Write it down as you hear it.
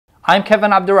I'm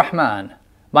Kevin Abdulrahman.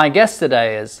 My guest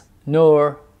today is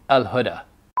Noor Alhuda.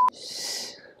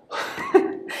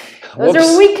 Those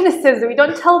are weaknesses. We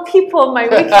don't tell people my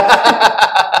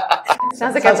weaknesses.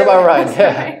 Sounds about right.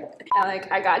 Yeah.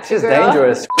 I got you, She's girl.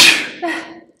 dangerous.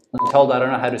 I'm told I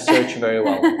don't know how to search very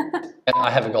well.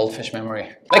 I have a goldfish memory.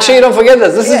 Make sure you don't forget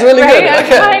this. This is really right? good.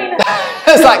 Okay.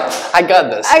 It's like, I got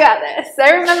this. I got this.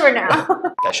 I remember now.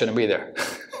 I shouldn't be there.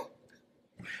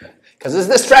 Because it's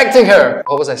distracting her.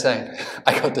 What was I saying?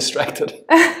 I got distracted.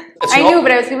 I knew,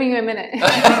 but I was giving you a minute.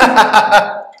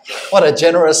 What a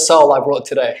generous soul I brought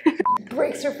today.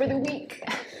 Breaks her for the week.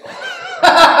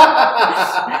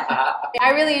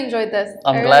 I really enjoyed this.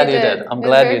 I'm glad you did. I'm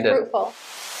glad you did. Fruitful.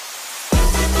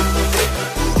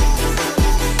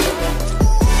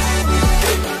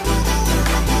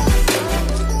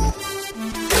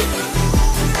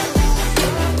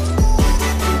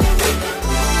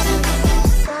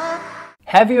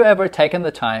 Have you ever taken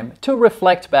the time to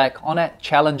reflect back on a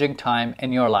challenging time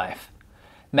in your life?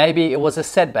 Maybe it was a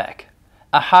setback,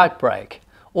 a heartbreak,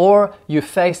 or you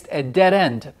faced a dead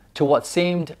end to what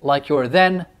seemed like your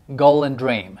then goal and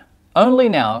dream. Only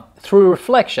now, through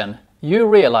reflection, you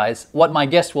realize what my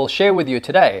guest will share with you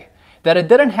today, that it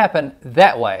didn't happen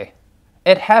that way.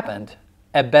 It happened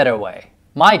a better way.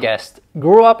 My guest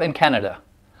grew up in Canada.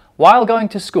 While going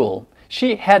to school,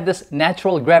 she had this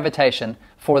natural gravitation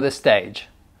for the stage.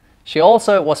 She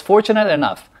also was fortunate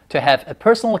enough to have a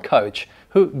personal coach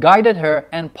who guided her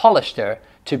and polished her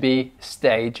to be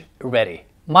stage ready.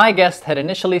 My guest had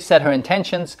initially set her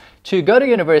intentions to go to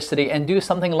university and do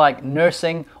something like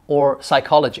nursing or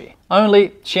psychology.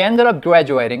 Only she ended up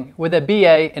graduating with a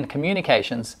BA in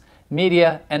Communications,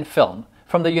 Media and Film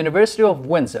from the University of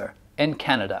Windsor in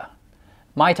Canada.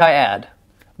 Might I add,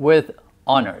 with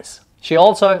honors. She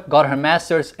also got her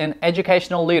master's in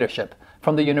Educational Leadership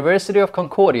from the University of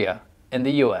Concordia in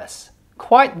the US.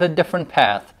 Quite the different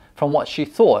path from what she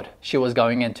thought she was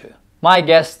going into. My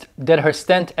guest did her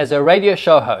stint as a radio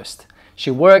show host. She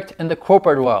worked in the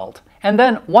corporate world. And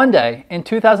then one day in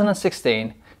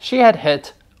 2016, she had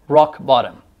hit rock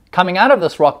bottom. Coming out of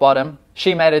this rock bottom,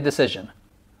 she made a decision.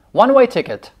 One-way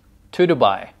ticket to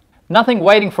Dubai. Nothing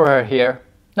waiting for her here,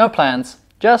 no plans,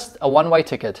 just a one-way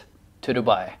ticket to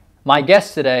Dubai. My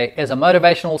guest today is a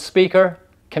motivational speaker,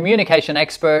 communication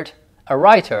expert, a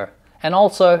writer, and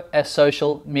also a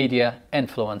social media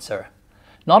influencer.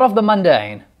 Not of the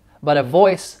mundane, but a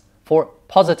voice for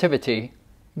positivity,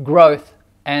 growth,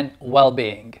 and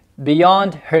well-being.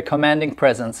 Beyond her commanding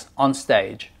presence on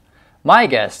stage, my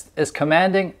guest is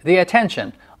commanding the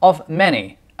attention of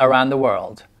many around the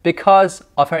world because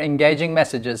of her engaging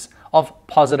messages of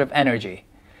positive energy,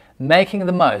 making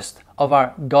the most of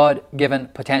our God-given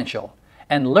potential,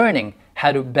 and learning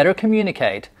how to better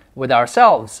communicate with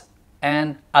ourselves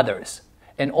and others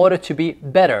in order to be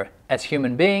better as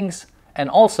human beings and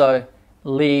also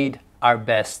lead our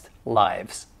best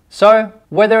lives. So,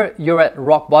 whether you're at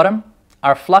rock bottom,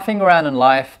 are fluffing around in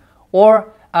life,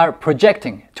 or are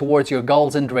projecting towards your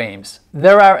goals and dreams,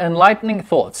 there are enlightening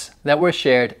thoughts that were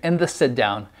shared in this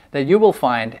sit-down that you will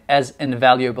find as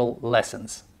invaluable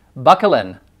lessons. Buckle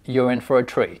in, you're in for a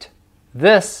treat.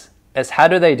 This is How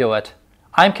Do They Do It?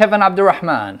 I'm Kevin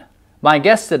Abdulrahman. My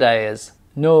guest today is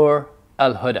Noor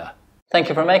Alhuda. Thank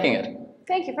you for making it.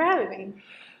 Thank you for having me.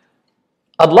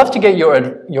 I'd love to get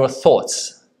your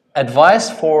thoughts, advice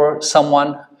for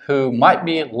someone who might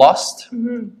be lost,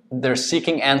 they're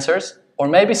seeking answers, or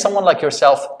maybe someone like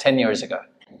yourself 10 years ago.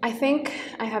 I think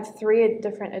I have 3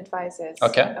 different advices.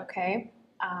 Okay.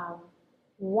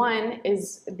 One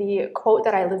is the quote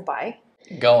that I live by.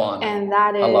 Go on. And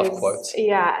that is, I love quotes.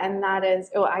 Yeah, and that is,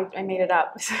 I made it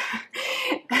up.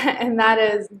 And that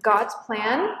is, God's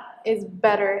plan is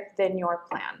better than your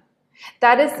plan.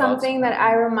 That is something that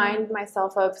I remind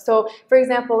myself of. So, for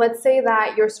example, let's say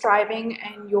that you're striving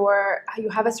and you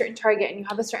have a certain target and you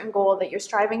have a certain goal that you're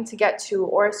striving to get to,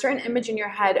 or a certain image in your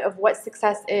head of what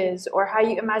success is, or how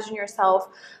you imagine yourself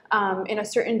in a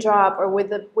certain job, or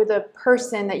with a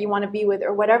person that you want to be with,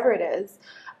 or whatever it is.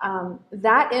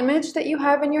 That image that you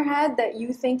have in your head that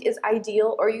you think is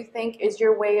ideal, or you think is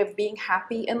your way of being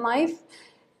happy in life,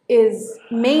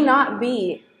 may not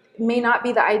be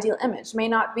the ideal image, may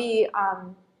not be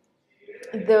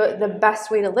the best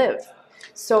way to live.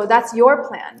 So that's your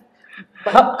plan.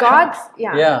 But God's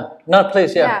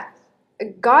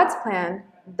God's plan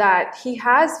that He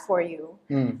has for you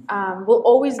will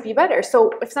always be better.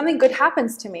 So if something good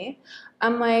happens to me,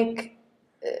 I'm like,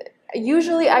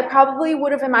 usually I probably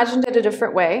would have imagined it a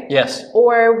different way. Yes.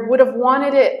 Or would have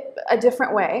wanted it a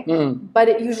different way. But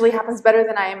it usually happens better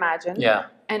than I imagined. Yeah.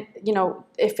 and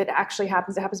if it actually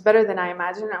happens, it happens better than I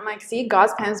imagined. And I'm like, see,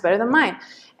 God's plan is better than mine.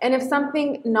 And if something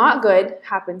not good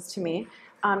happens to me,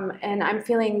 and I'm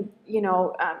feeling,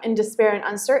 in despair and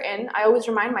uncertain, I always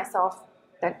remind myself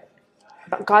that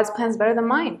God's plan is better than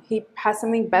mine. He has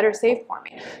something better saved for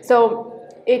me. So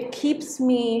it keeps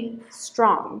me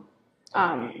strong.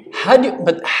 How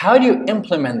do you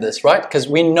implement this, right? Because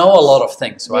we know a lot of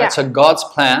things, right? Yeah. So God's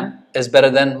plan is better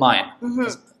than mine.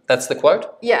 That's the quote?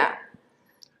 Yeah.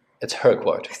 It's her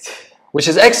quote, which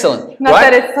is excellent. Not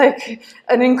right? that it's like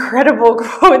an incredible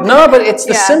quote. No, but it's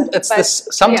the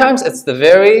sometimes it's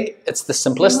the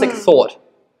simplistic thought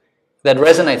that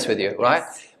resonates with you, right?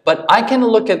 But I can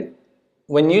look at,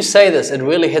 when you say this, it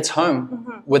really hits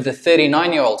home with the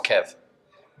 39-year-old Kev,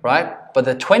 right? But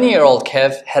the 20-year-old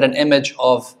Kev had an image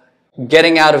of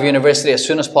getting out of university as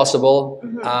soon as possible.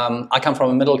 I come from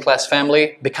a middle-class family,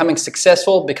 becoming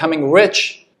successful, becoming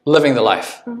rich, living the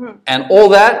life. And all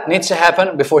that needs to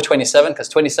happen before 27, because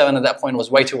 27 at that point was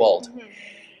way too old.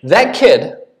 That kid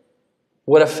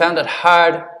would have found it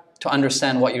hard to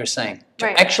understand what you're saying, to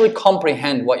actually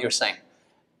comprehend what you're saying,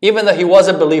 even though he was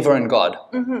a believer in God.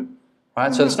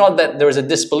 Right? So it's not that there is a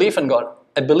disbelief in God,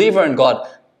 a believer in God,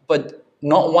 but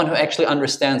not one who actually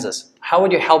understands this. How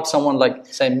would you help someone like,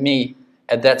 say, me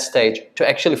at that stage to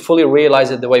actually fully realize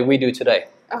it the way we do today?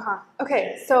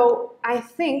 Okay, so I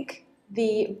think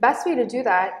the best way to do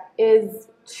that is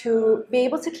to be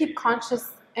able to keep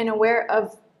conscious and aware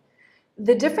of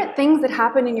the different things that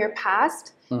happened in your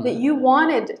past that you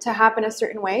wanted to happen a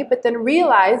certain way, but then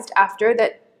realized after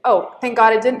that, oh, thank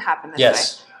God it didn't happen this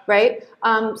way. Right?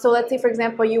 So let's say, for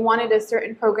example, you wanted a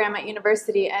certain program at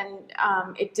university and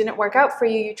it didn't work out for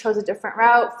you. You chose a different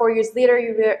route. 4 years later,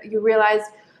 you realized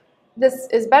this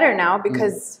is better now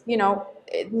because,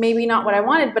 maybe not what I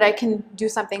wanted, but I can do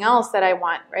something else that I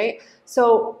want, right?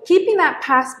 So keeping that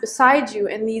past beside you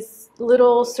in these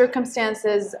little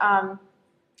circumstances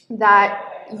that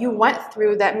you went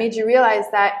through that made you realize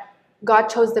that God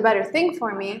chose the better thing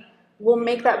for me will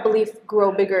make that belief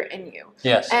grow bigger in you.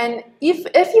 Yes. And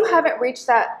if you haven't reached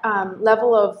that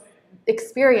level of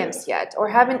experience yet, or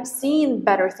haven't seen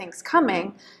better things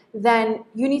coming, then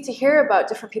you need to hear about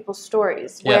different people's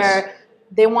stories where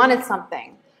they wanted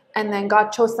something and then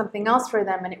God chose something else for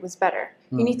them and it was better.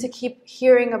 You need to keep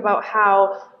hearing about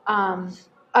how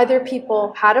other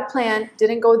people had a plan,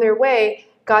 didn't go their way,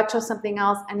 God chose something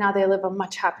else, and now they live a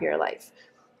much happier life.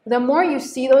 The more you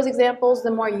see those examples, the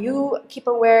more you keep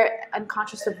aware and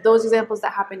conscious of those examples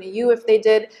that happened to you, if they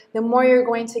did, the more you're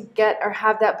going to get or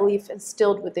have that belief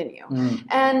instilled within you.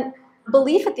 And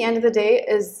belief at the end of the day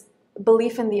is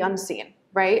belief in the unseen,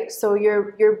 right? So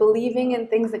you're believing in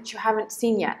things that you haven't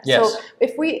seen yet. So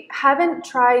if we haven't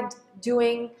tried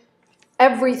doing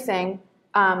everything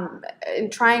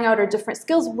and trying out our different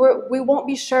skills, we won't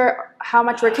be sure how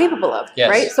much we're capable of,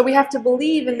 right? So we have to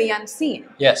believe in the unseen,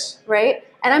 right?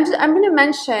 And I'm going to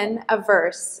mention a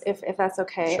verse, if that's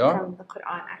okay, from the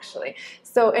Quran, actually.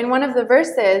 So in one of the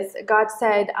verses, God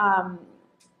said,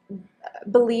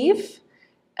 believe,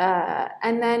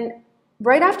 and then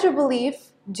right after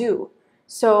belief, do.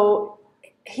 So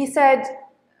he said...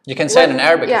 You can say it in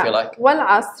Arabic if you like.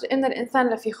 وَالْعَصْرِ إِنَّ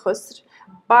الْإِنسَانَ لَفِي خُسْرٍ.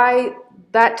 By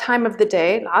that time of the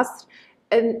day, last,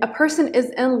 and a person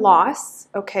is in loss,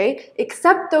 okay,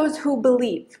 except those who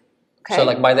believe. Okay? So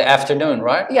like by the afternoon,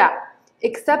 right? Yeah.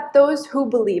 Except those who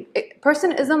believe. A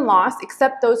person is in loss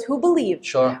except those who believe.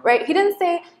 Right? He didn't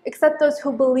say except those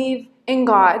who believe in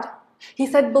God. He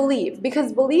said believe,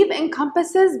 because believe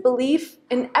encompasses belief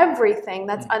in everything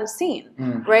that's unseen,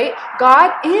 right?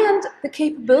 God and the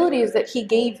capabilities that He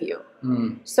gave you.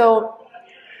 So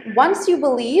once you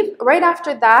believe, right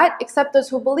after that, accept those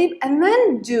who believe, and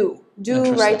then do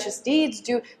righteous deeds.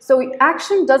 So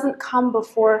action doesn't come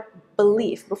before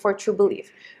belief, before true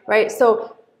belief, right?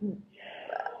 So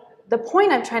the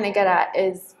point I'm trying to get at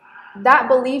is that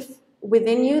belief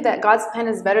within you that God's plan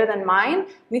is better than mine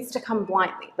needs to come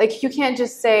blindly. Like you can't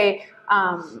just say,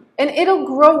 and it'll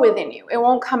grow within you. It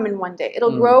won't come in one day.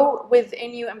 It'll grow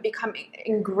within you and become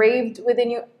engraved within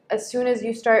you as soon as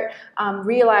you start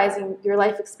realizing your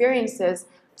life experiences.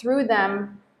 Through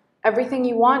them, everything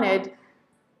you wanted,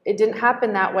 it didn't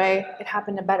happen that way. It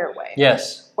happened a better way.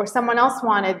 Or someone else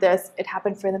wanted this. It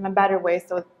happened for them a better way.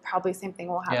 So probably same thing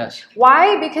will happen.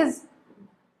 Why? Because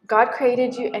God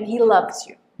created you and He loves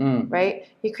you. Right?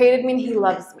 He created me and He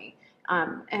loves me.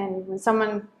 And when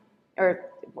someone, or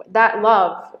that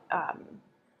love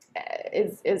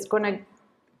is going to,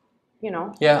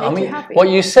 make you happy. What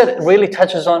you said really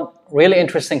touches on really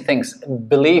interesting things.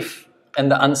 Belief in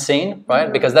the unseen,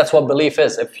 right? Because that's what belief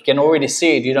is. If you can already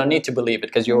see it, you don't need to believe it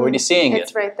because you're already seeing it.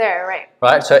 It's right there, right?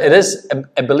 Right. So it is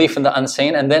a belief in the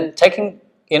unseen, and then taking,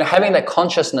 having that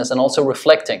consciousness and also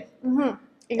reflecting.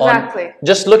 Exactly. On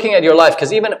just looking at your life,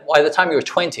 because even by the time you're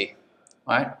 20,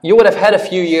 right, you would have had a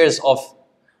few years of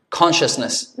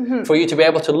consciousness for you to be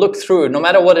able to look through, no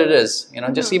matter what it is,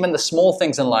 just even the small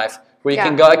things in life where you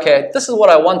can go, okay, this is what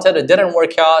I wanted, it didn't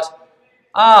work out.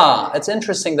 It's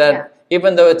interesting that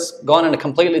even though it's gone in a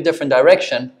completely different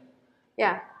direction,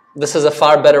 this is a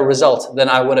far better result than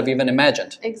I would have even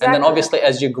imagined. Exactly. And then obviously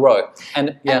as you grow,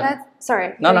 and that's,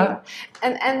 sorry. No.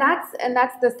 And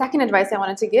that's the second advice I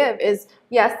wanted to give is,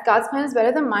 yes, God's plan is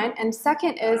better than mine. And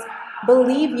second is,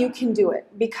 believe you can do it.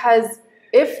 Because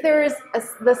if there's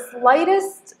the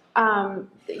slightest,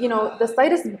 the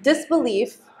slightest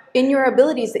disbelief in your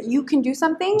abilities that you can do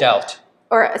something, doubt,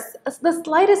 or the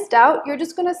slightest doubt, you're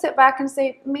just going to sit back and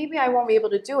say, maybe I won't be able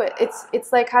to do it.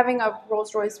 It's like having a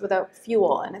Rolls Royce without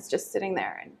fuel, and it's just sitting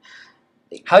there.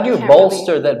 And how do you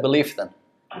bolster that belief then?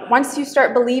 Once you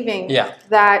start believing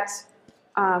that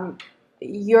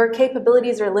your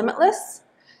capabilities are limitless,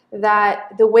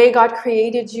 that the way God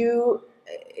created you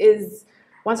is,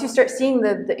 once you start seeing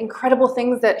the incredible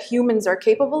things that humans are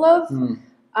capable of,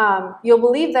 you'll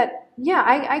believe that,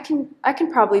 I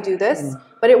can probably do this,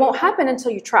 but it won't happen until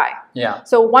you try.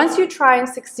 So once you try and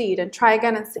succeed and try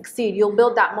again and succeed, you'll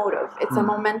build that motive. It's a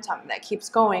momentum that keeps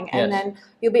going. And then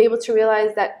you'll be able to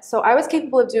realize that, so I was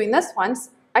capable of doing this once,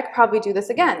 I could probably do this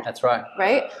again. That's right.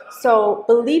 Right? So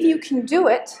believe you can do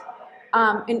it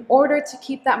in order to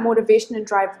keep that motivation and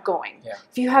drive going.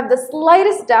 If you have the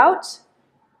slightest doubt,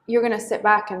 you're going to sit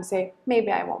back and say,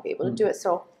 maybe I won't be able to do it,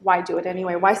 so why do it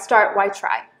anyway? Why start? Why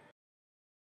try?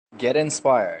 Get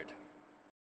inspired.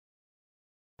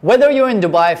 Whether you're in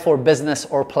Dubai for business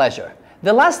or pleasure,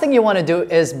 the last thing you want to do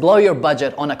is blow your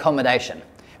budget on accommodation,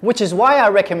 which is why I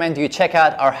recommend you check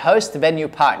out our host venue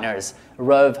partners,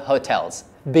 Rove Hotels.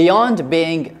 Beyond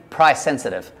being price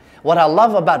sensitive, what I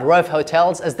love about Rove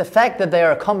Hotels is the fact that they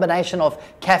are a combination of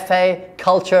cafe,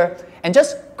 culture, and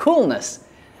just coolness.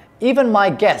 Even my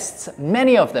guests,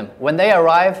 many of them, when they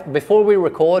arrive before we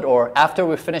record or after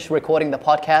we finish recording the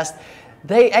podcast,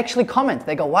 they actually comment.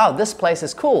 They go, wow, this place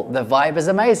is cool. The vibe is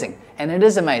amazing. And it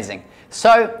is amazing.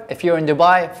 So if you're in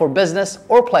Dubai for business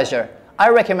or pleasure, I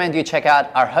recommend you check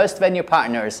out our host venue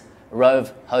partners,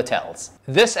 Rove Hotels.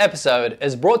 This episode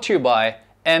is brought to you by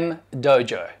M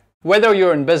Dojo. Whether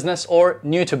you're in business or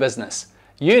new to business,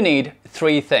 you need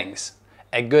three things: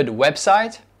 a good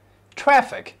website,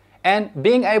 traffic, and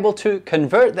being able to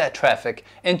convert that traffic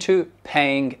into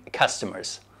paying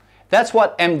customers. That's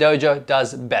what M Dojo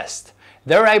does best.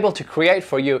 They're able to create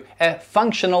for you a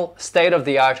functional,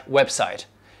 state-of-the-art website,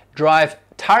 drive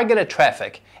targeted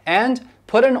traffic, and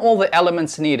put in all the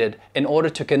elements needed in order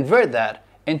to convert that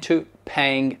into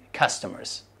paying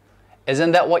customers.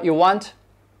 Isn't that what you want?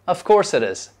 Of course it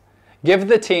is. Give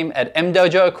the team at M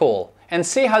Dojo a call and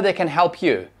see how they can help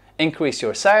you increase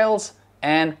your sales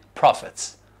and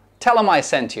profits. Tell them I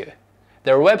sent you.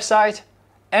 Their website,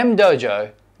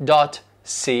 mdojo.co.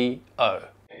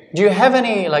 Do you have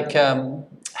any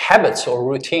habits or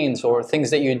routines or things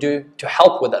that you do to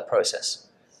help with that process?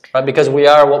 Right? Because we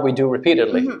are what we do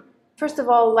repeatedly. First of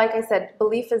all, like I said,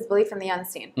 belief is belief in the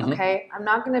unseen. Okay, I'm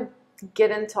not going to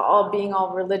get into being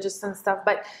all religious and stuff,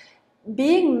 but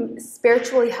being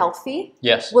spiritually healthy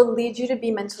will lead you to be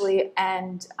mentally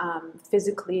and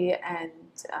physically and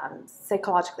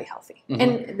psychologically healthy.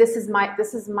 And this is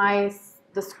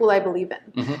the school I believe in.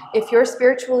 If you're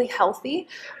spiritually healthy,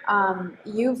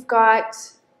 you've got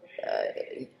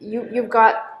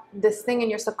this thing in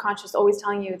your subconscious always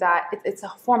telling you that it's a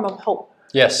form of hope.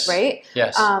 Right?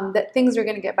 That things are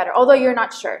going to get better, although you're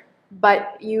not sure.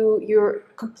 But your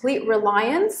complete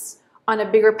reliance on a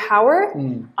bigger power,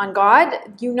 on God,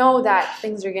 you know that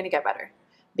things are going to get better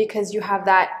because you have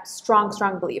that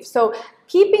strong belief. So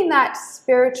keeping that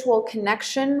spiritual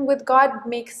connection with God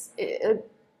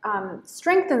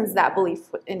strengthens that belief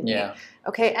in me.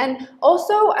 Okay, and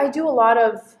also I do a lot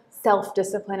of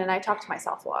self-discipline, and I talk to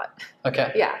myself a lot.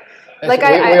 Okay. Like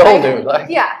we all do.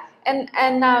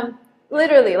 And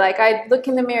literally, like, I look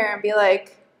in the mirror and be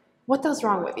like, what the hell's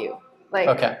wrong with you? Like,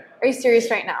 are you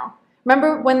serious right now?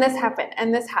 Remember when this happened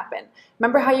and this happened?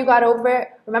 Remember how you got over it?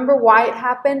 Remember why it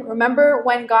happened? Remember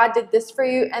when God did this for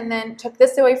you and then took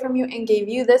this away from you and gave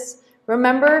you this?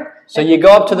 Remember? So you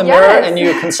go up to the mirror and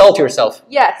you consult yourself.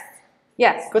 Yes.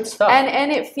 Good stuff.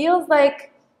 And it feels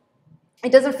like,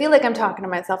 it doesn't feel like I'm talking to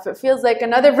myself. It feels like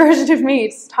another version of me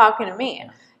is talking to me.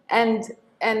 And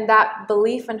that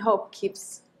belief and hope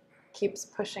keeps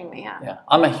pushing me.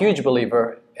 I'm a huge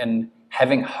believer in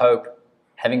having hope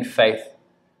having faith.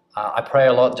 I pray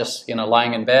a lot, just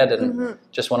lying in bed, and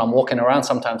just when I'm walking around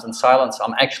sometimes in silence,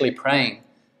 I'm actually praying,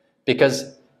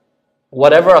 because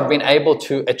whatever I've been able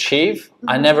to achieve,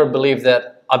 I never believe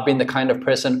that I've been the kind of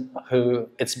person who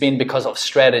it's been because of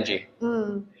strategy.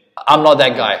 I'm not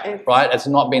that guy, right? It's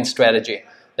not been strategy.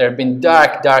 There have been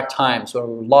dark times where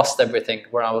we lost everything,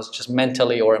 where I was just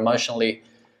mentally or emotionally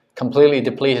completely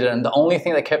depleted, and the only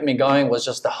thing that kept me going was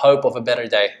just the hope of a better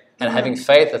day and having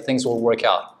faith that things will work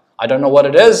out. I don't know what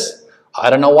it is.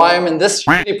 I don't know why I'm in this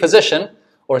shitty position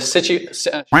or shitty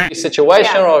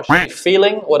situation or shitty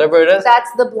feeling, whatever it is.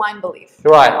 That's the blind belief.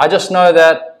 Right. I just know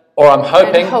that, or I'm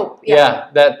hoping,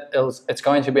 that it's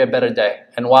going to be a better day.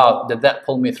 And wow, did that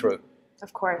pull me through?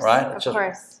 Of course. Right? Of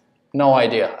course. No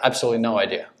idea. Absolutely no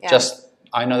idea. Yeah. Just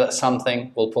I know that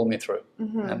something will pull me through.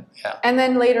 And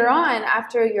then later on,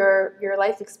 after your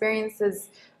life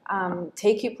experiences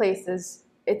take you places,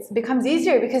 it becomes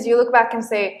easier because you look back and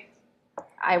say,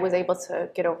 I was able to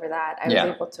get over that. I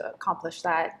was able to accomplish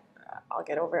that. I'll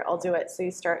get over it. I'll do it. So you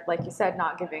start, like you said,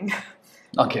 not giving.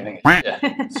 Not giving it. Yeah,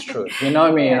 it's true. You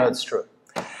know me, you know it's true.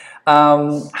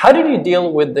 How did you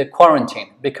deal with the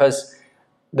quarantine? Because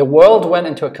the world went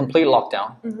into a complete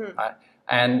lockdown. Right?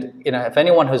 And if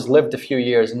anyone who's lived a few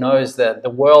years knows that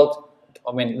the world,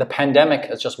 the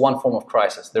pandemic is just one form of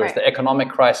crisis. There's the economic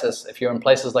crisis. If you're in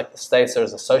places like the States,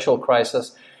 there's a social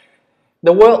crisis.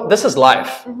 The world, this is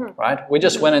life, right? We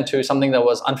just went into something that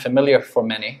was unfamiliar for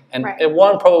many, and it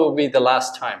won't probably be the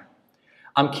last time.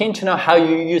 I'm keen to know how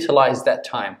you utilize that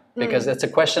time, because it's a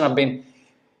question I've been,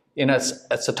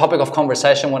 it's a topic of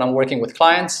conversation when I'm working with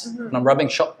clients, and I'm rubbing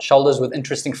shoulders with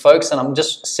interesting folks, and I'm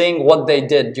just seeing what they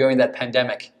did during that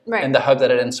pandemic in the hope that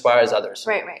it inspires others.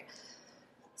 Right.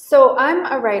 So I'm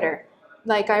a writer.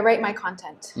 Like, I write my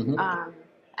content,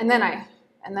 and then I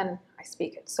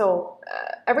speak it. So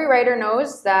every writer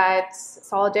knows that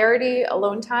solidarity,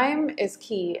 alone time is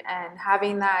key, and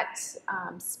having that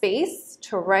space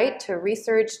to write, to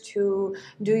research, to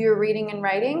do your reading and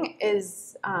writing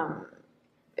is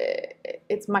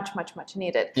it's much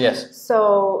needed. Yes.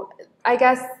 So I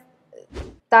guess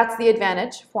that's the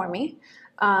advantage for me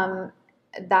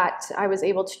that I was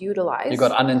able to utilize. You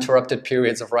got uninterrupted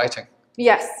periods of writing.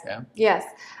 Yes. Yeah. Yes.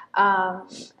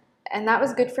 And that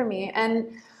was good for me.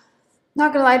 And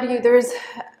not gonna lie to you,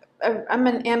 I'm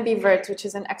an ambivert, which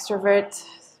is an extrovert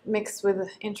mixed with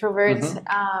introvert.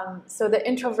 So the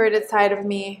introverted side of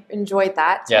me enjoyed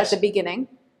that at the beginning.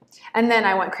 And then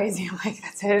I went crazy. I'm like,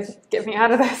 that's it, get me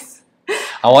out of this.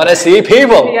 I want to see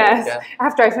people. Yes. Yeah.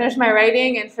 After I finished my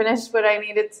writing and finished what I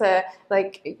needed to,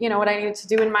 what I needed to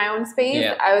do in my own space,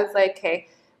 I was like, okay.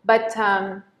 But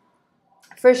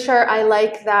for sure, I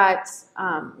like that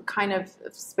kind of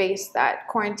space that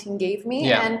quarantine gave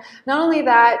me. And not only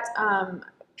that,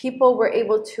 people were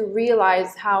able to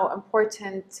realize how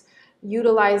important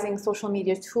utilizing social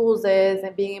media tools is,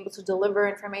 and being able to deliver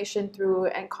information through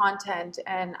and content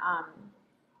and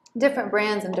different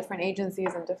brands and different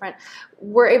agencies and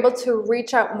were able to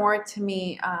reach out more to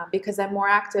me because I'm more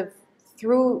active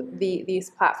through these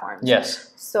platforms.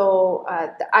 Yes. So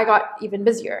I got even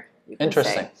busier.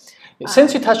 Interesting.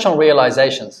 Since you touched on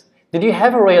realizations, did you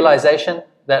have a realization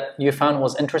that you found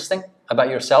was interesting about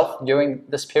yourself during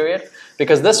this period?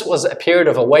 Because this was a period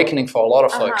of awakening for a lot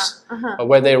of folks,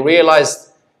 where they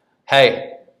realized,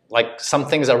 hey, some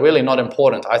things are really not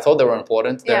important. I thought they were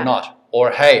important, they're not.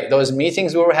 Or hey, those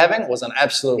meetings we were having was an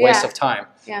absolute waste of time.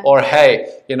 Or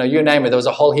hey, you name it, there was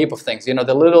a whole heap of things.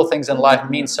 The little things in life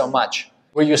mean so much.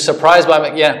 Were you surprised by,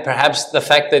 perhaps the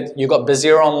fact that you got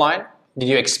busier online? Did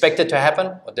you expect it to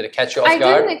happen, or did it catch you off guard?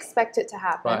 I didn't expect it to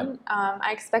happen.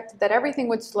 I expected that everything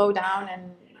would slow down,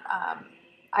 and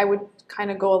I would kind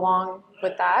of go along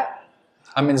with that.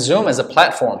 Zoom as a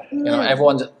platform,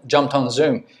 everyone jumped on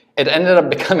Zoom. It ended up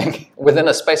becoming, within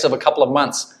a space of a couple of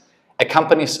months, a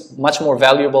company much more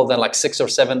valuable than 6 or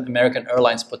 7 American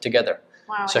airlines put together.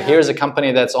 Wow, so here's a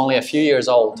company that's only a few years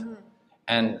old,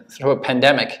 and through a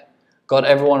pandemic, got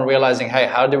everyone realizing, hey,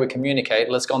 how do we communicate?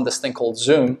 Let's go on this thing called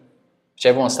Zoom, which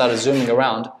everyone started zooming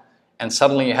around, and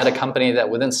suddenly you had a company that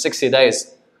within 60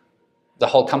 days, the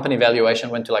whole company valuation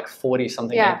went to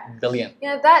 40-something billion.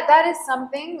 That is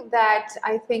something that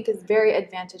I think is very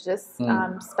advantageous,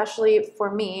 especially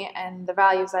for me and the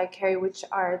values I carry, which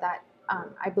are that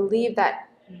I believe that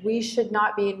we should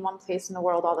not be in one place in the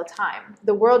world all the time.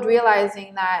 The world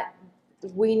realizing that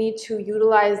we need to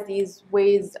utilize these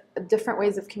ways, different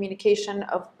ways of communication,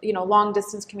 of, you know, long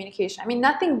distance communication. I mean,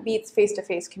 nothing beats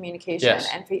face-to-face communication. Yes.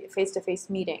 And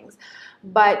face-to-face meetings,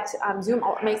 but Zoom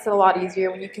makes it a lot easier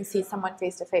when you can see someone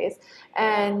face-to-face.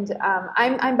 And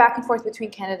I'm back and forth between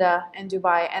Canada and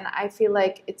Dubai, and I feel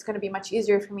like it's going to be much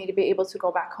easier for me to be able to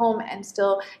go back home and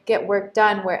still get work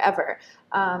done wherever.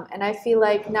 And I feel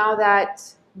like now that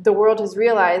the world has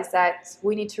realized that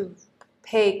we need to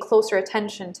pay closer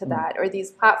attention to that, or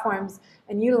these platforms,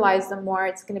 and utilize them more,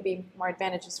 it's going to be more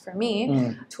advantages for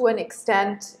me. To an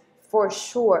extent, for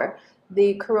sure,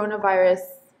 the coronavirus,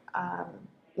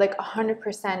 like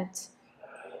 100%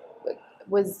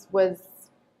 was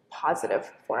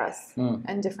positive for us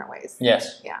in different ways.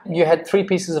 Yes. Yeah. You had 3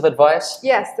 pieces of advice?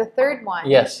 Yes, the third one.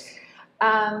 Yes.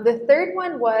 The third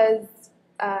one was,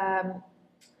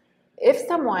 if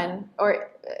someone,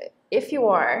 or if you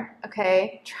are,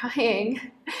 okay, trying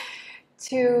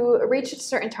to reach a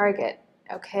certain target,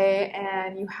 okay,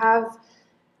 and you have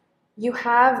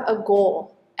a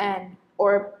goal, and,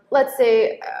 or let's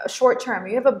say short term,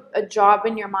 you have a job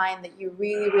in your mind that you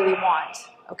really, really want,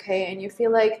 okay, and you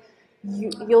feel like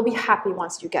you'll be happy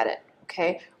once you get it,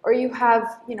 okay, or you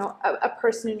have, you know, a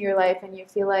person in your life, and you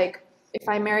feel like, if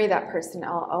I marry that person,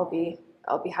 I'll be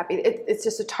happy. It's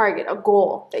just a target, a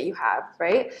goal that you have,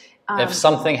 right? If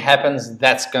something happens,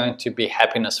 that's going to be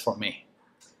happiness for me.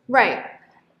 Right.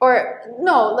 Or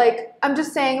no, like, I'm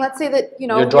just saying, let's say that, you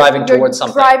know, you're driving towards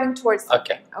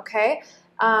something. Okay.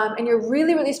 And you're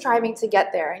really, really striving to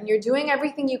get there, and you're doing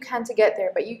everything you can to get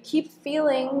there, but you keep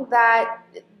feeling that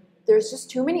there's just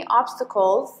too many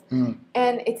obstacles,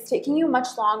 and it's taking you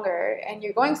much longer, and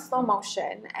you're going slow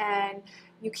motion, and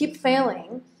you keep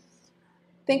failing.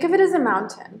 Think of it as a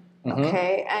mountain,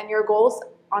 okay? And your goal's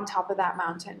on top of that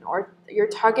mountain, or your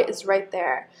target is right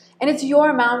there, and it's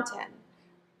your mountain.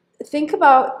 Think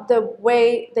about the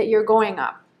way that you're going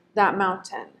up that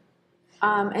mountain,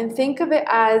 and think of it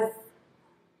as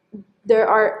there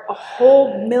are a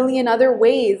whole million other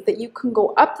ways that you can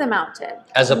go up the mountain.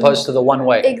 As opposed to the one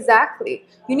way. Exactly.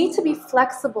 You need to be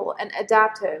flexible and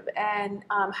adaptive, and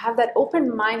have that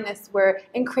open-mindedness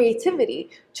and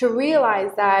creativity to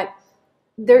realize that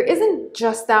there isn't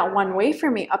just that one way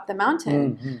for me up the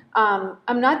mountain.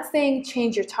 I'm not saying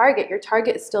change your target. Your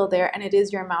target is still there, and it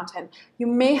is your mountain. You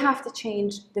may have to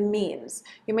change the means.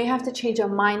 You may have to change your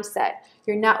mindset,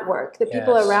 your network, the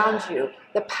people around you,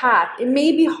 the path. It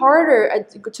may be harder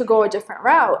to go a different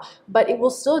route, but it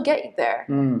will still get you there,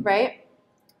 right?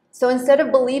 So instead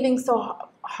of believing so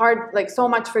hard, like so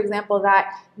much, for example,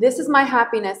 that this is my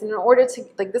happiness, and in order to,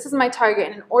 like, this is my target,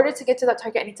 and in order to get to that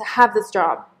target, I need to have this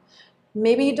job.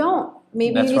 Maybe you don't.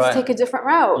 Maybe you need to take a different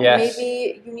route.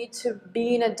 Maybe you need to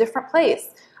be in a different place.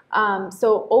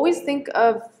 So always think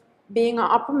of being on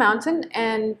upper mountain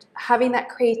and having that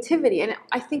creativity. And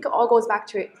I think it all goes back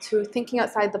to thinking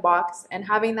outside the box and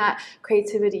having that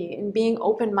creativity and being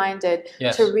open-minded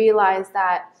to realize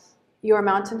that your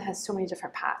mountain has so many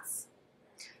different paths.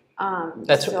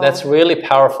 That's really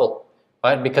powerful,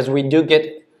 right? Because we do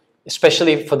get,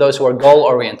 especially for those who are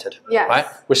goal-oriented, right?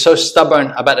 We're so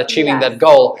stubborn about achieving that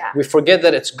goal. We forget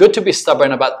that it's good to be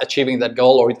stubborn about achieving that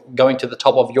goal or going to the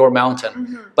top of your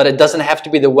mountain, but it doesn't have to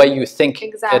be the way you think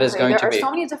it is going to be. There are so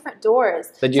many different doors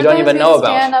that you don't even know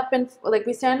about.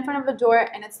 We stand in front of a door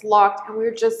and it's locked, and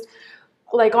we're just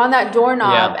like on that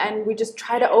doorknob, and we just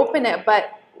try to open it,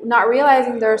 but not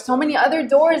realizing there are so many other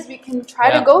doors we can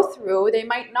try to go through. They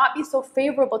might not be so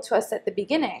favorable to us at the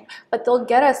beginning, but they'll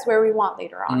get us where we want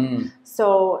later on.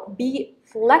 So be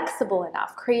flexible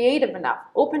enough, creative enough,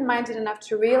 open-minded enough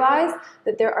to realize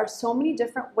that there are so many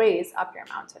different ways up your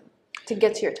mountain to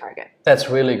get to your target. That's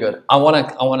really good. I want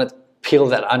to peel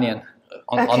that onion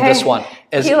on this one.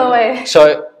 Peel away.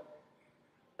 So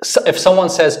if someone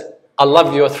says, I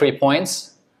love your 3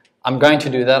 points, I'm going to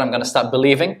do that. I'm going to start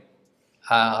believing.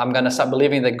 I'm going to start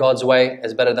believing that God's way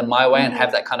is better than my way and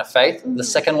have that kind of faith. The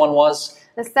second one was?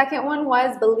 The second one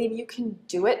was believe you can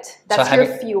do it. That's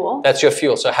your fuel. That's your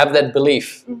fuel. So have that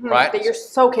belief, right? That you're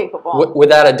so capable.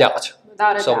 Without a doubt.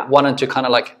 Without a doubt. So 1 and 2 kind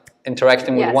of like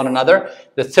interacting with one another.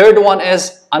 The third one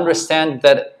is understand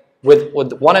that with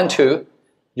 1 and 2,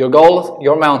 your goal,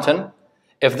 your mountain,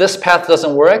 if this path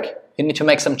doesn't work, you need to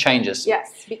make some changes.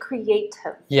 Yes, be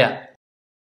creative. Yeah.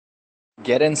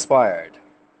 Get inspired.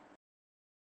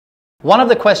 One of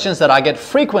the questions that I get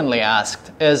frequently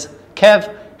asked is,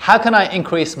 Kev, how can I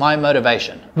increase my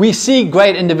motivation? We see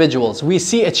great individuals, we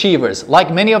see achievers,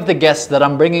 like many of the guests that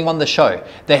I'm bringing on the show.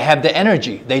 They have the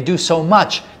energy, they do so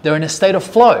much, they're in a state of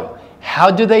flow.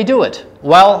 How do they do it?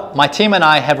 Well, my team and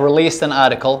I have released an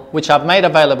article which I've made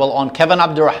available on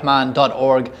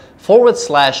kevinabdulrahman.org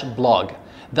kevin.abdurrahman.org/blog,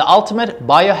 the ultimate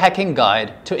biohacking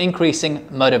guide to increasing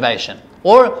motivation.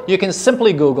 Or you can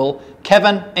simply Google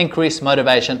Kevin Increase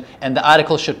Motivation and the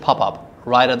article should pop up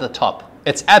right at the top.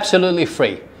 It's absolutely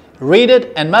free. Read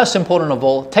it, and most important of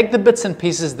all, take the bits and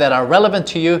pieces that are relevant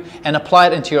to you and apply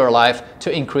it into your life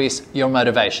to increase your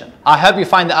motivation. I hope you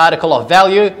find the article of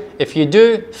value. If you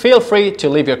do, feel free to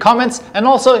leave your comments and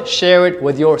also share it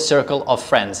with your circle of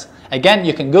friends. Again,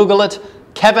 you can Google it,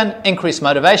 Kevin Increase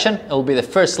Motivation. It will be the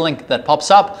first link that pops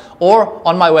up, or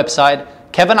on my website,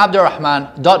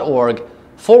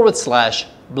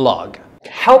 kevinabdurrahman.org/blog.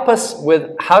 Help us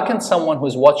with how can someone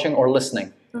who's watching or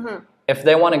listening, if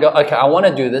they want to go, okay, I want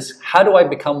to do this, how do I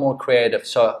become more creative?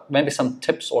 So maybe some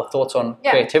tips or thoughts on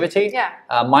creativity,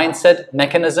 mindset,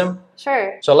 mechanism.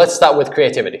 Sure. So let's start with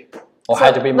creativity, or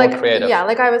how to be more creative. Yeah,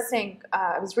 like I was saying,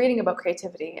 I was reading about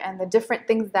creativity and the different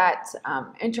things that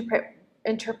interpret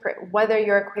whether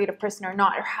you're a creative person or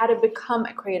not, or how to become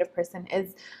a creative person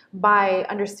is by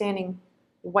understanding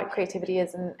what creativity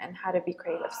is and how to be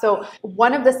creative. So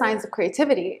one of the signs of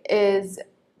creativity is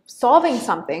solving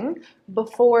something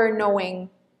before knowing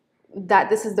that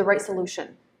this is the right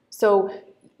solution. So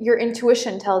your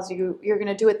intuition tells you you're going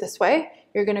to do it this way.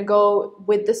 You're going to go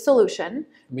with this solution.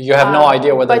 You have no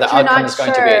idea whether the outcome is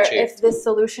going to be achieved. But you're not sure if this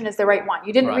solution is the right one.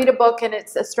 You didn't read a book and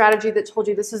it's a strategy that told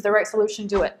you this is the right solution,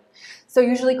 do it. So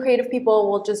usually creative people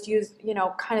will just use,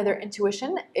 kind of their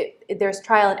intuition. There's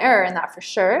trial and error in that for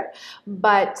sure,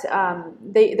 but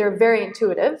they're very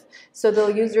intuitive. So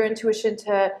they'll use their intuition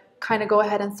to kind of go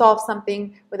ahead and solve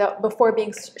something before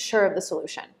being sure of the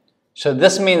solution. So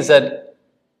this means that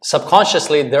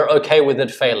subconsciously they're okay with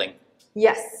it failing.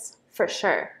 Yes, for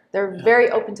sure. They're very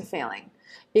open to failing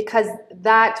because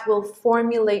that will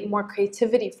formulate more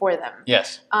creativity for them.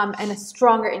 Yes. And a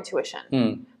stronger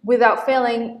intuition. Without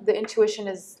failing, the intuition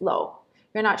is low.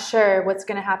 You're not sure what's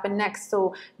going to happen next.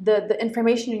 So the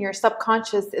information in your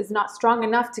subconscious is not strong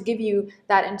enough to give you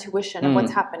that intuition of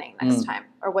what's happening next time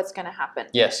or what's going to happen.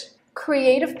 Yes.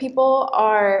 Creative people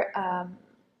are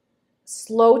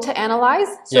slow to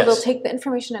analyze. So they'll take the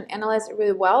information and analyze it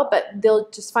really well, but they'll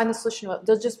just find the solution.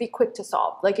 They'll just be quick to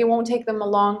solve. Like it won't take them a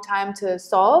long time to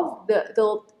solve.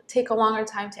 They'll take a longer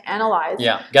time to analyze.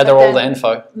 Yeah, gather all the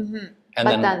info.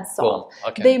 And then solve. Boom.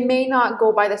 Okay. They may not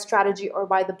go by the strategy or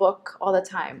by the book all the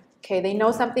time. Okay, they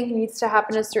know something needs to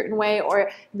happen a certain way,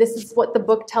 or this is what the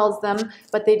book tells them,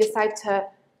 but they decide to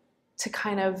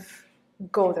kind of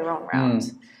go their own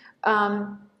route.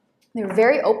 They're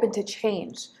very open to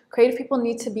change. Creative people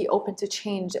need to be open to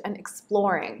change and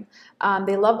exploring.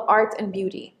 They love art and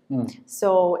beauty.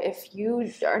 So if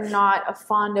you are not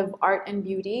fond of art and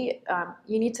beauty,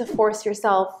 you need to force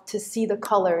yourself to see the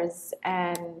colors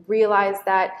and realize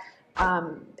that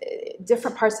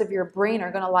different parts of your brain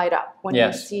are going to light up when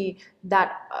you see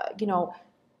that,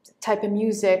 type of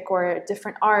music or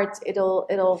different art.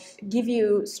 It'll give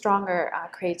you stronger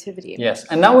creativity. Yes,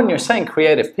 and now when you're saying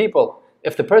creative people,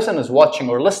 if the person is watching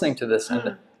or listening to this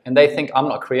and they think I'm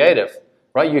not creative,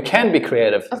 right? You can be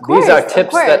creative. Of course, these are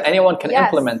tips that anyone can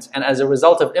implement, and as a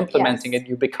result of implementing it,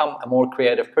 you become a more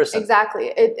creative person.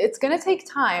 Exactly. It's going to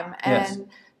take time, and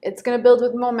it's going to build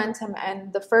with momentum.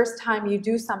 And the first time you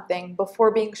do something before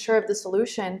being sure of the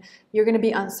solution, you're going to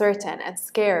be uncertain and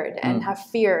scared and have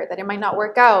fear that it might not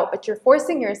work out, but you're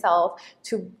forcing yourself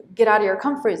to get out of your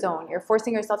comfort zone. You're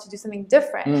forcing yourself to do something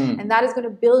different, and that is going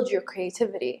to build your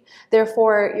creativity.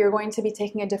 Therefore, you're going to be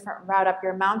taking a different route up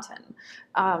your mountain.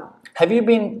 Have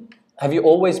you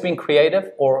always been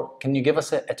creative, or can you give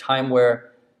us a time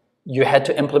where you had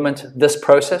to implement this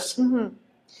process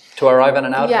to arrive at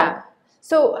an outcome? Yeah.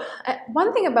 So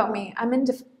one thing about me, I'm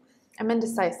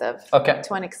indecisive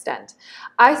to an extent.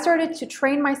 I started to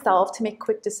train myself to make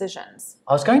quick decisions.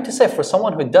 I was going to say, for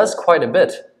someone who does quite a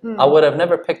bit, I would have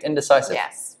never picked indecisive.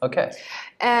 Yes. Okay.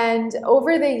 And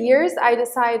over the years, I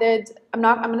decided I'm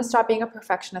going to stop being a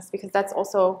perfectionist, because that's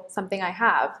also something I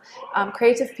have.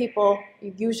 Creative people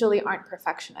usually aren't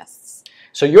perfectionists.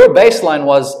 So your baseline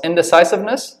was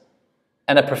indecisiveness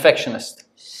and a perfectionist.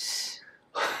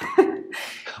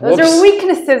 Those are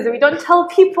weaknesses. We don't tell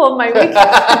people my weaknesses.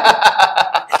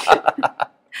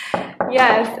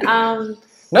 Yes.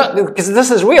 No, because this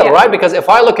is real, right? Because if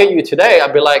I look at you today,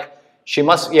 I'd be like, she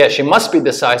must be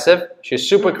decisive. She's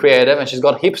super creative, and she's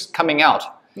got heaps coming out.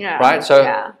 Yeah. Right?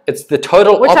 So it's the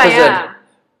total opposite. I am.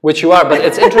 Which you are, but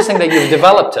it's interesting that you've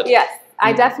developed it. Yes,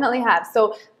 I definitely have.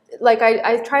 So like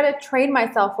I try to train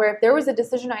myself where if there was a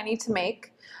decision I need to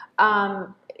make,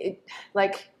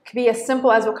 could be as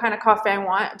simple as what kind of coffee I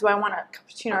want. Do I want a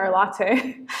cappuccino or a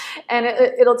latte? And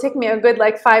it'll take me a good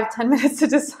 5-10 minutes to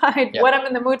decide what I'm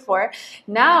in the mood for.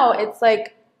 Now it's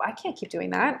like, I can't keep doing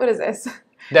that. What is this?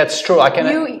 That's true. I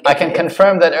can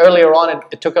confirm that earlier on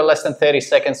it took her less than 30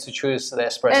 seconds to choose the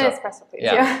espresso. An espresso, please.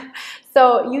 Yeah.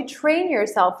 So you train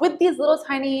yourself with these little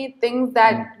tiny things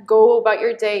that go about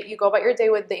your day. You go about your day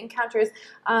with the encounters.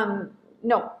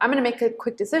 No, I'm going to make a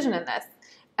quick decision in this.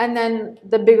 And then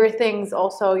the bigger things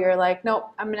also, you're like,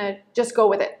 nope, I'm going to just go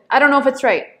with it. I don't know if it's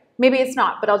right. Maybe it's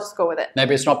not, but I'll just go with it.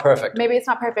 Maybe it's not perfect. Maybe it's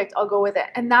not perfect. I'll go with it.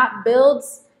 And that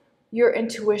builds your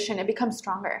intuition. It becomes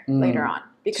stronger later on,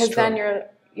 because then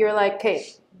you're like,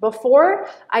 okay, before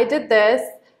I did this,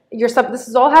 this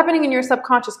is all happening in your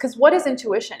subconscious. Because what is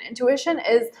intuition? Intuition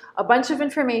is a bunch of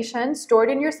information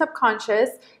stored in your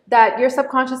subconscious that your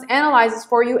subconscious analyzes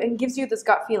for you and gives you this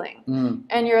gut feeling.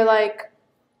 And you're like,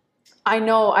 I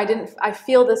know I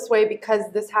feel this way because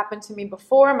this happened to me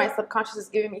before. My subconscious is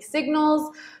giving me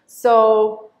signals.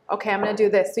 So, okay, I'm going to do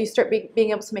this. So you start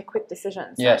being able to make quick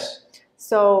decisions. Yes.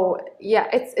 So yeah,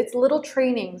 it's little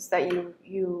trainings that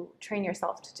you train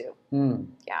yourself to do.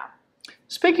 Yeah.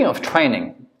 Speaking of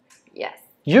training. Yes.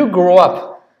 You grew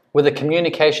up with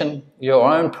your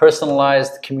own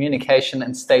personalized communication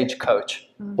and stage coach.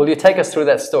 Will you take us through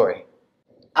that story?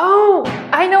 Oh,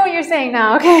 I know what you're saying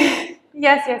now. Okay.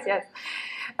 Yes.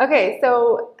 Okay,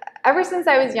 so ever since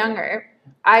I was younger,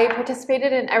 I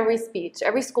participated in every speech,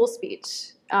 every school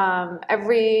speech, am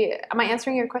I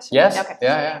answering your question? Yes. Okay.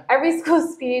 Yeah. Every school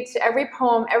speech, every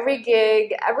poem, every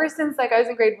gig, ever since I was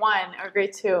in grade 1 or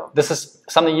grade 2. This is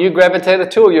something you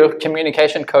gravitated to, or your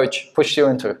communication coach pushed you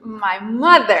into? My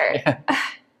mother. Yeah.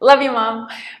 Love you, Mom.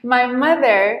 My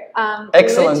mother.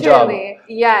 Excellent job.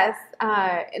 Yes.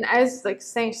 And I was like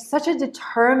saying, such a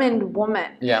determined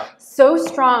woman. Yeah. So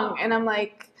strong. And I'm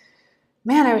like,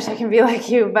 man, I wish I can be like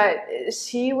you. But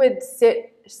she would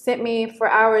sit me for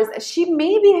hours. She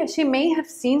may have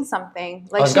seen something.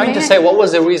 Like, I was going to say, what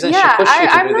was the reason she pushed you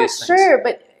to do these things? I'm not sure,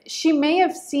 but she may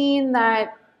have seen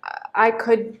that I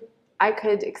could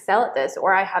excel at this,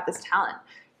 or I have this talent.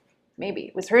 Maybe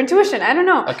it was her intuition. I don't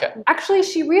know. Okay. Actually,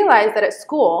 she realized that at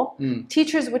school,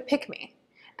 teachers would pick me.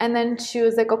 And then she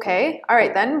was like, okay, all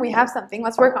right, then we have something.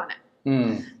 Let's work on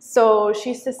it. So she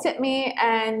used to sit me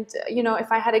and,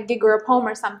 if I had a gig or a poem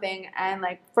or something, and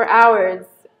like for hours,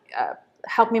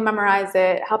 help me memorize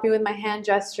it, help me with my hand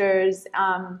gestures,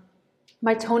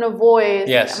 my tone of voice,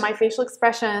 my facial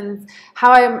expressions,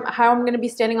 how I'm going to be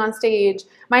standing on stage.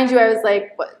 Mind you, I was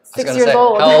like, 6 years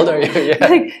old. How old are you? Yeah.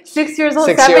 Like 6 years old,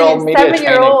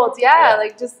 7-year-old. Yeah,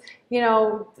 like just,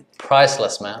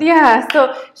 priceless, man. Yeah,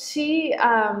 so she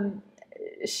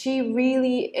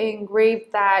really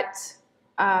engraved that,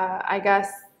 I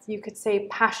guess you could say,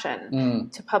 passion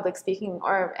to public speaking,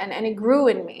 and it grew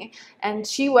in me. And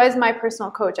she was my personal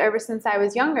coach ever since I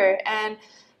was younger. And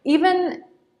even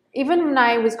when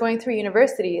I was going through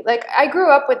university, like I grew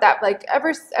up with that. Like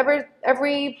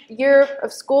every year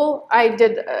of school, I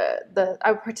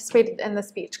participated in the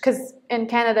speech, because in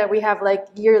Canada we have like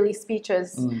yearly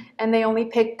speeches, and they only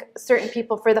pick certain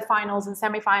people for the finals and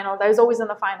semifinals. I was always in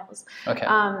the finals. Okay.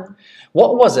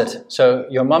 What was it? So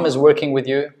your mom is working with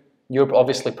you. You're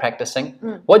obviously practicing.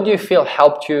 What do you feel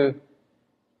helped you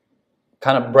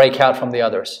kind of break out from the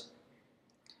others?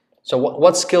 So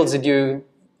what skills did you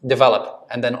develop,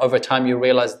 and then over time you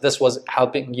realize this was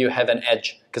helping you have an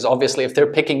edge? Because obviously if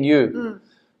they're picking you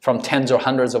from tens or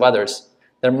hundreds of others,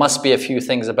 there must be a few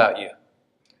things about you.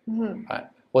 Right?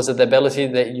 Was it the ability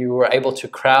that you were able to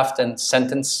craft and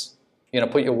sentence,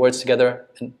 put your words together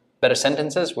in better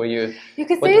sentences? Were you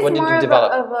could say it's more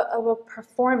of a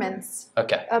performance.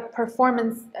 Okay.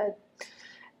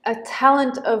 A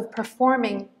talent of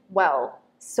performing well.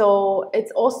 So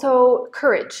it's also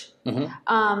courage.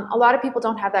 A lot of people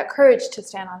don't have that courage to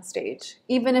stand on stage,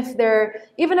 even if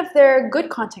they're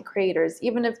good content creators,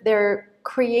 even if they're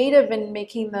creative in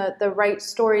making the right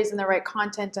stories and the right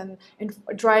content and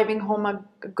driving home a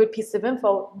good piece of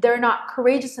info. They're not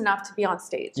courageous enough to be on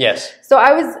stage. Yes. So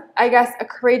I was, I guess, a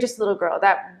courageous little girl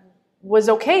that was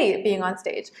okay being on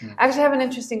stage. I actually have an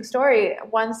interesting story.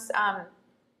 Once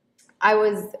I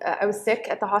was sick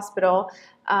at the hospital,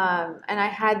 and I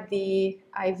had the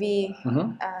IV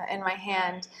in my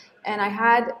hand, and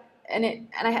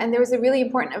there was a really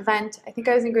important event. I think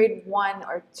I was in grade 1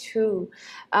 or 2,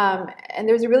 and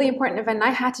there was a really important event, and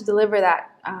I had to deliver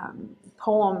that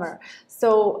poem.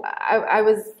 So I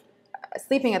was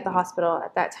sleeping at the hospital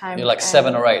at that time. You're like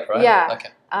 7 or 8, right? Yeah. Okay.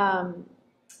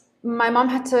 My mom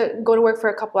had to go to work for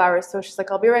a couple hours, so she's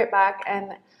like, I'll be right back.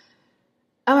 And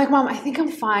I'm like, Mom, I think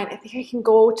I'm fine. I think I can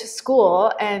go to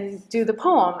school and do the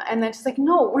poem. And then she's like,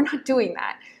 no, we're not doing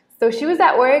that. So she was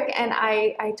at work, and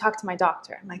I talked to my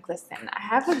doctor. I'm like, listen, I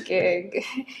have a gig,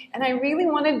 and I really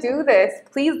want to do this.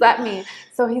 Please let me.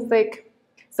 So he's like,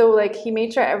 So like he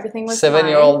made sure everything was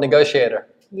 7-year-old negotiator.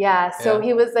 Yeah, so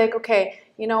he was like, okay,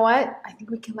 you know what? I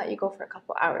think we can let you go for a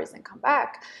couple hours and come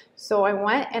back. So I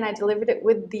went and I delivered it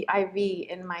with the IV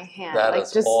in my hand. That like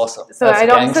is just, awesome. So That's I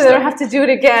don't gangster. so they don't have to do it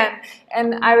again.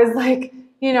 And I was like,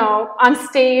 you know, on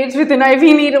stage with an IV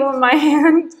needle in my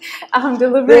hand,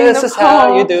 delivering This them is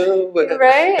how you home, do it.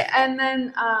 right? And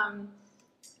then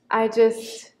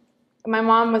my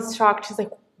mom was shocked. She's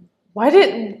like,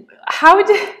 how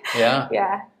did? Yeah.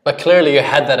 Yeah. But clearly you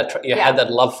had that had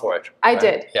that love for it. I right?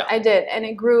 did. Yeah. I did. And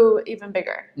it grew even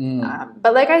bigger.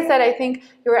 But like I said, I think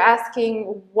you were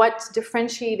asking what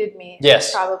differentiated me.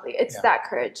 Yes. Probably. It's that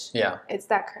courage. Yeah. It's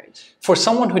that courage. For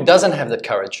someone who doesn't have that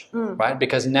courage, right?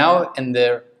 Because now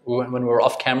when we were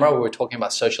off camera, we were talking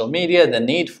about social media, the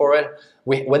need for it.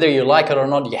 Whether you like it or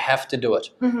not, you have to do it.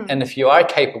 And if you are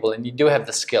capable and you do have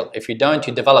the skill, if you don't,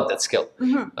 you develop that skill.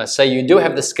 Let's say you do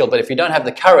have the skill, but if you don't have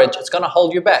the courage, it's going to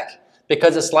hold you back.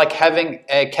 Because it's like having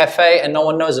a cafe and no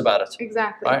one knows about it.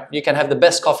 Exactly. Right? You can have the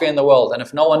best coffee in the world, and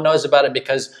if no one knows about it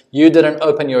because you didn't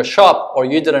open your shop or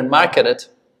you didn't market it,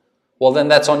 well, then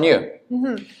that's on you.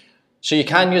 So you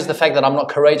can't use the fact that I'm not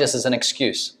courageous as an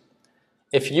excuse.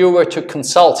 If you were to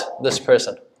consult this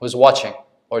person who's watching,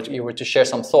 or you were to share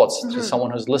some thoughts to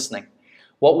someone who's listening,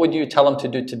 what would you tell them to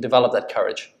do to develop that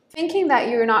courage? Thinking that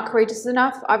you're not courageous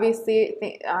enough, obviously,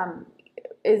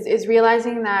 is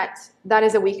realizing that that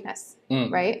is a weakness,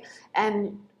 right?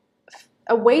 And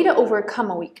a way to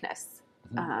overcome a weakness,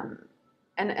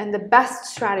 and the best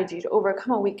strategy to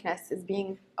overcome a weakness is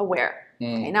being aware.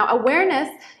 Okay? Now, awareness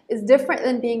is different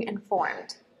than being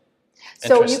informed.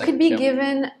 So you could be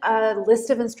given a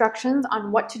list of instructions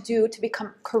on what to do to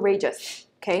become courageous.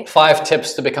 Okay. 5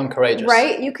 tips to become courageous.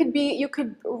 Right? You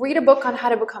could read a book on how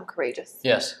to become courageous.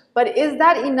 Yes. But is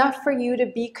that enough for you to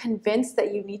be convinced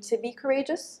that you need to be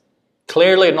courageous?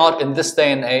 Clearly not in this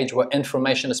day and age where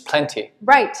information is plenty.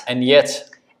 Right. And yet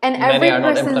and every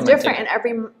person's different, and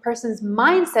every person's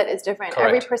mindset is different. Correct.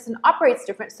 Every person operates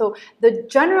different. So the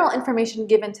general information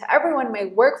given to everyone may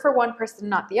work for one person,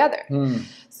 not the other.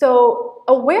 So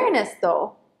awareness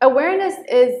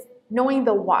is knowing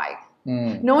the why.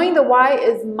 Knowing the why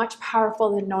is much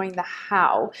powerful than knowing the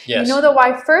how. Yes. You know the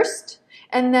why first,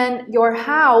 and then your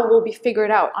how will be figured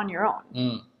out on your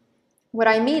own. What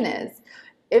I mean is,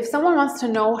 if someone wants to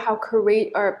know how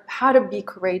to be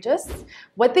courageous,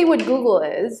 what they would Google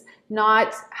is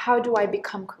not how do I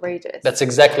become courageous. That's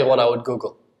exactly what I would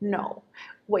Google. No.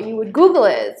 What you would Google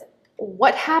is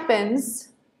what happens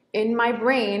in my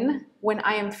brain when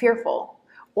I am fearful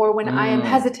or when I am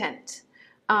hesitant,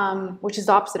 which is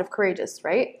the opposite of courageous,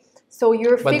 right? So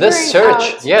you're figuring out...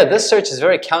 this search is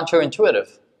very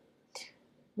counterintuitive.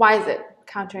 Why is it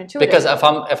counterintuitive? Because if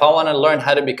I want to learn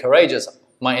how to be courageous,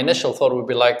 my initial thought would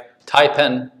be like, type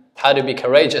in how to be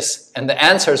courageous, and the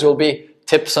answers will be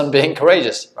tips on being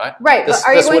courageous, right? Right.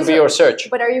 This would be your search.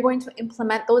 But are you going to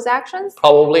implement those actions?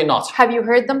 Probably not. Have you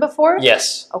heard them before?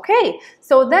 Yes. Okay.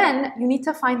 So then you need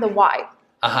to find the why.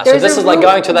 So this is like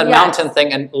going to that mountain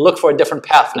thing and look for a different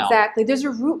path now. Exactly. There's a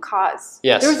root cause.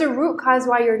 Yes. There's a root cause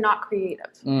why you're not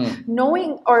creative.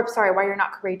 Why you're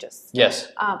not courageous.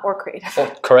 Yes. Or creative.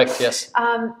 Oh, correct, yes.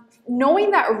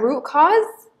 Knowing that root cause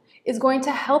is going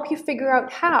to help you figure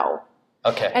out how.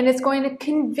 Okay. And it's going to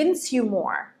convince you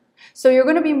more. So you're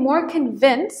going to be more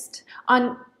convinced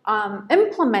on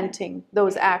implementing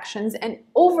those actions and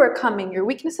overcoming your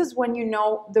weaknesses when you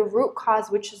know the root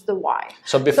cause, which is the why.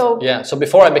 So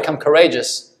before I become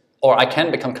courageous, or I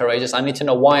can become courageous, I need to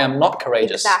know why I'm not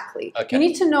courageous. Exactly. Okay. You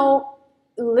need to know,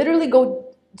 literally go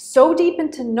so deep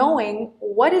into knowing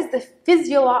what is the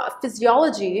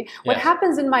physiology, what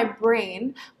happens in my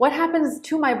brain, what happens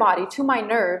to my body, to my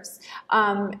nerves,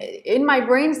 in my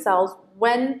brain cells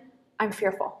when I'm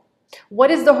fearful.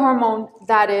 What is the hormone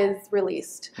that is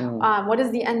released? What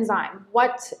is the enzyme?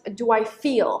 What do I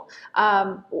feel?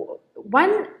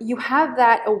 When you have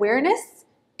that awareness,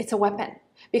 it's a weapon.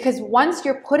 Because once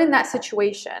you're put in that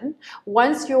situation,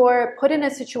 once you're put in a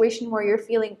situation where you're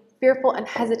feeling fearful and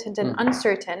hesitant and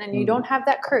uncertain, and you don't have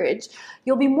that courage,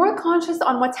 you'll be more conscious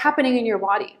on what's happening in your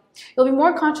body. You'll be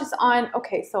more conscious on,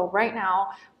 okay, so right now,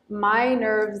 my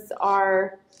nerves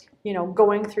are,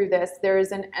 going through this. There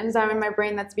is an enzyme in my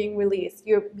brain that's being released.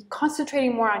 You're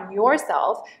concentrating more on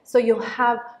yourself, so you'll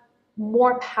have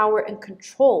more power and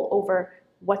control over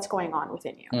what's going on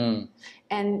within you.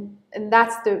 And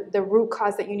that's the root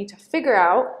cause that you need to figure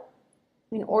out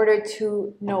in order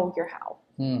to know your how.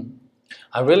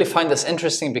 I really find this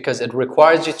interesting because it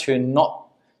requires you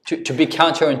to be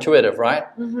counterintuitive, right?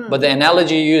 But the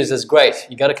analogy you use is great.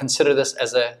 You got to consider this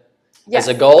as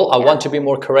a goal. I want to be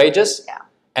more courageous.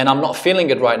 and I'm not feeling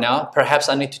it right now, perhaps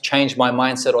I need to change my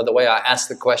mindset or the way I ask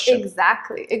the question.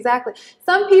 Exactly, exactly.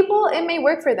 Some people, it may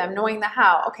work for them knowing the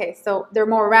how. Okay, so they're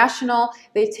more rational.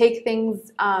 They take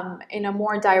things in a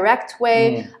more direct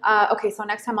way. Okay, so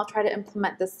next time I'll try to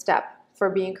implement this step for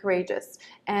being courageous.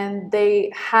 And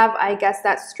they have, I guess,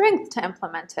 that strength to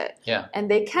implement it. Yeah.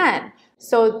 And they can.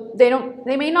 So they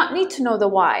may not need to know the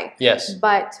why. Yes.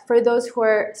 But for those who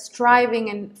are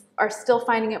striving and are still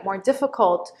finding it more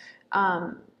difficult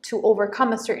to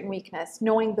overcome a certain weakness,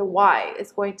 knowing the why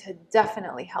is going to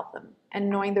definitely help them. And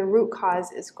knowing the root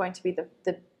cause is going to be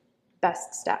the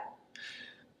best step.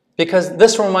 Because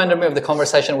this reminded me of the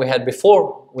conversation we had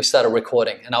before we started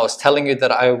recording. And I was telling you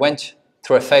that I went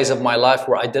through a phase of my life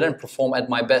where I didn't perform at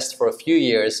my best for a few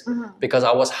years because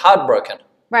I was heartbroken.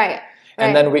 Right.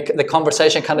 And then the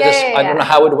conversation kind of I don't know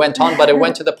how it went on, but it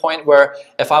went to the point where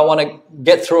if I want to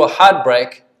get through a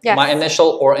heartbreak, my initial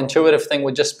or intuitive thing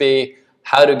would just be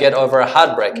how to get over a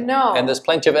heartbreak. No. And there's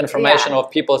plenty of information of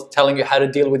people telling you how to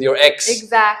deal with your ex.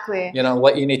 Exactly. You know,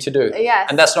 what you need to do. Yes.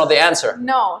 And that's not the answer.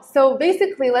 No. So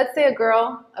basically, let's say a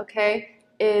girl, okay,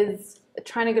 is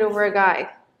trying to get over a guy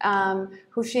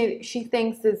who she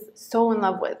thinks is so in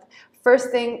love with.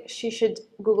 First thing she should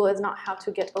Google is not how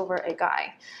to get over a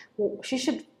guy. She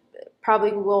should probably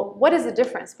Google, what is the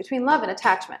difference between love and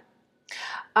attachment?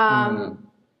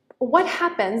 What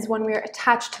happens when we're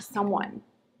attached to someone?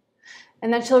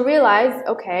 And then she'll realize,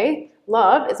 okay,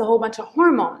 love is a whole bunch of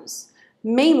hormones.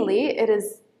 Mainly, it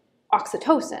is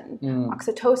oxytocin.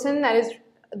 Oxytocin, that is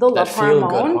the love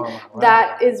hormone, right,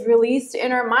 that is released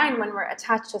in our mind when we're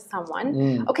attached to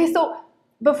someone. Okay, so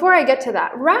before I get to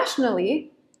that,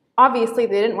 rationally, obviously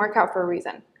they didn't work out for a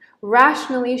reason.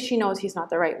 Rationally, she knows he's not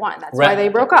the right one. That's why they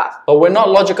broke up. But we're not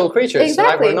logical creatures.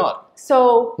 Exactly. Right? We're not.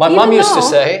 So my mom used to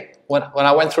say, when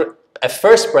I went through a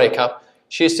first breakup,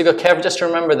 she used to go, Kev, just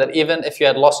remember that even if you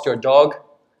had lost your dog,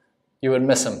 you would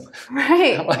miss him.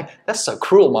 Right. I'm like, that's so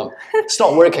cruel, Mom. It's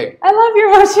not working. I love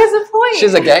your mom. She has a point.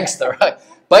 She's a gangster, right?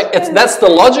 But that's the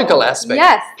logical aspect.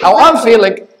 Yes. How I'm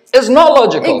feeling is not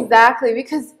logical. Exactly,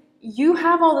 because you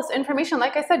have all this information.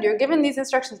 Like I said, you're given these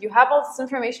instructions. You have all this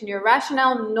information. Your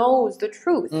rationale knows the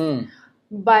truth.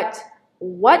 But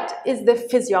what is the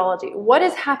physiology? What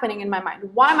is happening in my mind?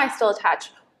 Why am I still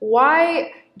attached?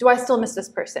 Why do I still miss this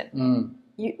person?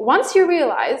 Once you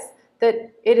realize that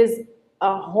it is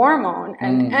a hormone,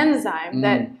 an enzyme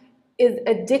that is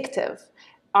addictive,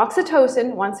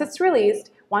 oxytocin, once it's released,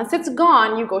 once it's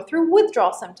gone, you go through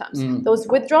withdrawal symptoms. Those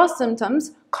withdrawal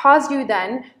symptoms cause you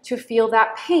then to feel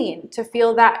that pain, to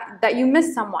feel that you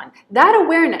miss someone. That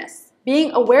awareness,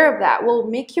 being aware of that, will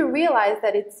make you realize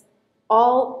that it's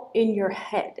all in your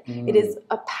head. It is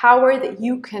a power that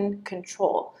you can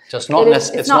control. So it's not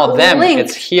them, linked.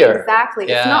 It's here. Exactly.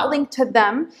 Yeah. It's not linked to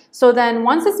them. So then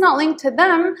once it's not linked to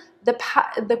them,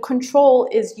 the control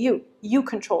is you. You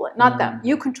control it, not them.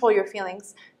 You control your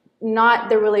feelings, not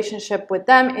the relationship with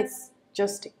them. It's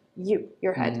just you,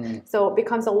 your head. So it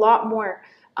becomes a lot more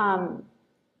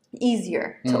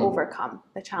easier to overcome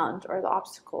the challenge or the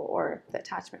obstacle or the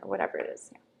attachment or whatever it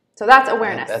is. So that's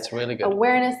awareness. Yeah, that's really good.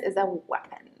 Awareness is a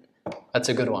weapon. That's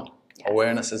a good one. Yes.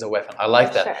 Awareness is a weapon. I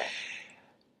like that. Sure.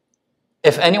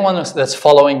 If anyone that's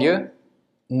following you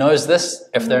knows this,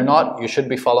 if they're not, you should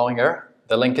be following her.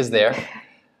 The link is there.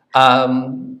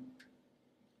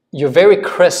 You're very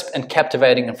crisp and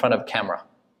captivating in front of camera.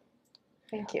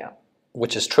 Thank you.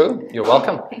 Which is true. You're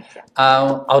welcome. Thank you.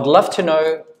 I would love to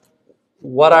know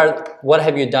what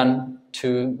have you done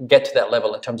to get to that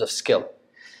level in terms of skill?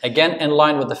 Again, in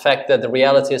line with the fact that the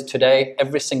reality is today,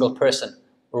 every single person,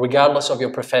 regardless of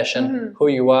your profession, who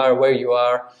you are, where you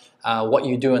are, what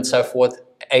you do and so forth,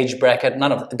 age bracket,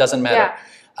 none of it doesn't matter.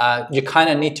 Yeah. You kind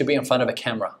of need to be in front of a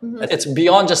camera. It's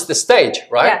beyond just the stage,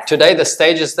 right? Yes. Today, the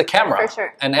stage is the camera. For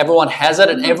sure. And everyone has it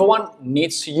and everyone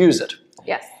needs to use it.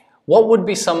 Yes. What would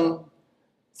be some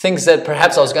things that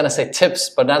perhaps I was going to say tips,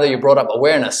 but now that you brought up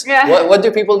awareness, Yeah. what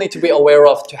do people need to be aware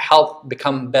of to help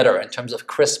become better in terms of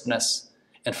crispness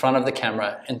in front of the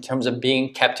camera, in terms of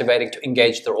being captivating to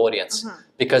engage their audience?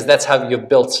 Because that's how you've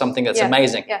built something that's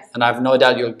amazing. Yes. And I have no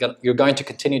doubt you're going to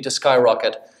continue to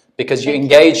skyrocket because you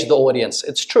engage the audience.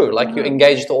 It's true, like you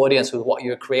engage the audience with what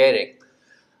you're creating.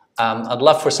 I'd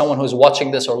love for someone who's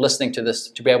watching this or listening to this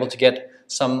to be able to get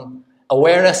some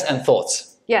awareness and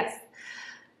thoughts. Yes.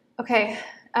 Okay,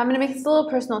 I'm going to make this a little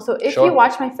personal. So if Sure. you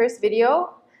watch my first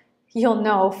video, you'll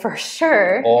know for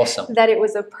sure Awesome. that it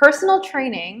was a personal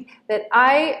training that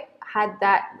I had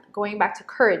that going back to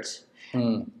courage.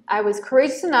 I was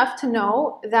courageous enough to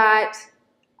know that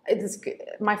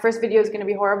my first video is going to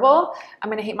be horrible. I'm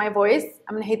going to hate my voice.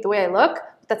 I'm going to hate the way I look.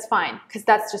 But that's fine because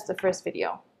that's just the first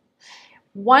video.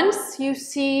 Once you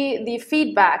see the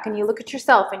feedback and you look at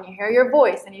yourself and you hear your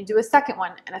voice and you do a second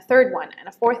one and a third one and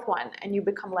a fourth one and you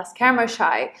become less camera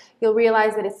shy, you'll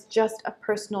realize that it's just a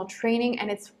personal training and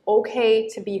it's okay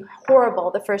to be horrible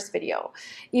the first video.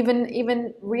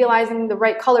 Even realizing the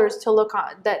right colors to look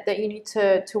on, that you need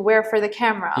to wear for the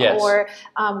camera, Yes. or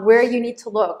where you need to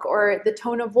look, or the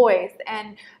tone of voice.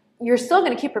 And you're still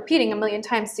going to keep repeating a million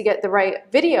times to get the right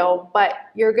video, but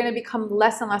you're going to become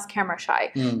less and less camera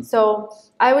shy. So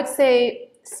I would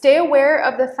say stay aware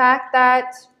of the fact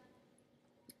that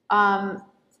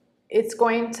it's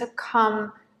going to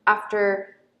come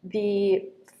after the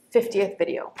 50th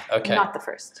video, Okay. not the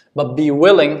first. But be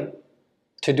willing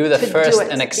to do the To first do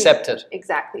it. and accept it.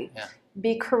 Exactly. Yeah.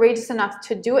 Be courageous enough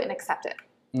to do it and accept it.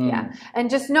 Yeah. And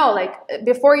just know, like,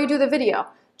 before you do the video,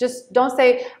 just don't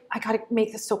say, I got to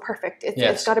make this so perfect.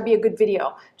 It's got to be a good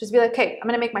video. Just be like, okay, I'm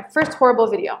going to make my first horrible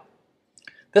video.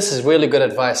 This is really good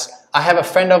advice. I have a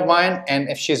friend of mine, and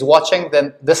if she's watching,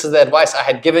 then this is the advice I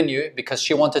had given you, because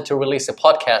she wanted to release a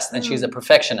podcast and she's a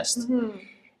perfectionist.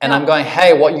 And I'm going,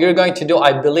 hey, what you're going to do,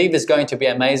 I believe is going to be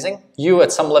amazing. You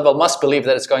at some level must believe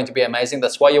that it's going to be amazing.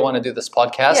 That's why you want to do this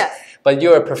podcast. Yes. But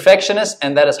you're a perfectionist,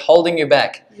 and that is holding you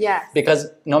back. Yes.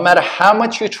 Because no matter how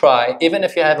much you try, even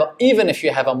if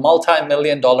you have a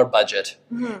multi-million-dollar budget,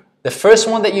 the first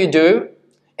one that you do,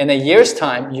 in a year's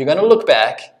time, you're going to look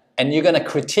back and you're going to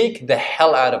critique the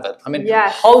hell out of it. I mean,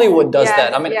 Hollywood does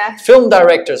that. I mean, film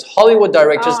directors, Hollywood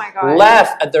directors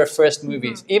laugh at their first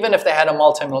movies, even if they had a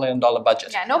multi-million-dollar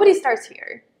budget. Yeah, nobody starts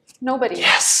here. Nobody.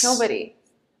 Yes. Nobody.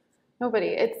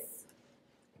 It's,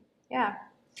 yeah.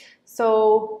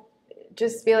 So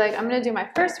just be like, I'm going to do my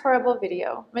first horrible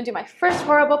video. I'm going to do my first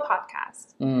horrible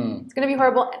podcast. It's going to be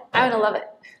horrible, and I'm going to love it.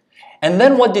 And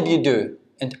then what did you do?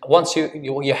 And once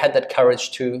you had that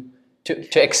courage to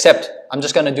accept, I'm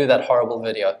just going to do that horrible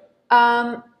video.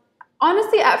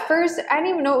 Honestly, at first, I didn't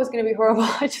even know it was going to be horrible.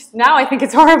 Now I think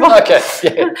it's horrible. Okay.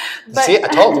 Yeah. But, see, I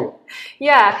told you.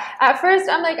 Yeah. At first,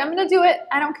 I'm like, I'm going to do it.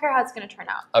 I don't care how it's going to turn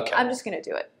out. Okay. I'm just going to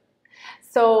do it.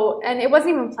 So, and it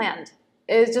wasn't even planned.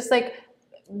 It was just like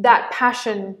that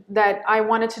passion that I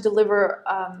wanted to deliver,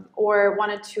 or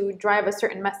wanted to drive a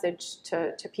certain message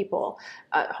to people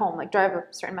at home, like drive a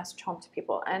certain message home to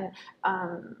people. And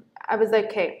I was like,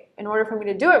 okay, in order for me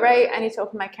to do it right, I need to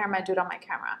open my camera and do it on my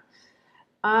camera.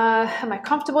 Am I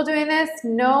comfortable doing this?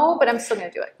 No, but I'm still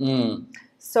going to do it.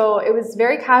 So it was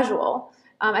very casual.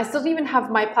 I still didn't even have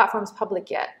my platforms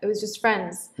public yet. It was just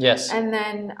friends. Yes. And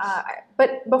then,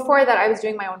 but before that, I was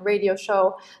doing my own radio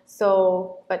show.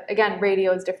 So, but again,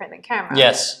 radio is different than camera.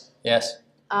 Yes. Yes.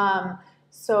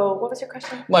 So what was your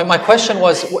question? My question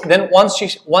was, then once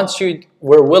you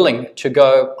were willing to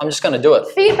go, I'm just going to do it.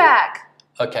 Feedback.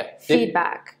 Okay.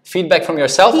 Feedback. Feedback from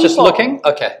yourself, just looking?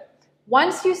 Okay.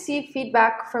 Once you see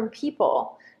feedback from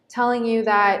people telling you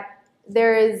that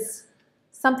there is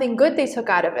something good they took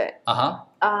out of it,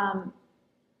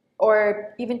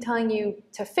 or even telling you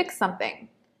to fix something,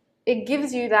 it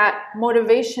gives you that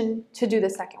motivation to do the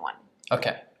second one.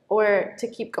 Okay. Or to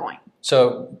keep going.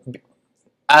 So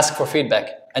ask for feedback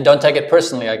and don't take it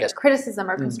personally, I guess. Criticism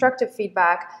or constructive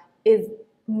feedback is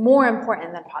more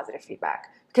important than positive feedback,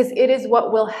 because it is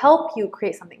what will help you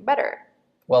create something better.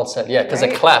 Well said. Yeah, because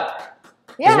a clap.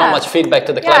 Yeah. There's not much feedback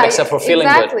to the clap except for feeling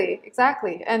good.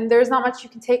 Exactly. And there's not much you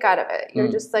can take out of it. You're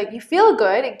just like, you feel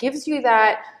good. It gives you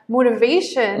that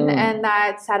motivation and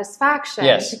that satisfaction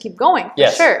to keep going, for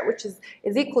sure, which is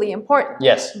equally important.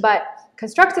 Yes. But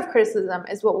constructive criticism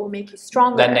is what will make you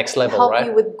stronger. That next level, help right?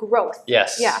 you with growth.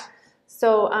 Yes. Yeah.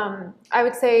 So I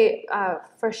would say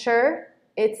for sure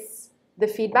it's the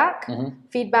feedback.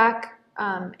 Feedback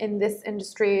in this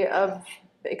industry of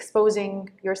exposing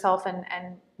yourself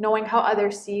and knowing how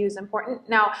others see you is important.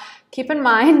 Now, keep in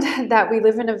mind that we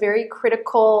live in a very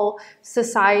critical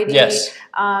society. Yes.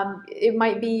 It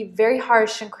might be very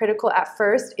harsh and critical at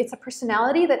first. It's a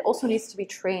personality that also needs to be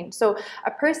trained. So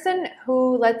a person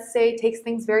who, let's say, takes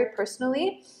things very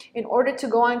personally, in order to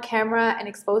go on camera and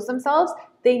expose themselves,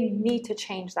 they need to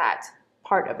change that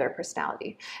part of their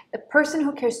personality. A person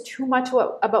who cares too much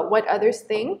about what others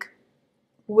think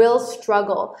will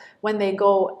struggle when they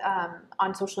go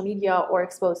on social media or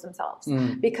expose themselves,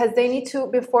 because they need to,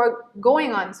 before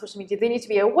going on social media, they need to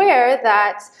be aware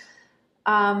that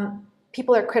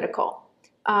people are critical.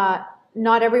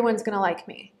 Not everyone's going to like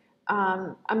me.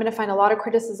 I'm going to find a lot of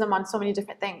criticism on so many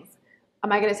different things.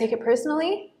 Am I going to take it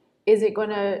personally? Is it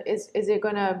going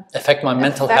to affect my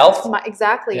mental health?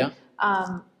 Exactly. Yeah.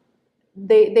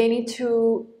 They need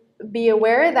to be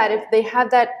aware that if they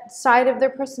have that side of their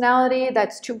personality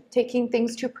that's taking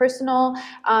things too personal,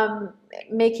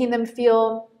 making them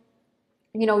feel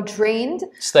drained.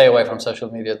 Stay away from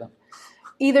social media then.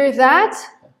 Either that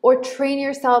or train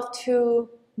yourself to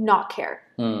not care.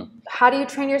 How do you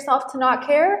train yourself to not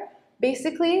care?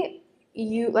 Basically,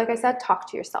 you, like I said, talk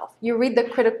to yourself. You read the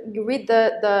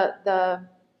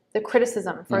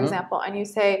criticism, for example, and you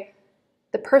say,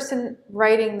 the person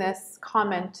writing this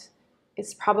comment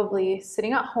is probably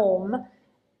sitting at home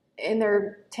in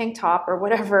their tank top or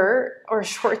whatever, or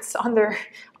shorts on their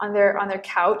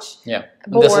couch. Yeah,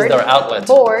 bored, this is their outlet.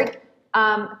 Bored.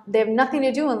 They have nothing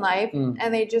to do in life,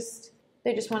 and they just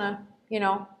want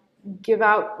to, give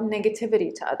out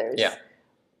negativity to others. Yeah.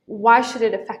 Why should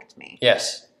it affect me?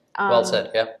 Yes. Well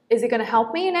said. Yeah. Is it going to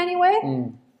help me in any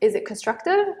way? Is it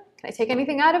constructive? Can I take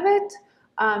anything out of it?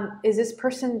 Is this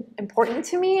person important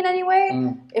to me in any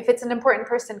way? If it's an important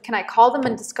person, can I call them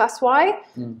and discuss why?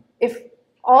 If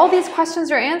all these questions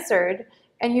are answered,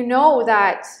 and you know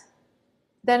that,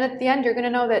 then at the end you're going to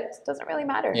know that it doesn't really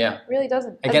matter. Yeah. It really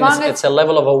doesn't. Again, it's a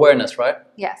level of awareness, right?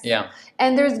 Yes. Yeah.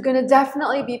 And there's going to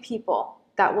definitely be people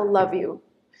that will love you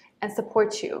and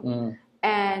support you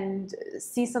and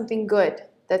see something good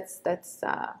that's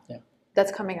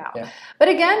coming out. Yeah. But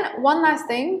again, one last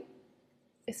thing,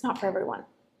 it's not for everyone.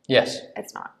 Yes.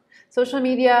 It's not. Social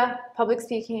media, public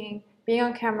speaking, being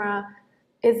on camera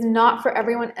is not for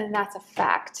everyone, and that's a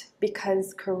fact,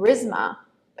 because charisma,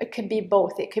 it could be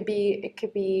both. It could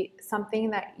be something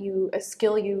that a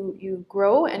skill you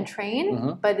grow and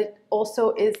train, but it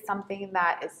also is something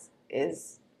that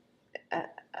is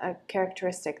a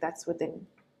characteristic that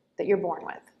you're born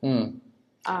with.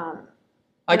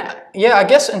 I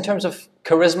guess in terms of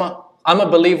charisma, I'm a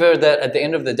believer that at the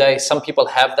end of the day, some people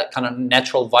have that kind of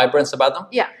natural vibrance about them.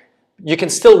 Yeah. You can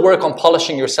still work on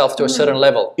polishing yourself to a certain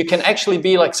level. You can actually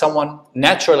be like someone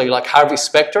naturally, like Harvey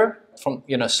Specter from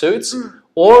Suits,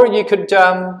 or you could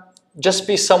just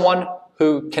be someone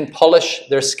who can polish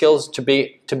their skills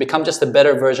to become just a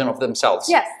better version of themselves.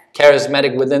 Yes.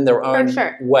 Charismatic within their own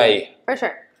way. For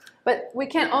sure. But we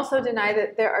can't also deny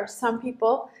that there are some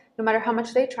people, no matter how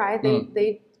much they try,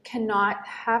 they cannot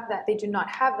have that. They do not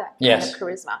have that kind of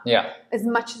charisma. Yeah. As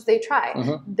much as they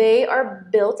try. They are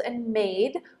built and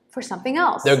made for something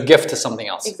else. Their gift to something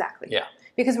else. Exactly. Yeah.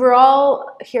 Because we're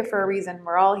all here for a reason.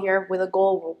 We're all here with a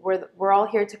goal. We're all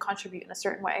here to contribute in a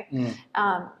certain way.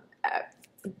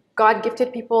 God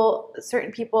gifted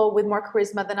certain people with more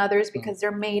charisma than others because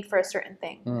they're made for a certain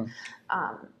thing.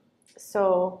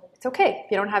 So it's okay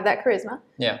if you don't have that charisma.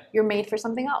 Yeah. You're made for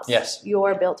something else. Yes.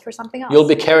 You're built for something else. You'll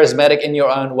be charismatic in your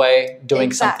own way,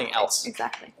 doing something else.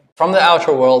 Exactly. From the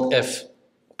outer world, if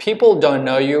people don't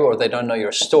know you or they don't know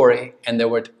your story, and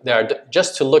they are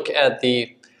just to look at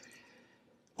the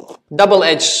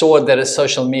double-edged sword that is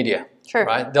social media,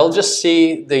 right? They'll just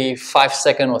see the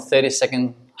 5-second or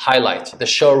 30-second highlight, the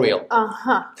show reel.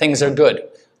 Things are good.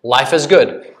 Life is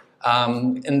good.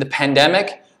 In the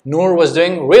pandemic, Noor was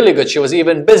doing really good. She was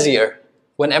even busier.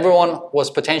 When everyone was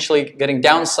potentially getting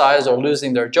downsized or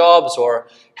losing their jobs or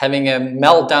having a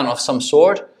meltdown of some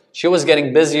sort, she was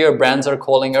getting busier. Brands are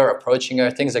calling her, approaching her.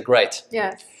 Things are great.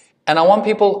 Yes. And I want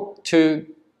people to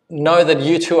know that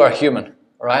you too are human,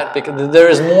 right? Because there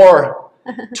is more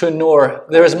to Noor.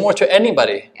 There is more to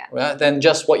anybody right, than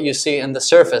just what you see in the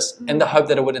surface, in the hope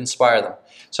that it would inspire them.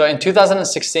 So in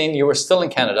 2016, you were still in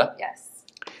Canada. Yes.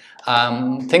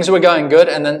 Things were going good,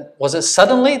 and then was it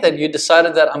suddenly that you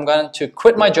decided that I'm going to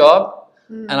quit my job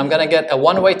and I'm going to get a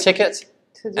one-way ticket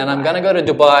and I'm going to go to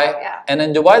Dubai, and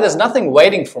in Dubai there's nothing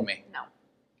waiting for me? No,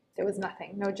 there was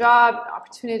nothing. No job,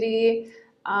 opportunity,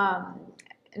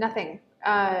 nothing.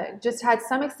 Just had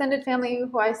some extended family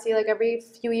who I see like every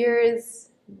few years,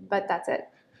 but that's it.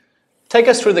 Take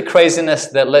us through the craziness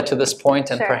that led to this point,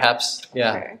 and perhaps,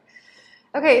 Sure.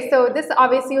 Okay, so this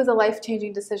obviously was a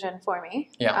life-changing decision for me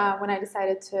when I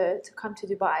decided to come to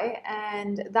Dubai,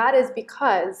 and that is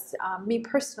because me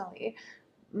personally,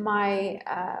 my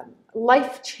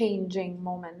life-changing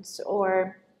moments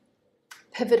or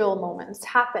pivotal moments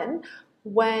happen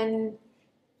when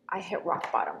I hit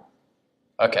rock bottom.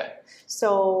 Okay.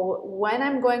 So when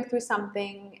I'm going through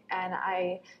something and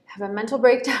I have a mental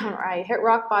breakdown or I hit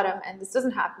rock bottom, and this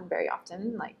doesn't happen very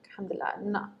often, like alhamdulillah,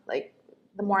 not like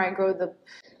the more I grow, the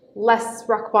less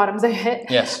rock bottoms I hit.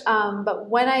 Yes. But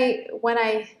when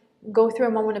I go through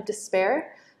a moment of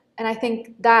despair, and I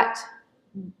think that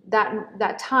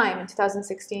time in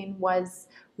 2016 was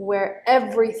where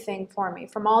everything for me,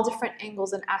 from all different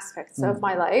angles and aspects of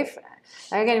my life,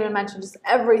 I can't even mention, just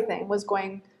everything was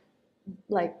going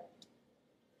like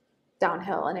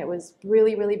downhill, and it was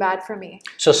really, really bad for me.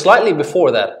 So slightly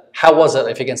before that, how was it,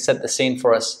 if you can set the scene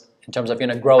for us, in terms of,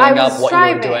 growing up, what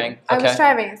you were doing? I was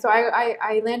striving. So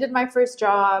I landed my first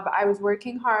job. I was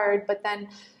working hard, but then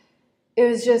it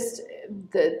was just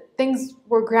the things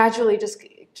were gradually just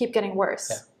keep getting worse.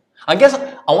 Yeah. I guess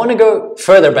I want to go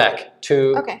further back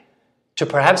to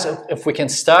perhaps if we can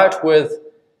start with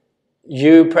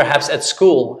you perhaps at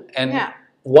school and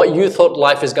what you thought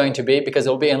life is going to be, because it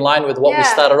will be in line with what we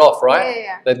started off,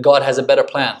 right? That God has a better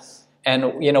plan.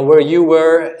 And where you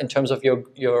were in terms of your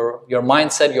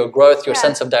mindset, your growth, your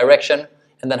sense of direction,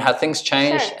 and then how things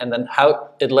changed, and then how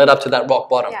it led up to that rock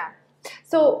bottom. Yeah.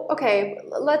 So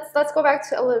let's go back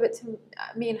to a little bit to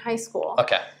me in high school.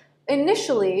 Okay.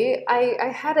 Initially,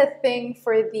 I had a thing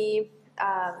for the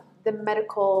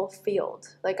medical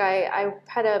field. Like I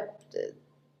had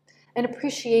an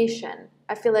appreciation.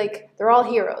 I feel like they're all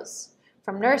heroes,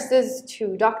 from nurses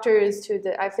to doctors to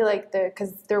I feel like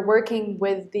because they're working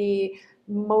with the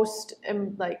most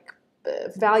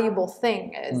valuable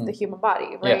thing is the human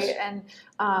body, right? Yes. And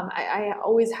I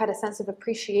always had a sense of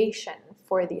appreciation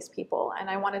for these people, and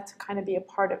I wanted to kind of be a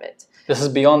part of it. This is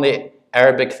beyond the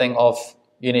Arabic thing of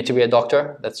you need to be a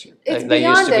doctor. They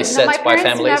used to be set by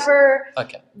families.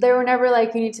 They were never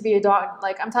like, you need to be a doctor.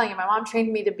 Like, I'm telling you, my mom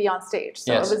trained me to be on stage,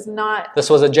 so it was not. This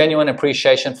was a genuine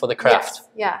appreciation for the craft. Yes,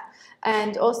 yeah.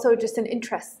 And also just an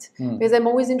interest, because I'm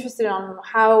always interested on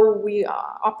how we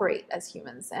operate as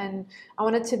humans, and I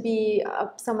wanted to be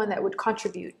someone that would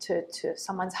contribute to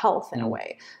someone's health in a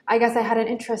way. I guess I had an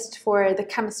interest for the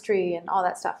chemistry and all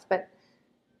that stuff, but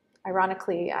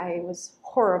ironically, I was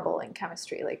horrible in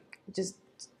chemistry. Like, just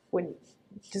wouldn't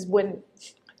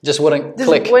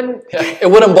click.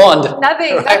 It wouldn't bond.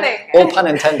 Nothing. All pun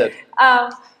intended.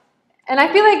 And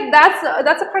I feel like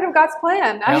that's a part of God's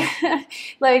plan. Yeah.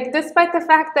 Like, despite the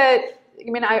fact that,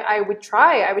 I would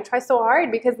try so hard,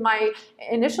 because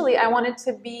initially I wanted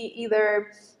to be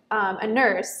either a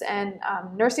nurse, and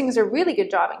nursing is a really good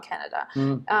job in Canada,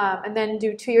 and then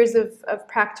do 2 years of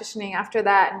practicing after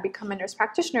that and become a nurse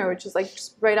practitioner, which is like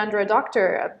just right under a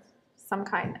doctor of some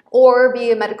kind, or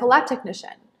be a medical lab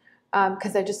technician,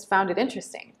 because I just found it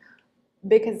interesting,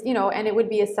 because and it would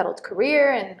be a settled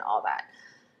career and all that.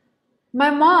 My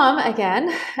mom,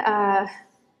 again,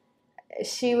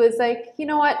 she was like, you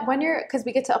know what, because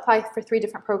we get to apply for 3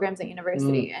 different programs at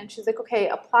university, and she's like, okay,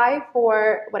 apply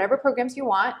for whatever programs you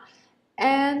want,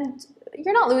 and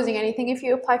you're not losing anything if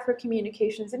you apply for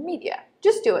communications and media.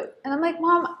 Just do it. And I'm like,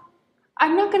 Mom,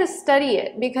 I'm not going to study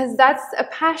it, because that's a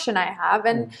passion I have,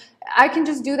 and I can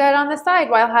just do that on the side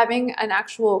while having an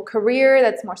actual career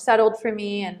that's more settled for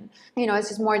me, and it's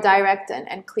just more direct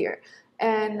and clear.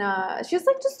 And she's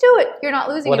like, just do it. You're not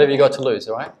losing What anything. have you got to lose,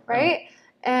 right? Right?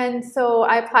 And so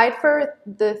I applied for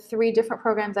the 3 different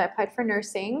programs. I applied for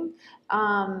nursing,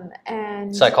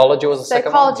 and psychology was the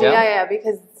second one? Psychology, yeah,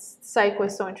 because psych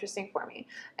was so interesting for me.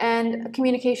 And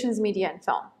communications, media, and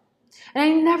film. And I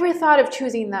never thought of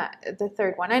choosing the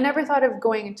third one. I never thought of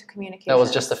going into communications. That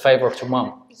was just a favor to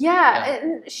Mom. Yeah.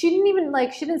 And she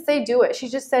didn't say do it. She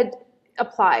just said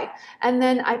apply. And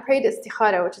then I prayed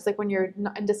istikhara, which is like when you're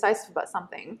indecisive about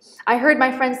something. I heard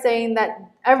my friends saying that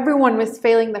everyone was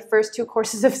failing the first 2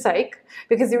 courses of psych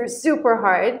because they were super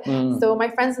hard. So my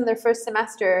friends in their first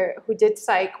semester who did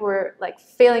psych were like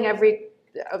failing every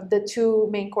of the 2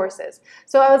 main courses.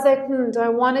 So I was like, do I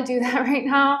want to do that right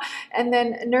now? And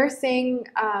then nursing,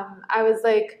 I was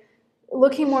like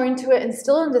looking more into it and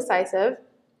still indecisive.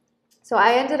 So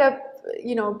I ended up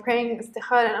praying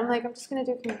istikhara, and I'm like, I'm just going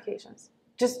to do communications.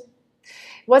 Just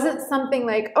wasn't something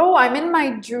like, oh, I'm in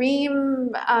my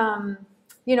dream,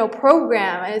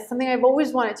 program. And it's something I've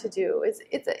always wanted to do.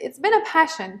 It's been a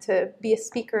passion to be a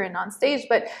speaker and on stage,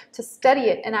 but to study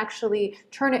it and actually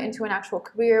turn it into an actual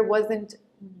career wasn't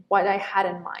what I had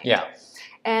in mind. Yeah.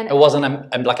 And it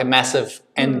wasn't like a massive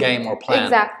end game or plan.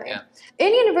 Exactly. Yeah.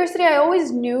 In university, I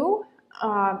always knew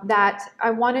that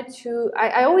I wanted to,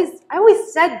 I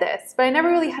always said this, but I never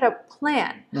really had a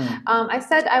plan. I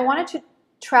said I wanted to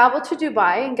travel to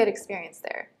Dubai and get experience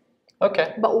there.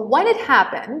 Okay. But when it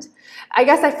happened, I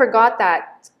guess I forgot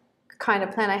that kind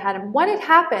of plan I had. And when it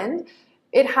happened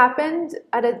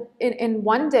in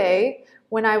one day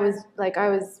when I was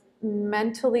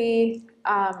mentally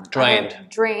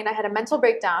drained. I had a mental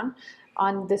breakdown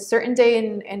on this certain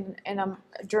day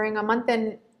during a month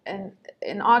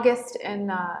in August in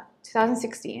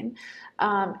 2016,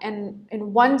 and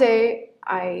in one day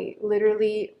I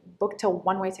literally booked a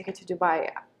one-way ticket to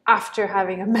Dubai after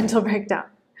having a mental breakdown.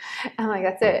 I'm like,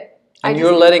 that's it. And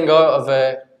you're letting go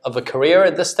of a career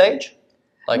at this stage?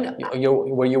 Like, no.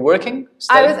 Were you working?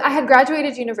 I had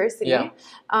graduated university, and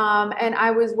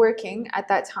I was working at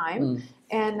that time.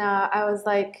 And I was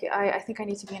like, I think I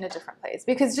need to be in a different place,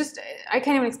 because just, I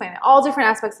can't even explain it. All different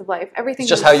aspects of life, everything. It's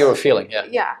just how you were feeling, yeah.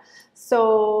 Yeah.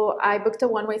 So I booked a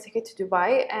one-way ticket to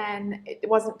Dubai, and it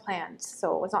wasn't planned.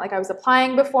 So it's not like I was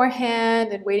applying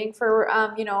beforehand and waiting for,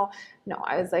 you know, no,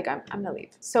 I was like, I'm gonna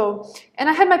leave. So, and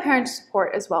I had my parents'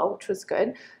 support as well, which was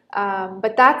good.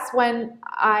 But that's when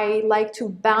I like to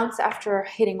bounce after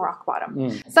hitting rock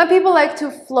bottom. Some people like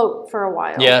to float for a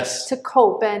while, yes, to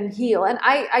cope and heal, and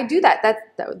I do that.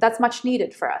 That's much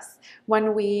needed for us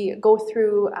when we go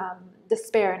through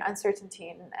despair and uncertainty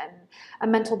and a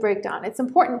mental breakdown. It's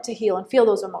important to heal and feel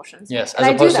those emotions. Yes, and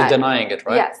as opposed to denying it,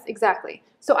 right? Yes, exactly.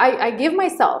 So I give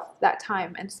myself that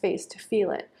time and space to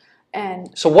feel it. And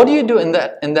so what do you do in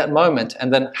that moment,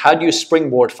 and then how do you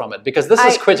springboard from it? Because this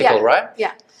is critical, yeah, right?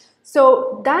 Yeah.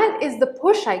 So that is the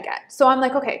push I get. So I'm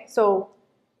like, okay, so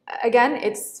again,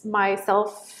 it's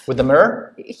myself. With the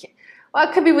mirror? Well,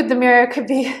 it could be with the mirror, it could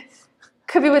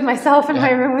be with myself in my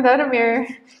room without a mirror.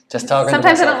 Just talking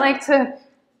Sometimes to I don't like to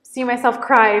see myself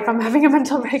cry if I'm having a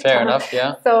mental breakdown. Fair enough,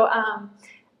 yeah. So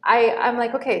I'm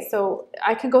like, okay, so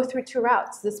I can go through two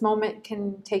routes. This moment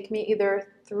can take me either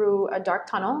through a dark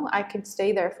tunnel. I could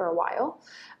stay there for a while.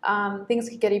 Things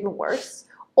could get even worse.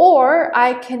 Or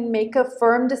I can make a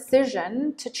firm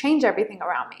decision to change everything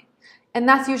around me. And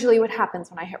that's usually what happens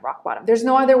when I hit rock bottom. There's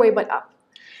no other way but up.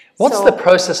 What's the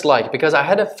process like? Because I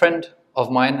had a friend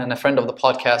of mine and a friend of the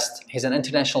podcast. He's an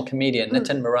international comedian,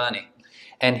 Nitin Mirani.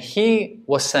 And he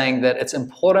was saying that it's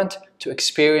important to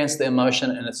experience the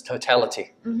emotion in its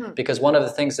totality. Because one of the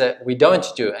things that we don't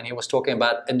do, and he was talking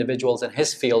about individuals in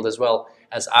his field as well,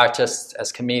 as artists,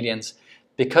 as comedians,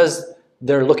 because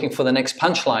they're looking for the next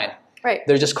punchline. Right.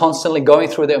 They're just constantly going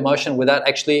through the emotion without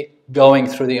actually going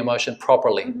through the emotion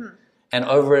properly. And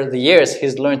over the years,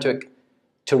 he's learned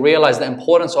to realize the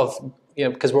importance of, you know,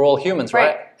 because we're all humans,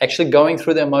 right? Actually going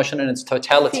through the emotion in its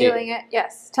totality. Feeling it,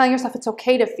 yes. Telling yourself it's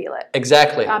okay to feel it.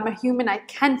 Exactly. I'm a human, I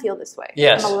can feel this way.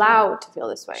 Yes. I'm allowed to feel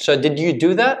this way. So did you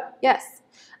do that? Yes.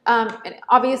 And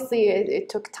obviously, it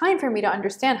took time for me to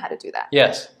understand how to do that.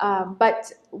 Yes.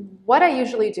 But what I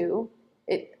usually do,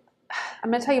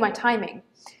 I'm going to tell you my timing.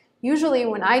 Usually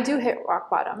when I do hit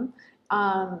rock bottom,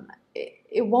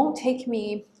 it won't take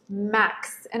me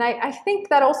max. And I think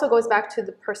that also goes back to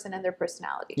the person and their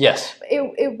personality. Yes.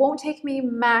 It won't take me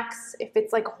max if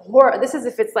it's like horror. This is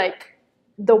if it's like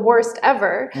the worst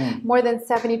ever, more than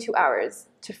 72 hours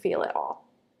to feel it all.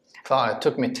 Wow, it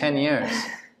took me 10 years.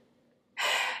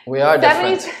 We are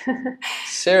different.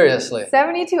 Seriously.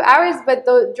 72 hours, but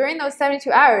during those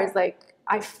 72 hours, like,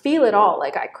 I feel it all.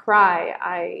 Like, I cry,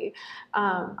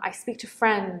 I speak to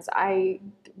friends, I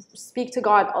speak to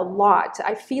God a lot.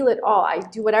 I feel it all. I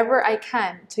do whatever I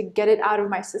can to get it out of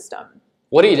my system.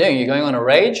 What are you doing? Are you going on a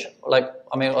rage? Like,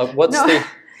 I mean, what's the...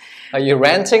 Are you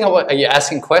ranting, or are you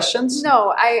asking questions?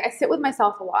 No, I sit with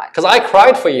myself a lot. Because I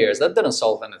cried for years. That didn't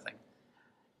solve anything.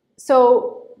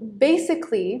 So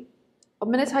basically,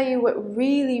 I'm going to tell you what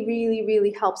really, really,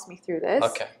 really helps me through this.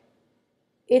 Okay.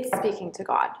 It's speaking to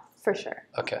God, for sure.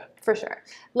 Okay. For sure.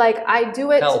 Like, I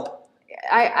do it. Help.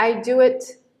 I do it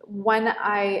when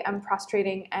I am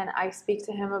prostrating and I speak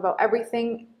to Him about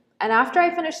everything. And after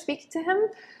I finish speaking to Him,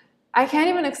 I can't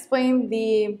even explain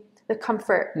the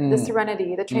comfort, the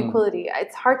serenity, the tranquility.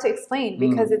 It's hard to explain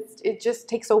because it just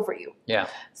takes over you. Yeah.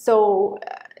 So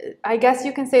I guess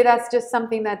you can say that's just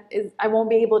something that I won't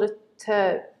be able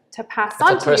to pass on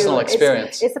to you. It's a personal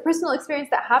experience. It's a personal experience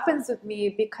that happens with me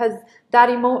because that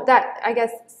I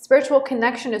guess spiritual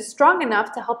connection is strong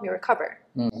enough to help me recover.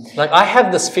 Like, I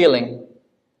have this feeling,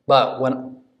 but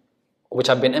which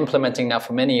I've been implementing now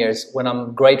for many years, when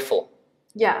I'm grateful.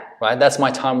 Yeah. Right? That's my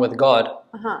time with God,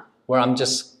 where I'm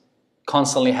just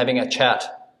constantly having a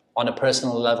chat on a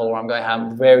personal level, where I'm going,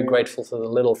 I'm very grateful for the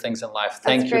little things in life.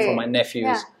 Thank you for my nephews.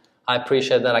 Yeah. I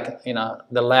appreciate that,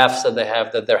 the laughs that they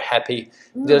have, that they're happy.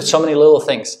 There's so many little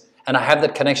things. And I have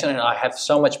that connection, and I have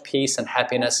so much peace and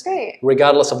happiness,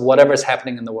 regardless of whatever is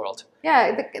happening in the world.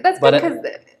 Yeah, that's because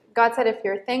God said, if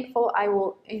you're thankful, I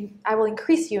will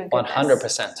increase you in goodness.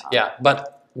 100%, yeah.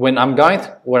 But when I'm going,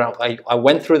 when I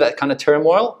went through that kind of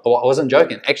turmoil, I wasn't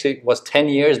joking. Actually, it was 10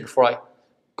 years before I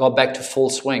got back to full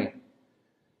swing.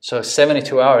 So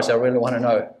 72 hours, I really want to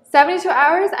know. 72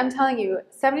 hours, I'm telling you,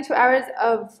 72 hours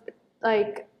of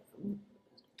like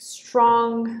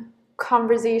strong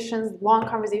conversations, long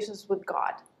conversations with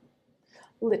God.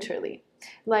 Literally.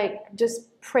 Like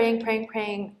just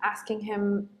praying, asking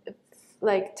Him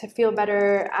like to feel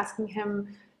better, asking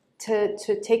Him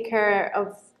to take care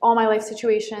of all my life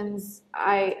situations,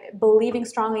 believing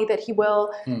strongly that He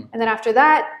will. And then after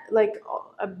that, like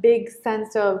a big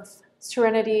sense of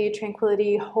serenity,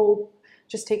 tranquility, hope,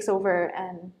 just takes over,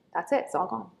 and that's it. It's all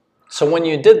gone. So when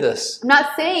you did this, I'm not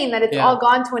saying that it's all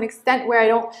gone to an extent where I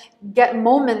don't get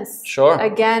moments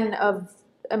again of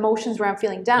emotions where I'm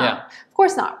feeling down. Of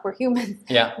course not. We're humans.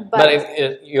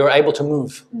 But you're able to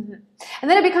move. And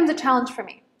then it becomes a challenge for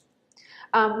me.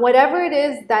 Whatever it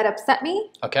is that upset me,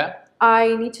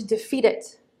 I need to defeat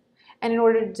it. And in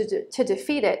order to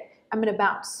defeat it, I'm going to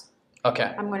bounce.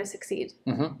 I'm going to succeed.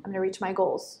 I'm going to reach my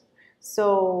goals.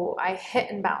 So I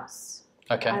hit and bounce.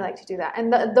 I like to do that.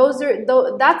 And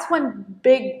that's when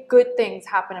big good things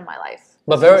happen in my life.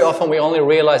 But very often we only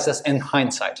realize this in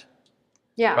hindsight.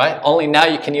 Right? Only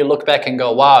now can you look back and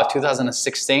go, wow,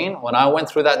 2016, when I went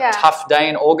through that tough day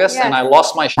in August and I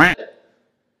lost my shit,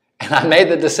 and I made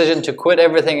the decision to quit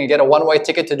everything and get a one-way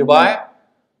ticket to Dubai,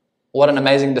 what an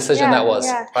amazing decision that was.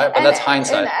 Right? But that's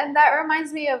hindsight. And that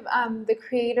reminds me of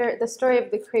the story of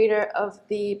the creator of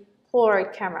the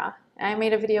Polaroid camera. I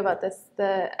made a video about this,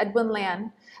 the Edwin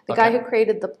Land, the guy who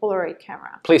created the Polaroid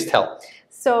camera. Please tell.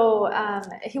 So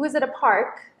he was at a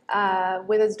park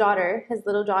with his daughter, his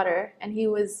little daughter, and he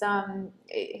was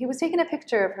taking a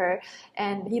picture of her,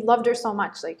 and he loved her so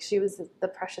much, like she was the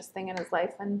precious thing in his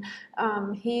life, and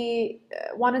he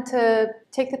wanted to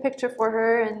take the picture for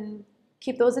her and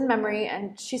keep those in memory,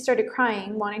 and she started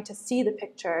crying, wanting to see the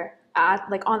picture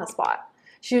on the spot.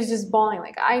 She was just bawling,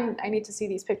 like, I need to see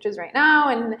these pictures right now,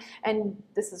 and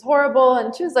this is horrible.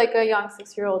 And she was like a young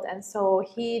 6-year-old. And so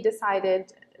he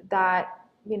decided that,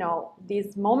 you know,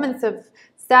 these moments of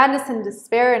sadness and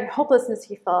despair and hopelessness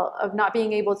he felt of not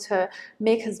being able to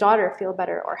make his daughter feel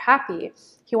better or happy,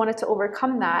 he wanted to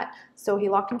overcome that. So he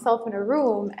locked himself in a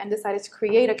room and decided to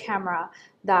create a camera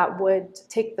that would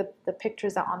take the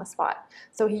pictures out on the spot.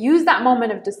 So he used that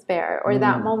moment of despair, or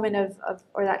that moment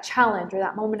or that challenge, or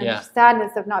that moment of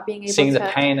sadness of not being able seeing to... the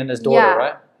pain in his daughter,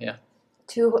 right?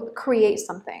 To create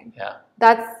something.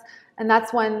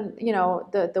 That's when, you know,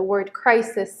 the word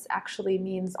crisis actually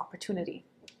means opportunity.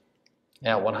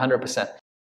 100%.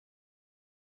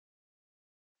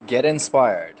 Get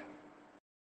inspired.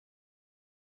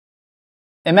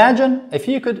 Imagine if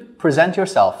you could present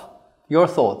yourself, your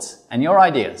thoughts and your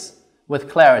ideas with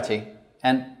clarity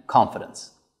and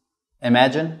confidence.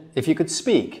 Imagine if you could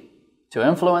speak to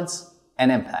influence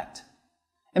and impact.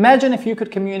 Imagine if you could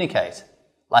communicate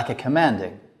like a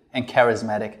commanding and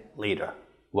charismatic leader.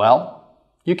 Well,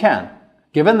 you can,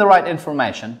 given the right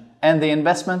information and the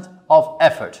investment of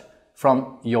effort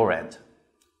from your end.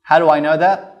 How do I know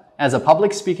that? As a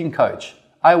public speaking coach,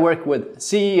 I work with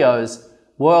CEOs,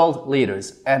 world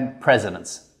leaders, and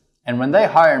presidents. And when they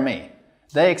hire me,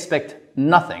 they expect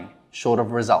nothing short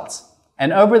of results.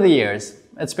 And over the years,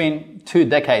 it's been 2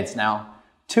 decades now,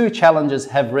 2 challenges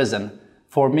have risen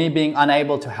for me being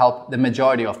unable to help the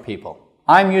majority of people.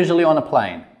 I'm usually on a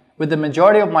plane, with the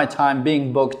majority of my time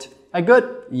being booked a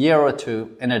good year or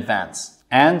 2 in advance.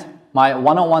 And my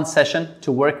one-on-one session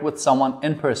to work with someone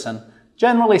in person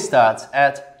generally starts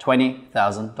at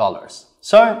 $20,000.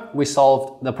 So we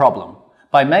solved the problem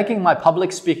by making my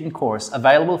public speaking course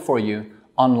available for you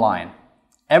online.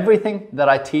 Everything that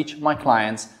I teach my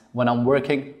clients when I'm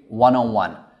working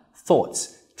one-on-one,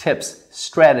 thoughts, tips,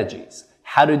 strategies,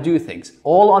 how to do things,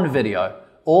 all on video,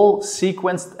 all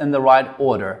sequenced in the right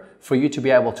order for you to be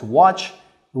able to watch,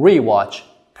 rewatch,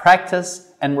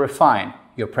 practice, and refine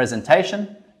your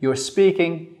presentation, your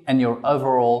speaking, and your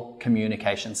overall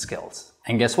communication skills.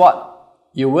 And guess what?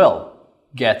 You will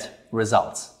get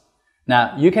results.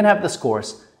 Now, you can have this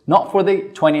course not for the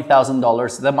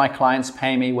 $20,000 that my clients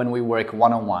pay me when we work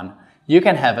one-on-one. You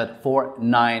can have it for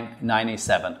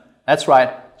 $997. That's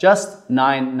right, just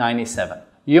 $997.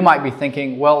 You might be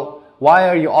thinking, well, why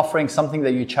are you offering something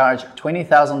that you charge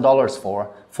 $20,000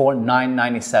 for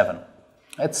 $997?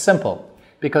 It's simple,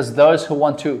 because those who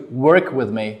want to work with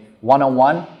me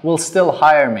one-on-one will still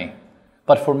hire me.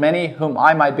 But for many whom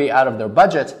I might be out of their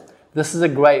budget, this is a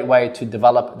great way to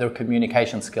develop their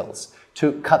communication skills,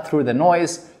 to cut through the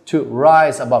noise, to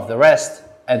rise above the rest,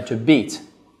 and to beat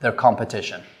their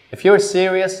competition. If you're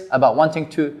serious about wanting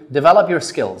to develop your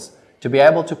skills, to be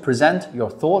able to present your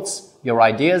thoughts, your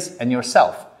ideas, and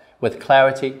yourself with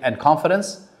clarity and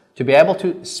confidence, to be able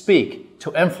to speak,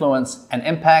 to influence and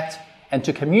impact, and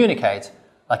to communicate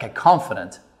like a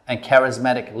confident and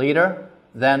charismatic leader,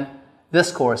 then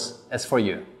this course is for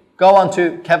you. Go on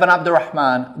to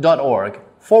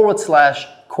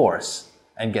kevinabdulrahman.org/course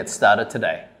and get started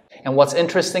today. And what's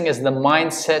interesting is the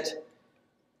mindset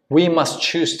we must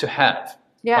choose to have.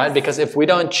 Right? Because if we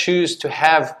don't choose to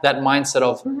have that mindset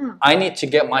of, I need to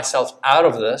get myself out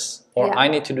of this, or I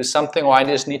need to do something, or I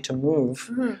just need to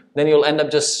move, then you'll end up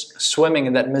just swimming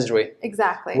in that misery.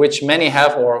 Exactly. Which many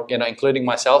have, or including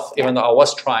myself, even though I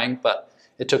was trying, but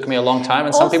It took me a long time,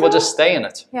 and some people just stay in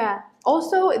it. Yeah.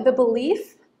 Also, the belief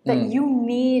that you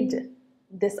need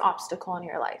this obstacle in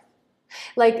your life.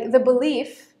 Like the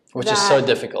belief Which is so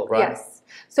difficult, right? Yes.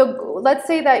 So let's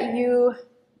say that you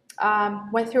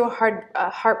went through a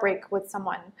heartbreak with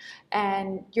someone,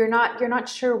 and you're not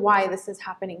sure why this is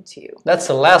happening to you. That's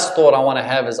the last thought I want to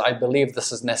have, is I believe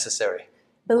this is necessary.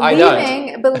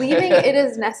 Believing it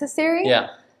is necessary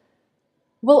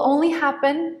will only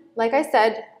happen, like I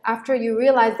said, after you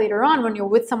realize later on when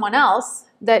you're with someone else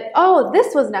that, oh,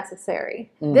 this was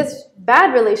necessary. This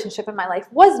bad relationship in my life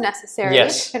was necessary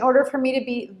in order for me to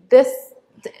be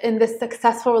in this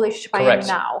successful relationship I am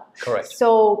now. Correct.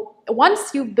 So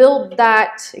once you build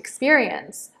that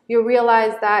experience, you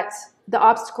realize that the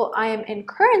obstacle I am in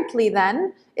currently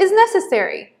then is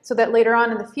necessary, so that later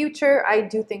on in the future I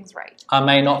do things right. I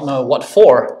may not know what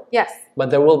for. Yes. But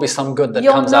there will be some good that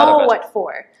You'll comes out of it. You'll know what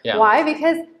for. Yeah. Why?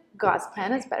 Because God's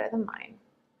plan is better than mine.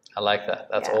 I like that.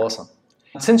 That's awesome.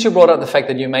 Since you brought up the fact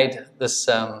that you made this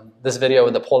this video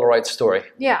with the Polaroid story,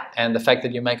 and the fact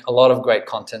that you make a lot of great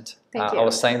content, Thank you. I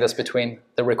was saying this between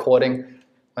the recording,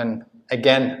 and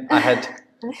again I had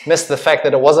missed the fact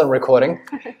that it wasn't recording.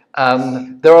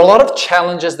 There are a lot of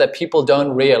challenges that people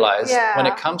don't realize when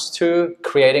it comes to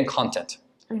creating content.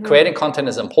 Creating content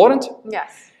is important.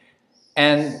 Yes.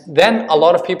 And then a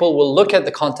lot of people will look at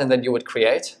the content that you would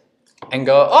create and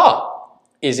go, oh,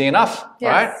 easy enough,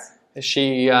 right?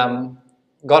 She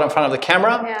got in front of the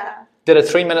camera, did a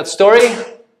 3-minute story,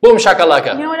 boom,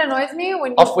 shakalaka. You know what annoys me?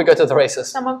 When off we go to the races.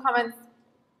 Someone comments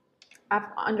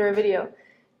under a video,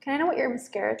 can I know what your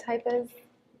mascara type is?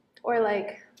 Or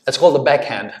like... It's called the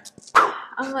backhand.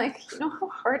 I'm like, you know how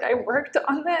hard I worked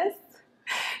on this?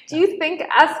 Do you think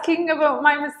asking about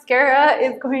my mascara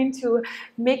is going to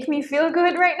make me feel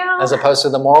good right now? As opposed to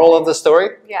the moral of the story?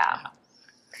 Yeah.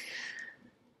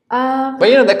 But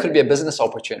you know, that could be a business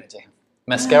opportunity.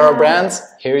 Mascara brands,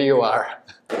 here you are.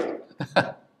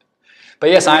 But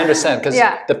yes, I understand, because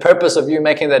the purpose of you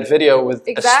making that video with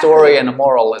a story and a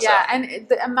moral is and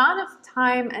the amount of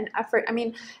time and effort, I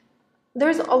mean, there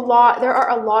are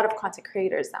a lot of content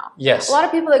creators now. Yes. A lot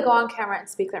of people that go on camera and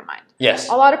speak their mind. Yes.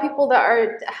 A lot of people that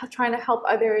are trying to help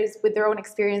others with their own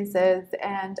experiences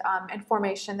and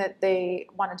information that they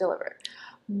want to deliver.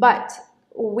 But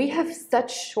we have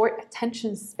such short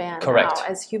attention span now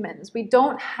as humans. We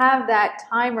don't have that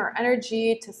time or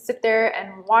energy to sit there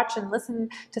and watch and listen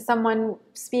to someone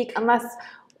speak unless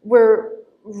we're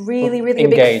really engaged. A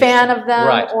big fan of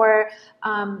them, or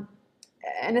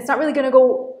and it's not really going to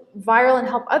go viral and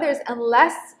help others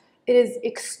unless it is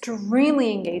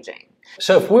extremely engaging.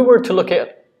 So if we were to look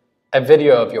at a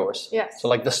video of yours, so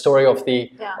like the story of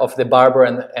the barber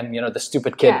and you know, the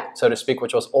stupid kid, so to speak,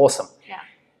 which was awesome. Yeah.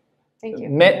 Thank you.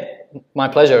 My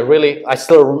pleasure. Really, I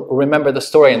still remember the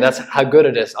story, and that's how good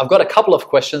it is. I've got a couple of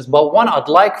questions, but one, I'd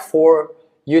like for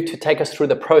you to take us through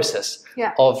the process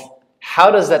of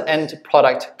how does that end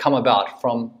product come about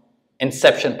from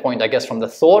inception point, I guess, from the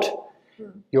thought,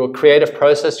 your creative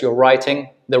process, your writing,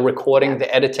 the recording,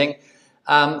 the editing,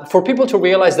 for people to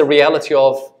realize the reality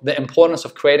of the importance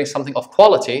of creating something of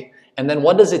quality, and then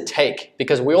what does it take?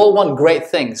 Because we all want great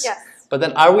things. Yes. But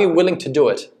then are we willing to do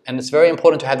it? And it's very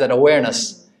important to have that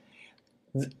awareness.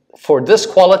 For this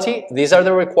quality, these are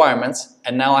the requirements,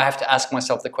 and now I have to ask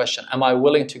myself the question, am I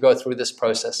willing to go through this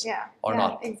process or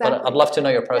not? Exactly. But I'd love to know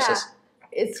your process.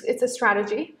 Yeah. It's a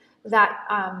strategy that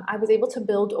I was able to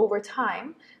build over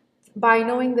time by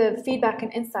knowing the feedback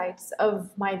and insights of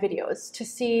my videos to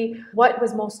see what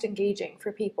was most engaging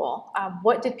for people.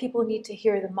 What did people need to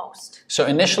hear the most? So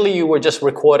initially you were just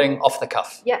recording off the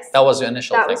cuff? Yes. That was the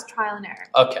initial thing? That was trial and error.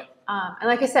 Okay. And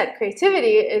like I said,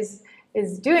 creativity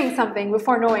is doing something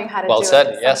before knowing how to do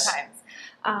it yes.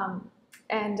 sometimes.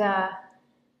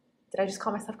 Did I just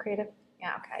call myself creative?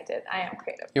 Yeah, okay, I did. I am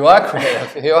creative. You are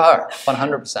creative. You are,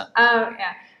 100%.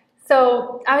 Yeah.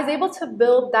 So I was able to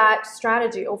build that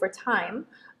strategy over time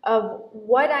of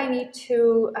what I need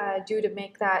to do to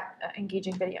make that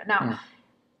engaging video. Now,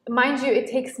 mind you, it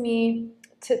takes me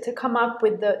to come up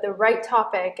with the right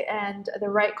topic and the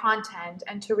right content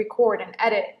and to record and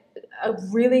edit a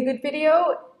really good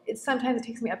video. Sometimes it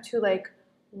takes me up to like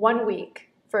 1 week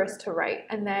first to write,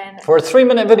 and then for a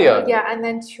 3-minute video. And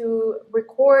then to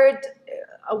record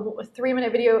a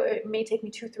 3-minute video, it may take me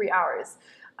 2-3 hours.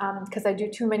 Because I do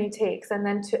too many takes, and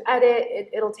then to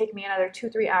edit, it'll take me another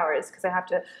 2-3 hours because I have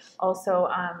to also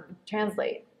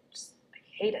translate. I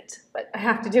hate it, but I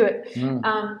have to do it.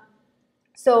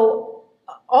 So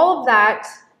all of that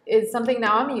is something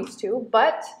now I'm used to,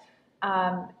 but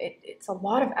it's a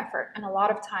lot of effort and a lot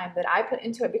of time that I put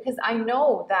into it because I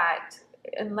know that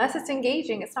unless it's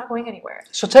engaging, it's not going anywhere.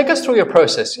 So take us through your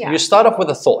process. Yeah. You start off with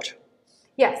a thought.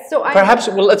 Yes. So Perhaps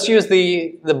let's use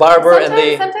the barber and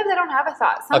the. Sometimes I don't have a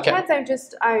thought.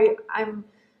 Sometimes I'm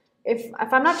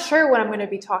if I'm not sure what I'm going to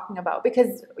be talking about,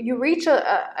 because you reach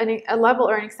a level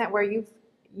or an extent where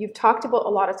you've talked about a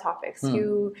lot of topics.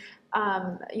 You've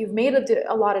made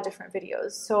a lot of different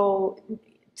videos. So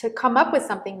to come up with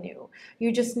something new,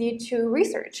 you just need to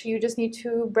research. You just need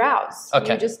to browse.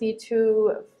 Okay. You just need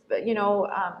to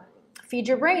feed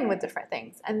your brain with different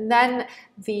things, and then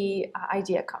the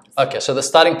idea comes. Okay, so the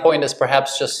starting point is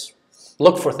perhaps just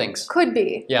look for things. Could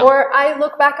be. Yeah. Or I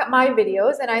look back at my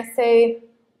videos and I say,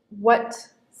 what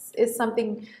is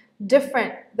something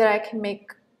different that I can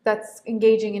make that's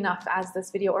engaging enough as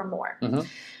this video or more?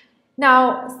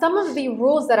 Now, some of the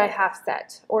rules that I have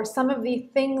set, or some of the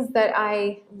things that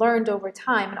I learned over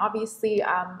time, and obviously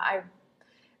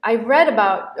I read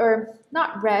about, or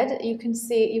not read, you can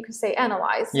say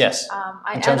analyzed. Yes,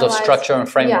 in terms of structure and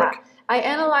framework. Yeah, I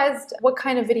analyzed what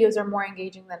kind of videos are more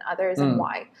engaging than others and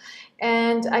why.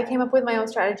 And I came up with my own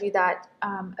strategy that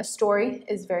a story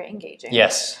is very engaging.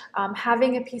 Yes.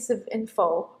 Having a piece of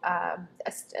info,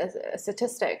 a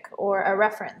statistic or a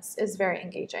reference is very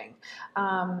engaging.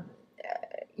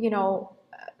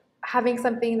 Having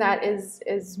something that is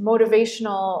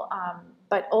motivational,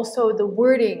 but also the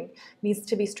wording needs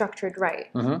to be structured right,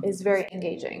 is very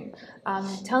engaging.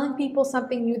 Telling people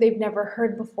something new they've never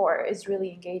heard before is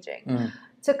really engaging.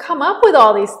 To come up with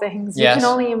all these things, you can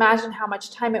only imagine how much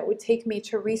time it would take me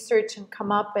to research and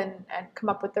come up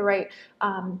with the right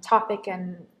topic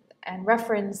and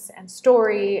reference and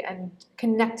story and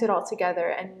connect it all together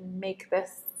and make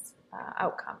this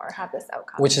outcome, or have this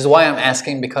outcome. Which is why I'm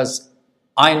asking, because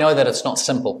I know that it's not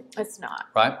simple. It's not.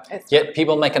 Right? Yet not.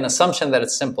 People make an assumption that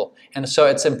it's simple. And so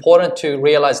it's important to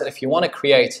realize that if you want to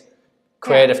create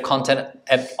creative content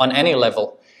on any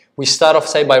level, we start off,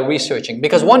 say, by researching.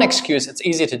 Because one excuse, it's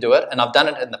easy to do it, and I've done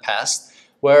it in the past,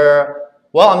 where,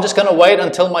 well, I'm just going to wait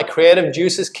until my creative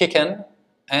juices kick in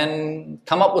and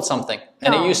come up with something.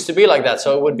 And it used to be like that.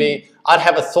 So it would be, I'd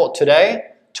have a thought today,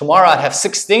 tomorrow I'd have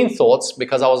 16 thoughts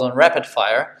because I was on rapid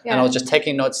fire and I was just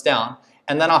taking notes down.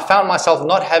 And then I found myself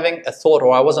not having a thought,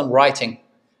 or I wasn't writing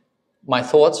my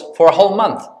thoughts for a whole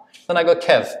month. Then I go,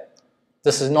 Kev,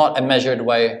 this is not a measured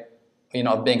way,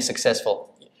 of being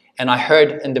successful. And I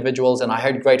heard individuals and I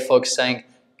heard great folks saying,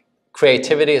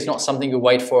 creativity is not something you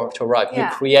wait for to arrive. You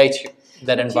create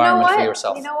that environment for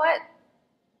yourself. You know what?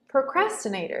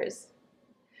 Procrastinators.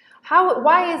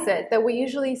 Why is it that we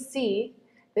usually see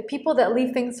the people that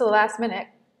leave things to the last minute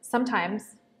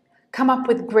sometimes come up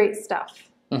with great stuff?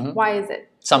 Why is it?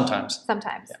 Sometimes.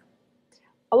 Sometimes. Yeah.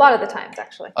 A lot of the times,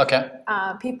 actually. Okay.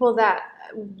 People that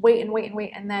wait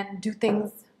and then do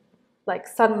things like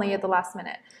suddenly at the last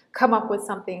minute, come up with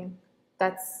something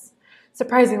that's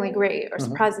surprisingly great or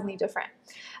surprisingly different.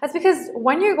 That's because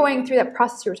when you're going through that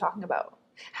process you were talking about,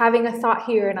 having a thought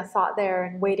here and a thought there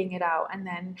and waiting it out, and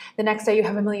then the next day you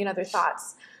have a million other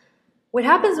thoughts. What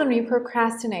happens when we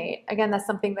procrastinate, again, that's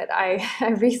something that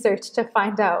I researched to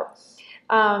find out,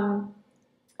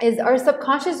 is our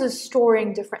subconscious is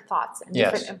storing different thoughts and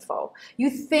different info. You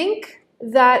think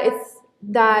that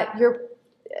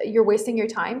you're wasting your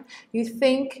time. You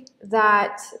think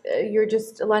that you're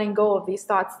just letting go of these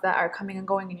thoughts that are coming and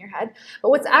going in your head. But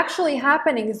what's actually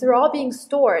happening is they're all being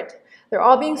stored. They're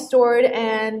all being stored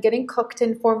and getting cooked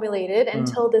and formulated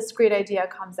until this great idea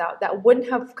comes out that wouldn't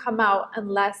have come out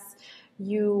unless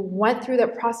you went through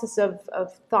that process of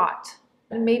thought.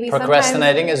 And maybe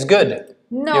procrastinating is good.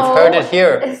 No. You've heard it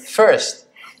here first.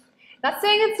 Not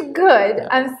saying it's good. Yeah.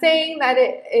 I'm saying that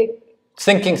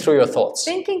thinking through your thoughts.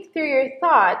 Thinking through your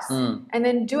thoughts and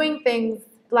then doing things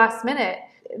last minute,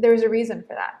 there's a reason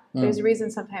for that. There's a reason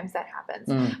sometimes that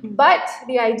happens. But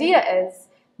the idea is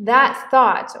that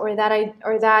thought or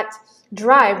that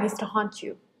drive needs to haunt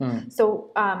you. So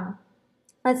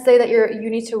let's say that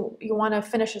you want to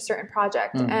finish a certain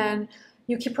project and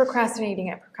you keep procrastinating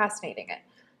it.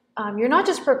 You're not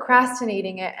just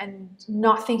procrastinating it and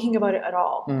not thinking about it at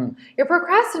all. You're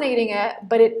procrastinating it,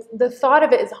 but the thought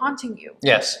of it is haunting you.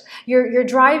 Yes. You're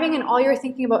driving and all you're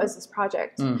thinking about is this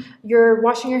project. You're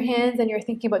washing your hands and you're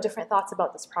thinking about different thoughts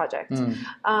about this project.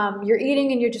 You're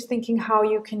eating and you're just thinking how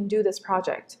you can do this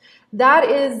project. That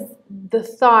is the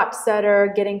thoughts that are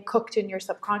getting cooked in your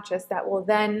subconscious that will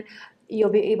then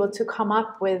you'll be able to come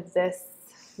up with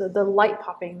the light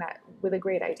popping with a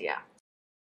great idea.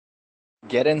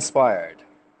 Get inspired.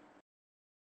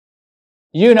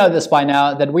 You know this by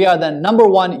now, that we are the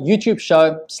 #1 YouTube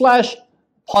show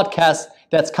 / podcast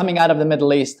that's coming out of the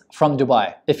Middle East from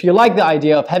Dubai. If you like the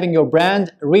idea of having your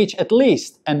brand reach at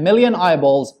least 1 million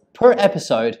eyeballs per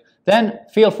episode, then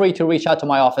feel free to reach out to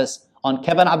my office on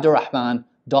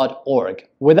kevinabdulrahman.org.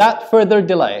 Without further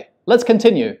delay, let's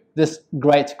continue this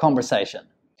great conversation.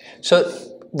 So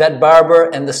that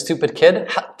barber and the stupid kid,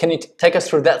 can you take us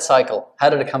through that cycle? How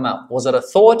did it come out? Was it a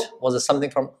thought? Was it something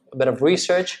from a bit of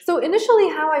research? So initially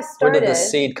how I started... Where did the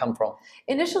seed come from?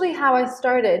 Initially how I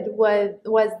started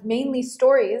was mainly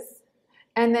stories,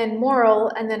 and then moral,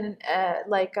 and then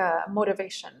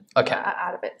motivation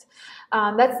out of it.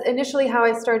 That's initially how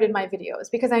I started my videos,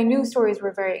 because I knew stories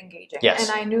were very engaging. Yes.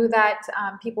 And I knew that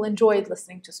people enjoyed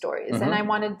listening to stories, and I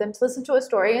wanted them to listen to a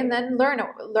story and then learn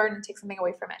and take something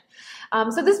away from it.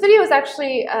 So this video is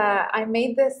actually, I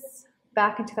made this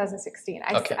back in 2016.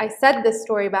 I said this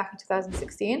story back in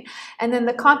 2016, and then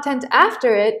the content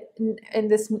after it in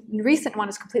this recent one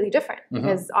is completely different,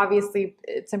 because obviously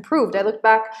it's improved. I looked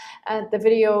back at the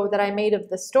video that I made of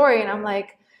the story and I'm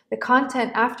like, the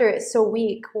content after it is so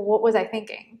weak. What was I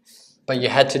thinking? But you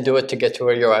had to do it to get to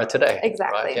where you are today.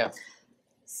 Exactly. Right? Yeah.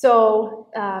 So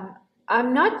I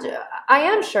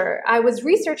am sure I was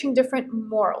researching different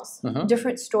morals,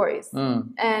 different stories,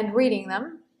 and reading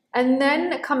them, and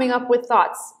then coming up with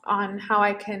thoughts on how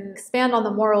I can expand on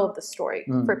the moral of the story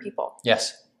for people.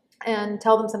 Yes. And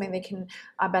tell them something they can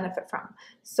benefit from.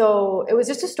 So it was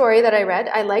just a story that I read.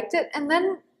 I liked it, and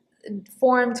then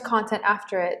formed content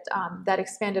after it that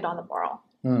expanded on the moral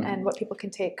and what people can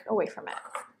take away from it.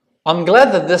 I'm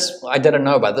glad that I didn't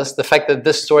know about this, the fact that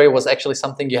this story was actually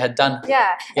something you had done.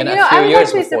 Yeah, and I was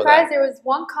actually surprised. There was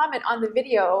one comment on the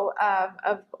video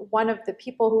of one of the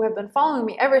people who have been following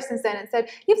me ever since then and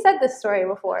said, "You've said this story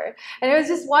before." And it was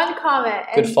just one comment.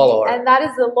 Good follower. And that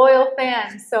is a loyal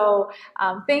fan. So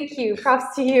thank you.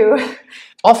 Props to you.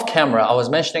 Off camera, I was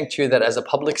mentioning to you that as a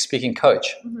public speaking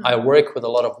coach, I work with a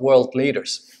lot of world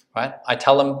leaders. Right? I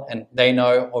tell them, and they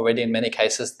know already in many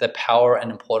cases, the power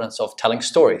and importance of telling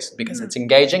stories, because it's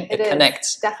engaging, it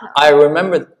connects. Definitely. I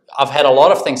remember, I've had a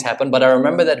lot of things happen, but I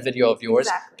remember that video of yours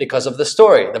because of the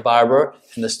story, the barber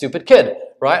and the stupid kid,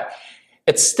 right?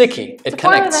 It's sticky, it connects. It's a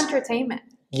form of entertainment.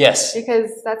 Yes.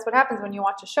 Because that's what happens when you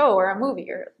watch a show or a movie.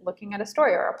 You're looking at a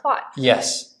story or a plot.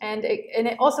 Yes. And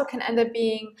it also can end up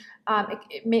being,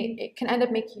 it can end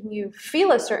up making you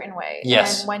feel a certain way.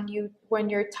 Yes. And when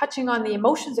you're touching on the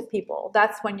emotions of people,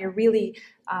 that's when you're really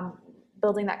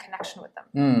building that connection with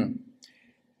them.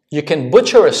 You can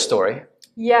butcher a story.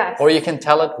 Yes. Or you can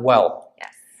tell it well.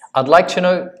 Yes. I'd like to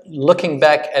know, looking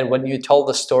back at when you told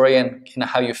the story and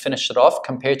how you finished it off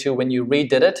compared to when you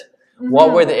redid it,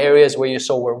 what were the areas where you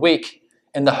saw were weak,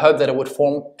 in the hope that it would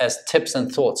form as tips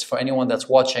and thoughts for anyone that's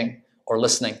watching or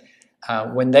listening.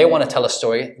 When they want to tell a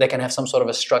story, they can have some sort of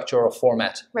a structure or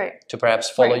format to perhaps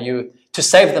follow you, to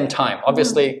save them time.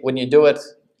 Obviously, when you do it,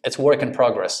 it's work in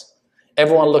progress.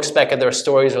 Everyone looks back at their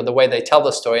stories or the way they tell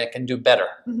the story and can do better.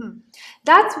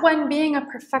 That's when being a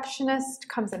perfectionist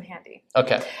comes in handy.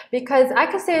 Okay. Because I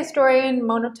could say a story in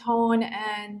monotone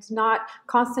and not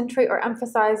concentrate or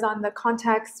emphasize on the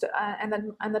context and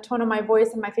the tone of my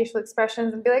voice and my facial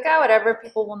expressions and be like, whatever,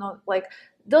 people will know,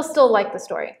 they'll still like the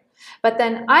story. But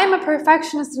then I'm a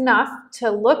perfectionist enough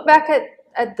to look back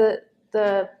at the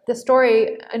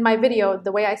story in my video,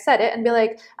 the way I said it, and be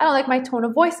like, I don't like my tone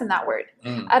of voice in that word.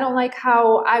 I don't like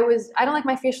how I don't like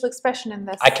my facial expression in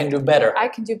this. I can do better. I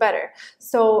can do better.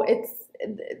 So it's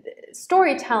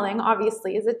storytelling,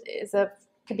 obviously,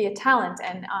 could be a talent,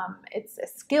 and it's a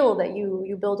skill that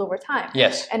you build over time.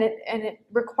 Yes. And it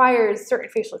requires certain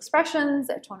facial expressions,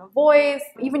 a tone of voice,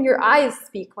 even your eyes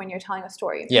speak when you're telling a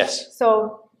story. Yes.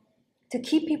 So to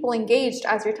keep people engaged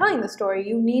as you're telling the story,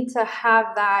 you need to have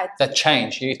that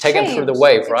change. You take it through the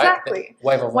wave, right? Exactly. The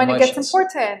wave of when emotions. it gets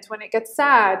important, when it gets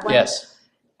sad, when yes.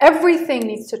 Everything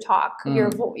needs to talk.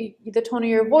 The tone of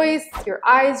your voice, your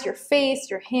eyes, your face,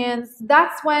 your hands.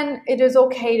 That's when it is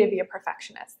okay to be a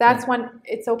perfectionist. That's when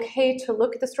it's okay to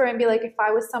look at the story and be like, if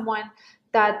I was someone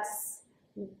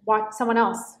someone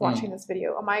else watching this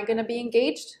video, am I going to be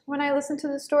engaged when I listen to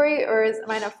the story, or am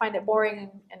I going to find it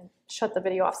boring and shut the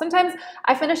video off? Sometimes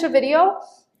I finish a video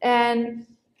and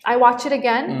I watch it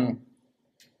again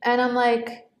and I'm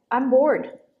like, I'm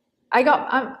bored.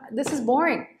 This is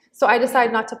boring. So I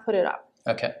decide not to put it up.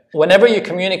 Okay. Whenever you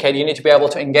communicate, you need to be able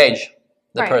to engage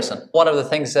the person. One of the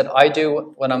things that I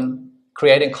do when I'm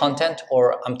creating content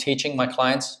or I'm teaching my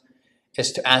clients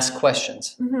is to ask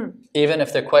questions. Even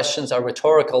if the questions are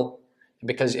rhetorical,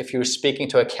 because if you're speaking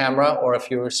to a camera or if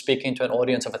you're speaking to an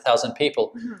audience of 1,000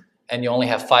 people and you only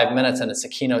have 5 minutes and it's a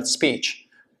keynote speech,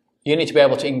 you need to be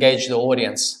able to engage the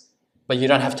audience, but you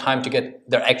don't have time to get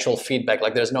their actual feedback.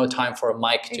 Like there's no time for a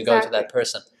mic to go to that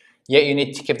person. yet you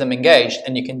need to keep them engaged,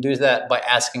 and you can do that by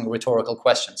asking rhetorical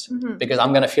questions. Because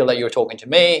I'm going to feel that you're talking to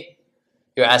me,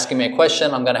 you're asking me a question,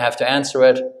 I'm going to have to answer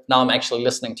it. Now I'm actually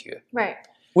listening to you. Right.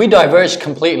 We diverged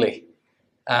completely.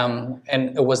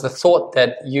 And it was the thought that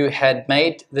you had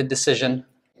made the decision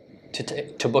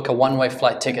to book a one-way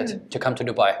flight ticket to come to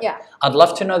Dubai. Yeah. I'd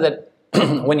love to know that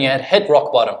when you had hit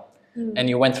rock bottom and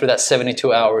you went through that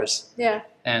 72 hours. Yeah.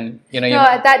 And no,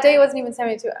 that day it wasn't even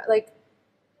 72. Like,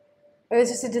 it was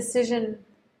just a decision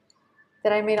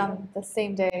that I made on the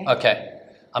same day. Okay.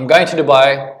 I'm going to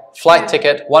Dubai, flight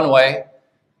ticket, one way.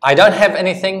 I don't have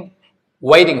anything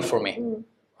waiting for me.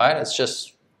 Right? It's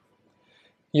just,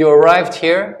 you arrived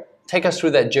here. Take us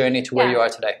through that journey to where you are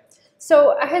today.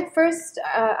 So I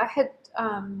had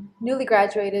newly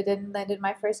graduated and landed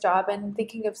my first job and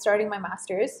thinking of starting my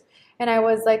master's. And I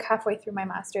was like halfway through my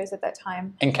master's at that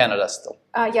time. In Canada still.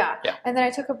 Yeah. And then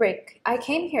I took a break. I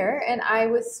came here and I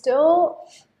was still,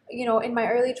 you know, in my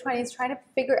early 20s trying to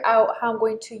figure out how I'm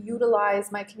going to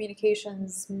utilize my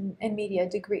communications and media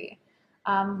degree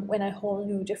in a whole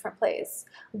new different place.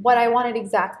 What I wanted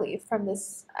exactly from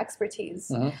this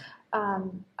expertise.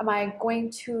 Am I going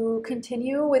to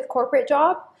continue with corporate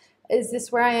job? Is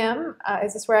this where I am?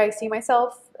 Is this where I see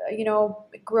myself, you know,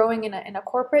 growing in a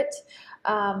corporate?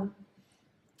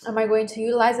 Am I going to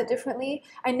utilize it differently?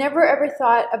 I never ever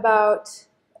thought about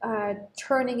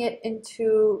turning it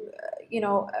into, you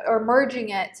know, or merging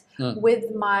it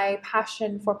with my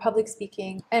passion for public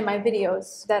speaking and my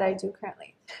videos that I do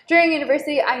currently. During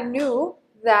university, I knew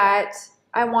that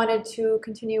I wanted to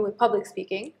continue with public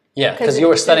speaking. Yeah, because you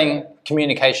were studying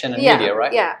communication and media,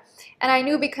 right? Yeah, and I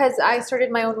knew because I started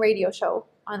my own radio show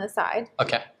on the side.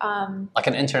 Okay. Like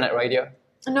an internet radio?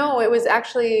 No, it was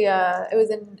actually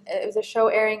it was a show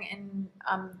airing in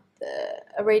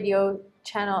a radio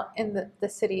channel in the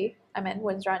city I'm in,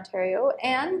 Windsor, Ontario,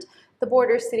 and the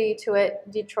border city to it,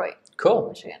 Detroit,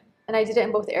 Michigan. And I did it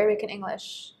in both Arabic and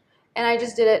English, and I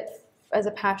just did it as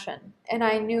a passion. And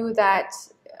I knew that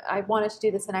I wanted to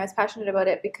do this, and I was passionate about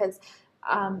it because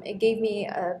it gave me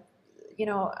a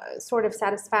sort of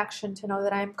satisfaction to know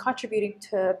that I'm contributing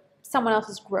to someone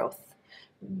else's growth,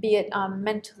 be it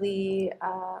mentally,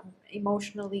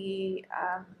 emotionally,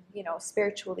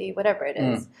 spiritually, whatever it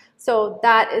is. So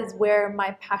that is where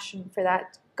my passion for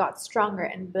that got stronger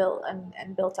and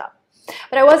built up.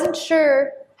 But I wasn't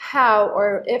sure how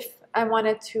or if I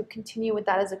wanted to continue with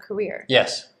that as a career.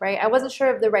 Yes. Right? I wasn't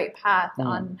sure of the right path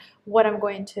on what I'm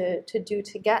going to do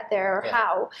to get there or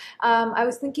how. I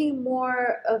was thinking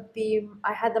more of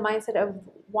I had the mindset of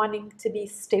wanting to be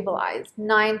stabilized.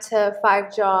 9 to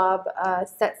 5 job,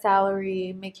 set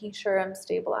salary, making sure I'm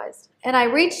stabilized. And I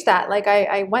reached that, like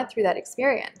I went through that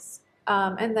experience.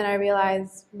 And then I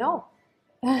realized, no,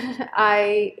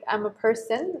 I am a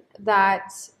person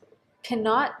that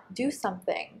cannot do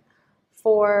something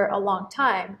for a long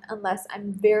time unless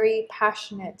I'm very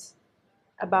passionate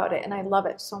about it and I love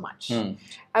it so much.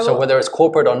 So whether it's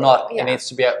corporate or not, it needs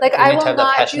to be like I will have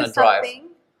not that passionate do something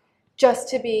drive. Just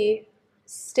to be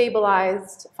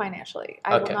stabilized financially.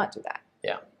 I will not do that.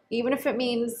 Yeah. Even if it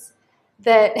means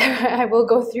that I will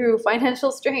go through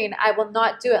financial strain, I will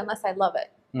not do it unless I love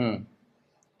it.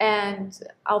 And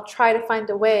I'll try to find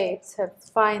a way to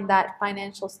find that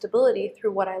financial stability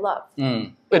through what I love.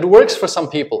 It works for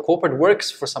some people. Corporate works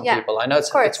for some people. I know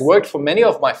it's worked for many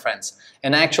of my friends.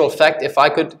 In actual fact, if I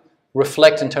could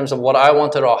reflect in terms of what I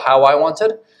wanted or how I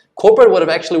wanted, corporate would have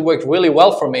actually worked really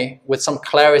well for me with some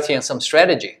clarity and some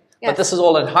strategy. But this is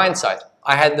all in hindsight.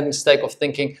 I had the mistake of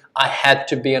thinking I had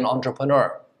to be an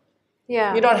entrepreneur.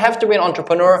 Yeah. You don't have to be an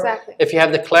entrepreneur if you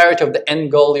have the clarity of the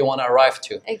end goal you want to arrive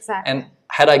to. Exactly. And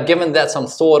had I given that some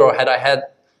thought, or had I had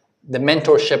the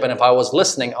mentorship, and if I was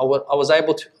listening, I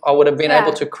would have been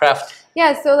able to craft.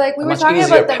 Yeah, so like we were talking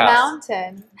about the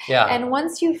mountain. Yeah. And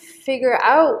once you figure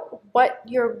out what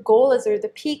your goal is or the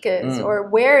peak is or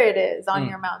where it is on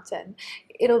your mountain,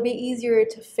 it'll be easier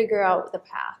to figure out the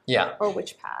path. Yeah. Or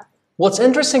which path. What's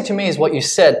interesting to me is what you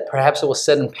said. Perhaps it was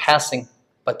said in passing,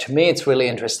 but to me it's really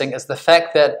interesting, is the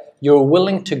fact that you're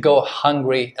willing to go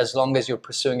hungry as long as you're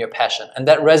pursuing your passion. And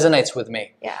that resonates with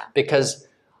me. Yeah. Because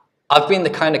I've been the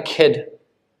kind of kid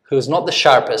who's not the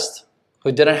sharpest,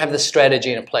 who didn't have the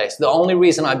strategy in place. The only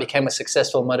reason I became a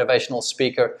successful motivational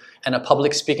speaker and a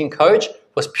public speaking coach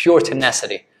was pure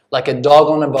tenacity, like a dog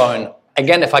on a bone.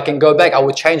 Again, if I can go back, I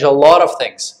would change a lot of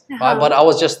things, right? But I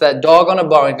was just that dog on a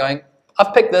bone going,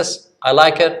 I've picked this, I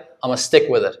like it, I'm going to stick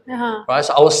with it. Right?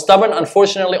 So I was stubborn,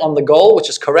 unfortunately, on the goal, which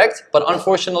is correct, but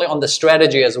unfortunately on the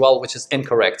strategy as well, which is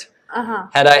incorrect.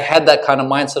 Had I had that kind of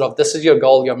mindset of this is your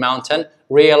goal, your mountain,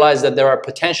 realize that there are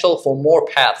potential for more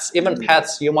paths, even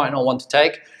paths you might not want to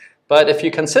take, But if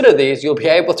you consider these, you'll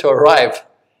be able to arrive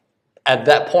at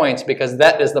that point because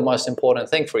that is the most important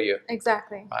thing for you.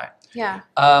 Exactly. Right. Yeah.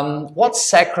 What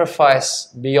sacrifice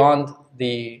beyond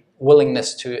the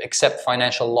willingness to accept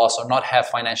financial loss or not have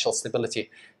financial stability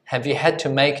have you had to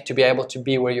make to be able to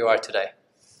be where you are today?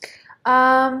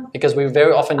 Because we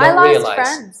very often don't realize. I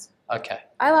lost friends. Okay.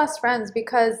 I lost friends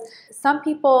because some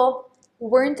people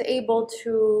weren't able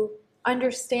to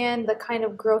understand the kind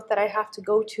of growth that I have to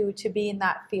go to be in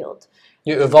that field.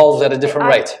 You evolved at a different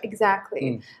rate.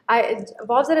 Exactly. I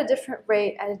evolved at a different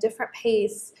rate, at a different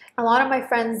pace. A lot of my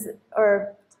friends,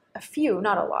 or a few,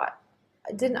 not a lot,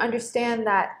 didn't understand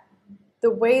that the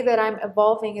way that I'm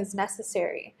evolving is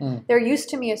necessary. They're used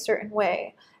to me a certain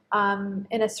way,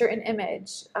 in a certain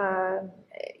image,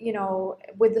 you know,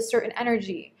 with a certain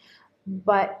energy.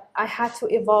 But I had to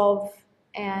evolve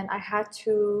and I had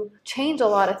to change a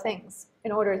lot of things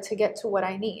in order to get to what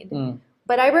I need.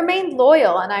 But I remained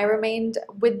loyal and I remained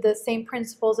with the same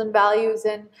principles and values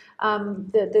and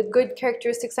the good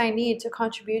characteristics I need to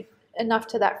contribute enough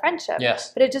to that friendship.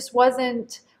 Yes. But it just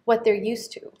wasn't what they're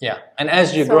used to. Yeah. And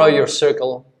as you grow, your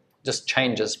circle just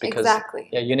changes because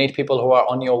you need people who are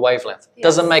on your wavelength. Yes.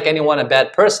 Doesn't make anyone a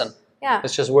bad person. Yeah.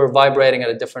 It's just we're vibrating at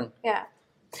a different... Yeah.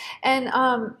 And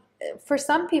for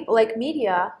some people, like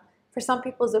media, for some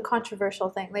people is a controversial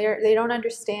thing. They don't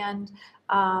understand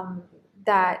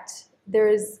that there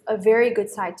is a very good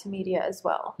side to media as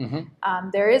well.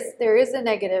 There is a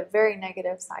negative, very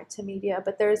negative side to media,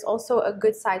 but there is also a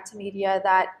good side to media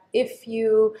that if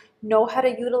you know how to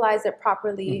utilize it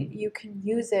properly, you can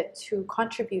use it to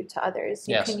contribute to others.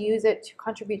 You can use it to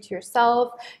contribute to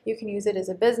yourself. You can use it as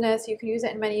a business. You can use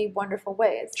it in many wonderful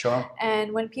ways. Sure.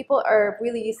 And when people are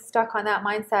really stuck on that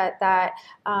mindset that,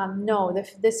 no,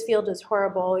 this field is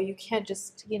horrible, you can't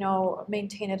just, you know,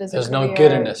 maintain it as a career. There's no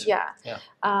good in it. Yeah.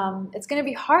 It's going to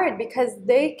be hard because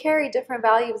they carry different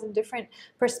values and different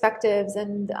perspectives,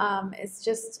 and it's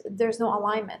just, there's no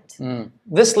alignment.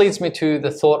 This leads me to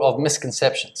the thought of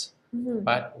misconceptions,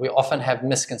 right? We often have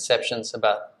misconceptions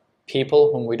about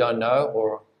people whom we don't know,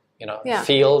 or, you know,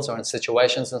 fields or in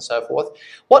situations and so forth.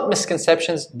 What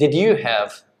misconceptions did you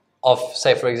have of,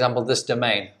 say, for example, this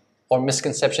domain, or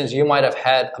misconceptions you might have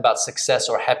had about success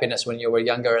or happiness when you were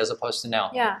younger as opposed to now?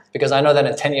 Yeah. Because I know that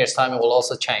in 10 years' time it will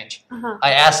also change.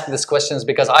 I ask these questions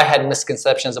because I had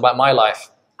misconceptions about my life.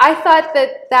 I thought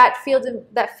that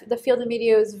the field of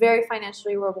media was very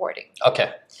financially rewarding.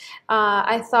 Okay.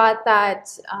 I thought that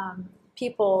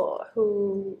people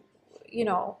who, you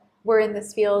know, were in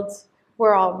this field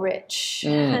were all rich,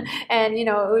 and you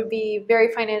know, it would be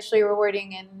very financially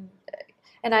rewarding,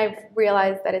 and I've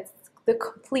realized that it's the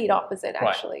complete opposite,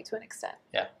 actually, to an extent.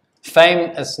 Yeah. Fame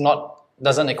is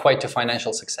doesn't equate to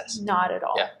financial success. Not at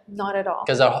all. Yeah. Not at all.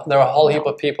 Because there are a whole heap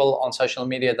of people on social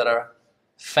media that are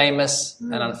famous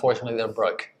and unfortunately they're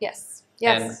broke. Yes.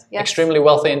 And extremely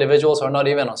wealthy individuals are not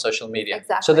even on social media.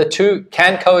 Exactly. So the two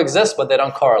can coexist, but they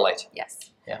don't correlate. Yes.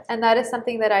 Yeah. And that is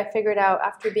something that I figured out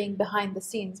after being behind the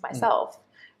scenes myself.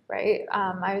 Right?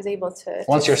 I was able to...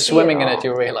 Once you're swimming in it,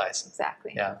 you realize.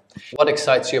 Exactly. Yeah. What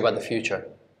excites you about the future?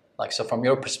 Like, so from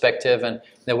your perspective and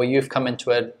the way you've come into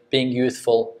it, being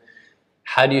youthful,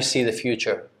 how do you see the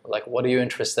future? Like, what are you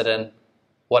interested in?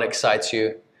 What excites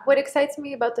you? What excites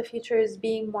me about the future is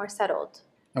being more settled.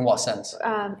 In what sense?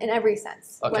 In every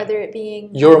sense. Okay. Whether it being...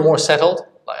 You're more settled,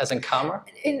 as in calmer?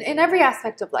 In every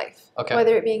aspect of life. Okay.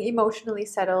 Whether it being emotionally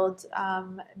settled,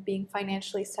 being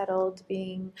financially settled,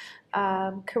 being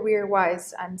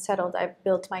career-wise, I'm settled. I've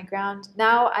built my ground.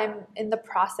 Now I'm in the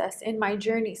process, in my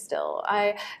journey still.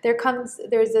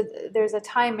 There's a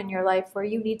time in your life where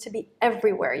you need to be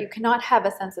everywhere. You cannot have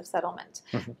a sense of settlement,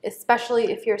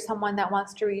 especially if you're someone that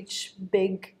wants to reach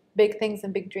big things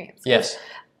and big dreams. Yes.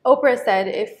 Oprah said,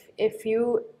 if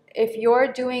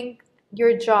you're doing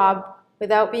your job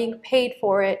without being paid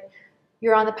for it,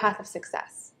 you're on the path of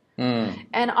success.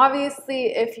 And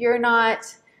obviously, if you're not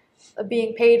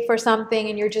being paid for something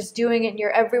and you're just doing it and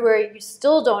you're everywhere, you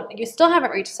still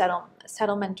haven't reached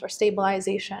settlement or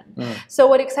stabilization. So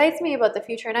what excites me about the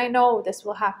future, and I know this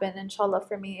will happen, inshallah,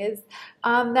 for me, is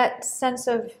that sense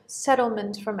of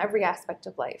settlement from every aspect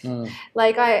of life.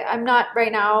 Like I'm not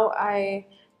right now,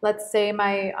 let's say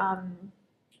my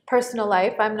personal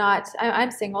life,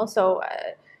 I'm single, so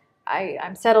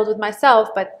I'm settled with myself,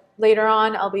 but later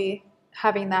on I'll be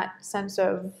having that sense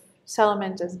of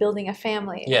settlement as building a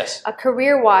family. Yes.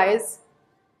 Career-wise,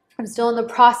 I'm still in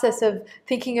the process of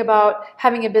thinking about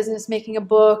having a business, making a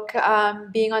book,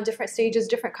 being on different stages,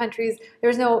 different countries.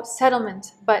 There's no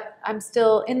settlement, but I'm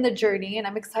still in the journey, and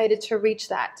I'm excited to reach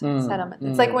that settlement.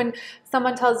 It's like when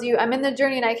someone tells you, I'm in the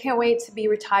journey and I can't wait to be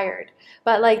retired.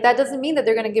 But like, that doesn't mean that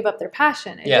they're going to give up their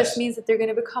passion. It just means that they're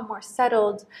going to become more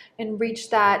settled and reach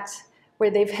that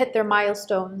where they've hit their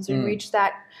milestones and reach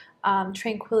that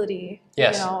tranquility,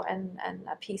 you know, and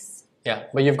a peace. Yeah,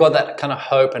 but you've got that kind of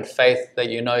hope and faith that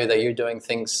you know that you're doing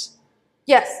things.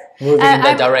 Yes, moving in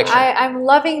that direction. I'm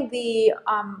loving the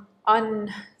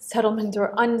unsettlement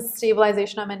or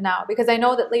unstabilization I'm in now, because I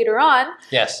know that later on,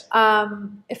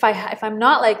 if I'm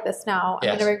not like this now, I'm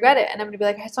going to regret it, and I'm going to be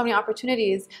like, I had so many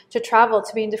opportunities to travel,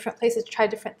 to be in different places, to try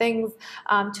different things,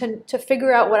 to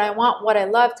figure out what I want, what I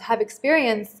love, to have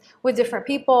experience with different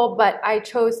people, but I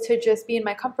chose to just be in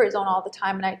my comfort zone all the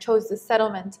time, and I chose this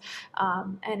settlement,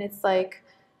 and it's like,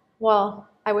 well,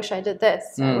 I wish I did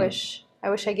this. I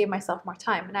wish I gave myself more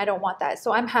time, and I don't want that.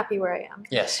 So I'm happy where I am.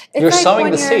 Yes, you're like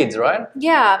sowing the seeds, right?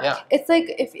 Yeah. It's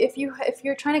like if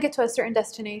you're trying to get to a certain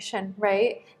destination,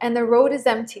 right, and the road is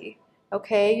empty,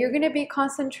 okay, you're going to be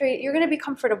you're going to be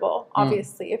comfortable,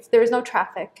 obviously. If there's no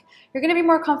traffic, you're going to be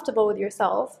more comfortable with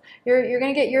yourself. You're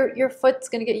going to get your foot's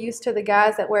going to get used to the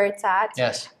gas at where it's at.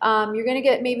 Yes. You're going to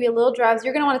get maybe a little drowsy.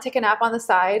 You're going to want to take a nap on the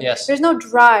side. Yes. There's no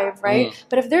drive, right?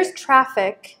 But if there's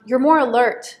traffic, you're more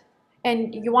alert.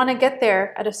 And you want to get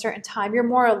there at a certain time, you're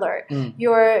more alert.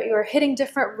 You're hitting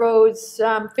different roads,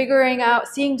 figuring out,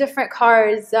 seeing different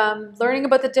cars, learning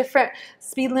about the different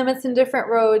speed limits in different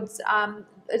roads,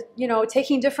 you know,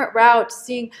 taking different routes,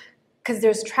 seeing, because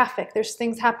there's traffic, there's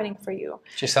things happening for you.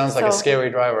 She sounds like a scary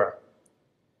driver.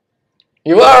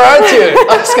 You are, aren't you?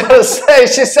 I was going to say,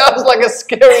 she sounds like a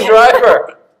scary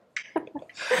driver.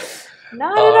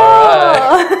 Not at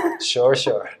all. Right.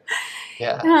 Sure.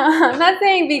 Yeah. I'm not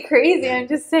saying be crazy. I'm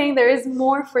just saying there is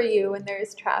more for you when there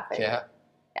is traffic. Yeah.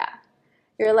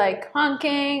 You're like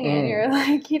honking and you're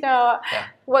like, you know,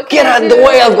 what get out of the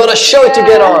way, I've got a show to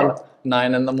get on.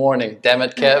 9 in the morning. Damn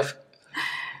it, Kev.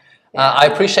 I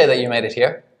appreciate that you made it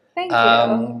here. Thank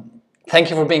you. Thank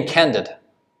you for being candid.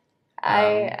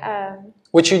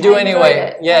 Which you do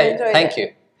anyway. Thank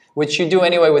you. Which you do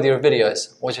anyway with your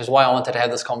videos, which is why I wanted to have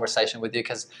this conversation with you,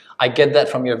 because I get that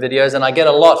from your videos, and I get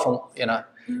a lot from, you know,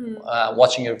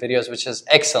 watching your videos, which is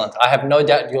excellent. I have no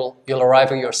doubt you'll arrive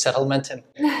at your settlement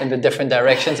in the different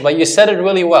directions, but you said it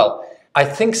really well. I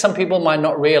think some people might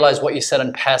not realize what you said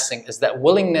in passing is that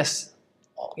willingness,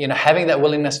 you know, having that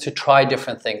willingness to try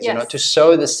different things, you know, to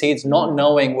sow the seeds, not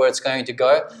knowing where it's going to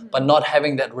go, but not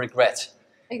having that regret.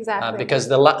 Exactly. Because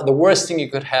the worst thing you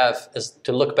could have is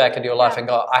to look back at your life and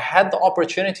go, I had the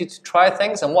opportunity to try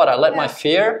things, and what? I let my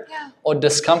fear or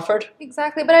discomfort.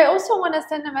 Exactly. But I also want to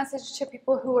send a message to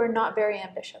people who are not very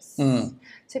ambitious,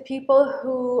 to people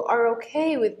who are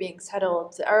okay with being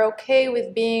settled, are okay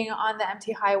with being on the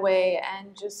empty highway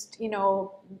and just, you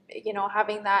know,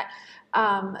 having that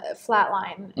flat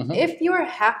line. If you're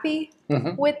happy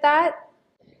with that,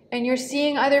 and you're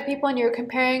seeing other people and you're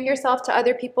comparing yourself to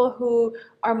other people who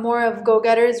are more of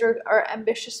go-getters or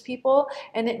ambitious people,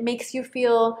 and it makes you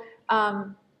feel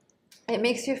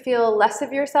less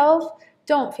of yourself,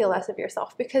 don't feel less of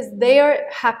yourself, because they are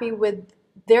happy with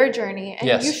their journey,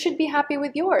 and you should be happy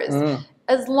with yours.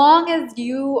 As long as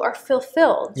you are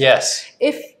fulfilled. Yes.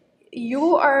 If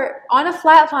you are on a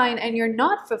flat line and you're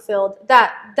not fulfilled,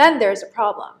 then there's a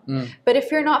problem. But if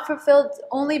you're not fulfilled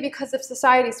only because of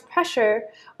society's pressure,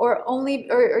 or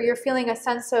you're feeling a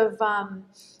sense of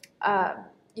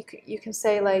you can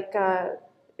say like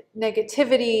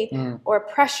negativity or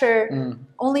pressure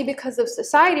only because of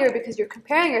society or because you're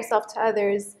comparing yourself to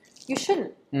others, you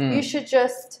shouldn't. You should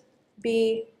just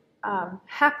be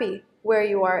happy where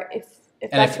you are if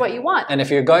that's what you want. And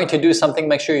if you're going to do something,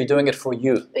 make sure you're doing it for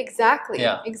you. Exactly.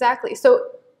 Yeah. Exactly.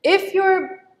 So if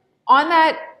you're on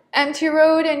that empty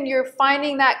road and you're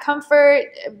finding that comfort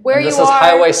where you are. This is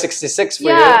Highway 66 for you.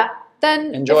 Yeah.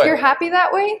 Then enjoy. If you're happy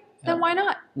that way, then why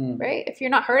not? Right? If you're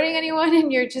not hurting anyone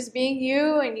and you're just being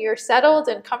you and you're settled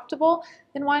and comfortable,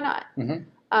 then why not?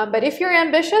 But if you're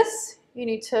ambitious, you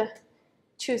need to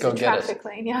choose the traffic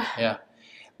lane. Yeah.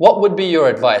 What would be your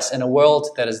advice in a world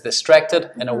that is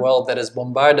distracted, in a world that is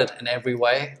bombarded in every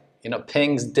way, you know,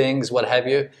 pings, dings, what have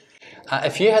you?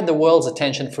 If you had the world's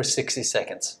attention for 60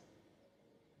 seconds,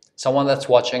 someone that's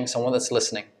watching, someone that's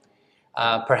listening,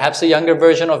 perhaps a younger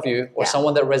version of you or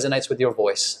someone that resonates with your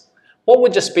voice, what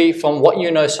would just be, from what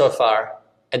you know so far,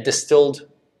 a distilled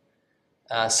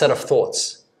set of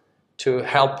thoughts to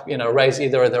help, you know, raise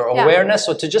either their awareness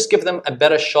or to just give them a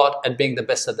better shot at being the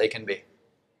best that they can be?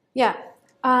 Yeah.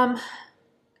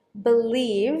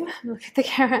 believe, look at the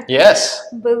camera. Yes.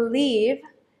 Believe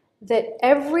that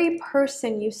every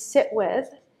person you sit with,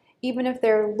 even if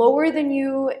they're lower than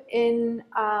you in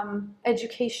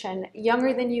education,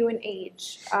 younger than you in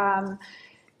age,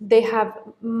 they have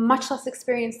much less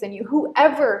experience than you,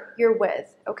 whoever you're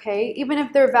with, okay? Even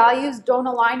if their values don't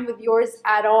align with yours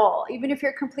at all, even if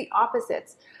you're complete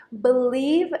opposites,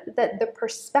 believe that the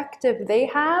perspective they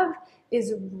have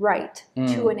is right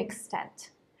to an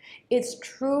extent. It's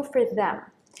true for them.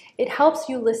 It helps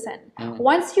you listen.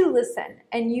 Once you listen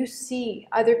and you see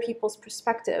other people's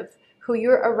perspective, who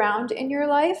you're around in your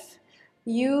life,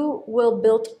 you will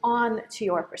build on to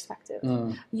your perspective.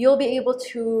 You'll be able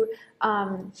to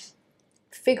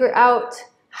figure out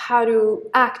how to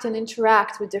act and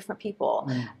interact with different people,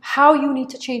 how you need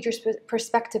to change your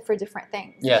perspective for different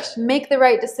things. Yes. Make the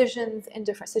right decisions in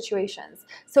different situations.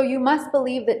 So you must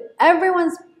believe that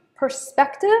everyone's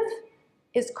perspective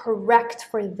is correct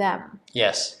for them.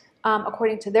 Yes.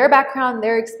 According to their background,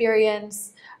 their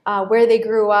experience, where they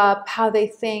grew up, how they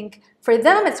think. For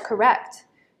them, it's correct.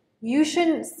 You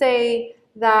shouldn't say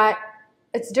that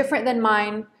it's different than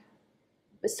mine,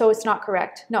 so it's not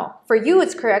correct. No, for you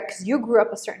it's correct because you grew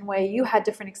up a certain way, you had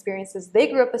different experiences, they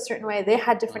grew up a certain way, they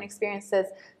had different experiences,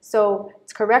 so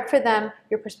it's correct for them,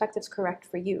 your perspective's correct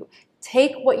for you.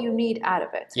 Take what you need out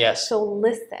of it. Yes. So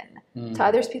listen to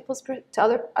other people's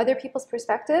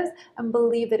perspectives and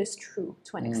believe that it's true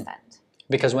to an extent.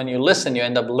 Because when you listen, you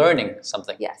end up learning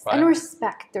something. Yes, right? and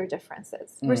respect their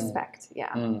differences. Respect,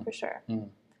 yeah, for sure.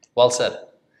 Well said.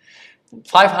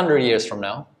 500 years from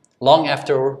now, long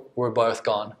after we're both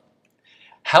gone,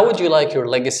 how would you like your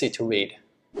legacy to read?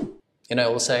 You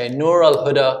know, we'll say Noor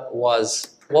Alhuda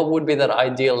was, what would be that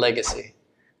ideal legacy?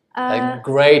 Like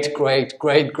great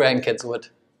grandkids would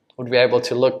be able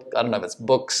to look, I don't know if it's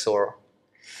books or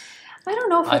I don't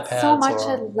know if it's so much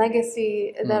or, a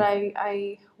legacy that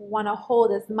I want to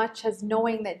hold as much as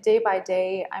knowing that day by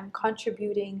day I'm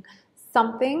contributing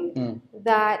something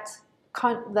that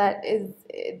is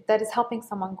helping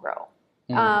someone grow.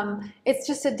 It's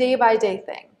just a day by day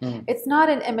thing. It's not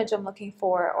an image I'm looking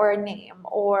for or a name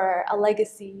or a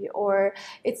legacy, or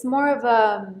it's more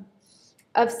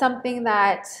of something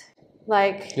that,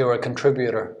 like, you're a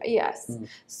contributor. Yes.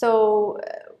 So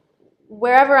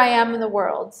wherever I am in the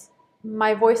world,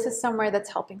 my voice is somewhere that's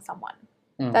helping someone.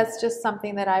 That's just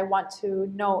something that I want to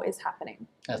know is happening.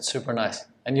 That's super nice,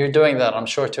 and you're doing that. I'm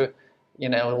sure it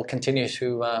will continue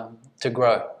to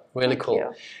grow. Really cool.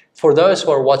 Thank you. For those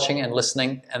who are watching and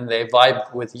listening, and they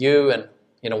vibe with you and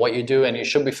what you do, and you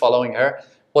should be following her,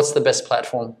 what's the best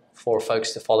platform for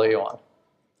folks to follow you on?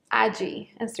 IG,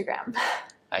 Instagram.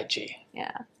 IG.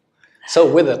 Yeah. So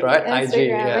with it, right? Instagram. IG.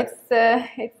 Yeah.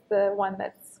 It's the one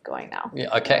that's going now.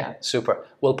 Yeah. Okay. Yeah. Super.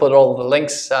 We'll put all the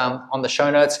links on the show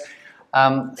notes.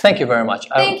 Thank you very much.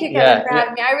 Thank you, Kevin, for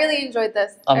having me. I really enjoyed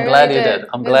this. I'm glad you did.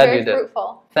 I'm glad you did.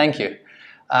 Fruitful. Thank you.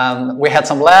 We had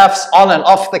some laughs on and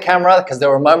off the camera because there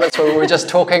were moments where we were just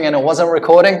talking and it wasn't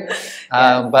recording.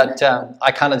 But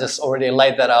I kind of just already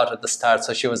laid that out at the start,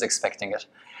 so she was expecting it.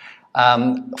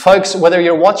 Folks, whether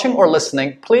you're watching or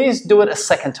listening, please do it a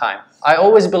second time. I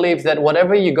always believe that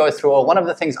whatever you go through, or one of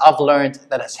the things I've learned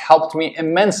that has helped me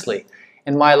immensely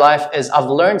in my life is I've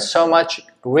learned so much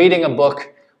reading a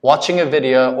book, watching a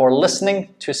video, or listening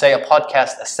to, say, a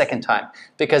podcast a second time.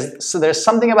 Because there's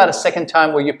something about a second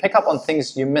time where you pick up on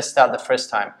things you missed out the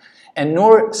first time. And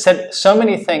Noor said so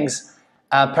many things,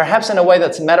 perhaps in a way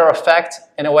that's matter of fact,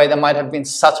 in a way that might have been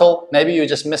subtle. Maybe you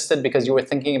just missed it because you were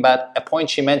thinking about a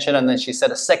point she mentioned and then she said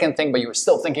a second thing, but you were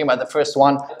still thinking about the first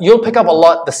one. You'll pick up a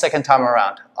lot the second time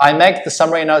around. I make the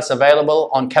summary notes available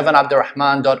on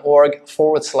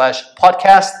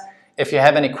kevinabdulrahman.org/podcast. If you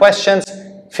have any questions,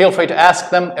 feel free to ask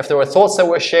them. If there were thoughts that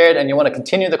were shared and you want to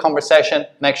continue the conversation,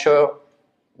 make sure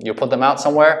you put them out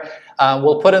somewhere.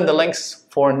 We'll put in the links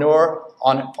for Noor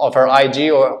of her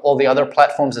IG or all the other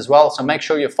platforms as well. So make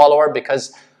sure you follow her,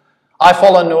 because I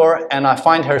follow Noor and I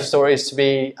find her stories to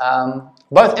be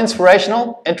both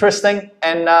inspirational, interesting,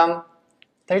 and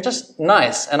they're just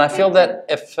nice. And I feel that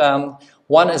if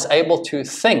one is able to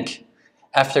think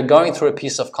after going through a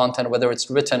piece of content, whether it's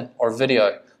written or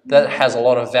video, that has a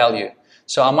lot of value.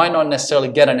 So I might not necessarily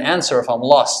get an answer if I'm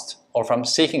lost or if I'm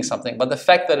seeking something, but the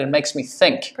fact that it makes me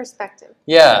think. Perspective.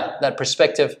 Yeah, that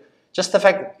perspective. Just the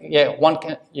fact,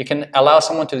 you can allow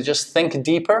someone to just think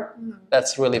deeper.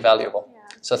 That's really valuable. Yeah.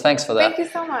 So thanks for that. Thank you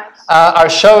so much. Our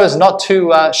show is not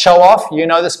to show off. You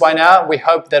know this by now. We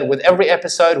hope that with every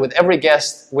episode, with every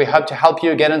guest, we hope to help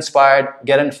you get inspired,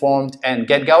 get informed, and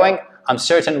get going. I'm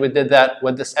certain we did that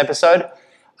with this episode.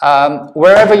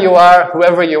 Wherever you are,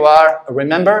 whoever you are,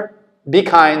 remember, be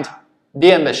kind,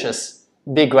 be ambitious,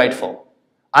 Be grateful.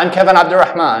 I'm Kevin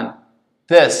Abdulrahman.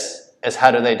 This is How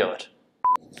Do They Do It?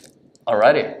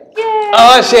 Alrighty. Yay!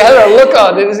 Oh, she had her look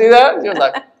on. Did you see that? She was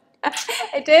like...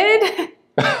 I did.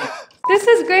 This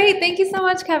is great. Thank you so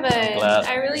much, Kevin. Glad.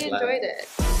 I really enjoyed it.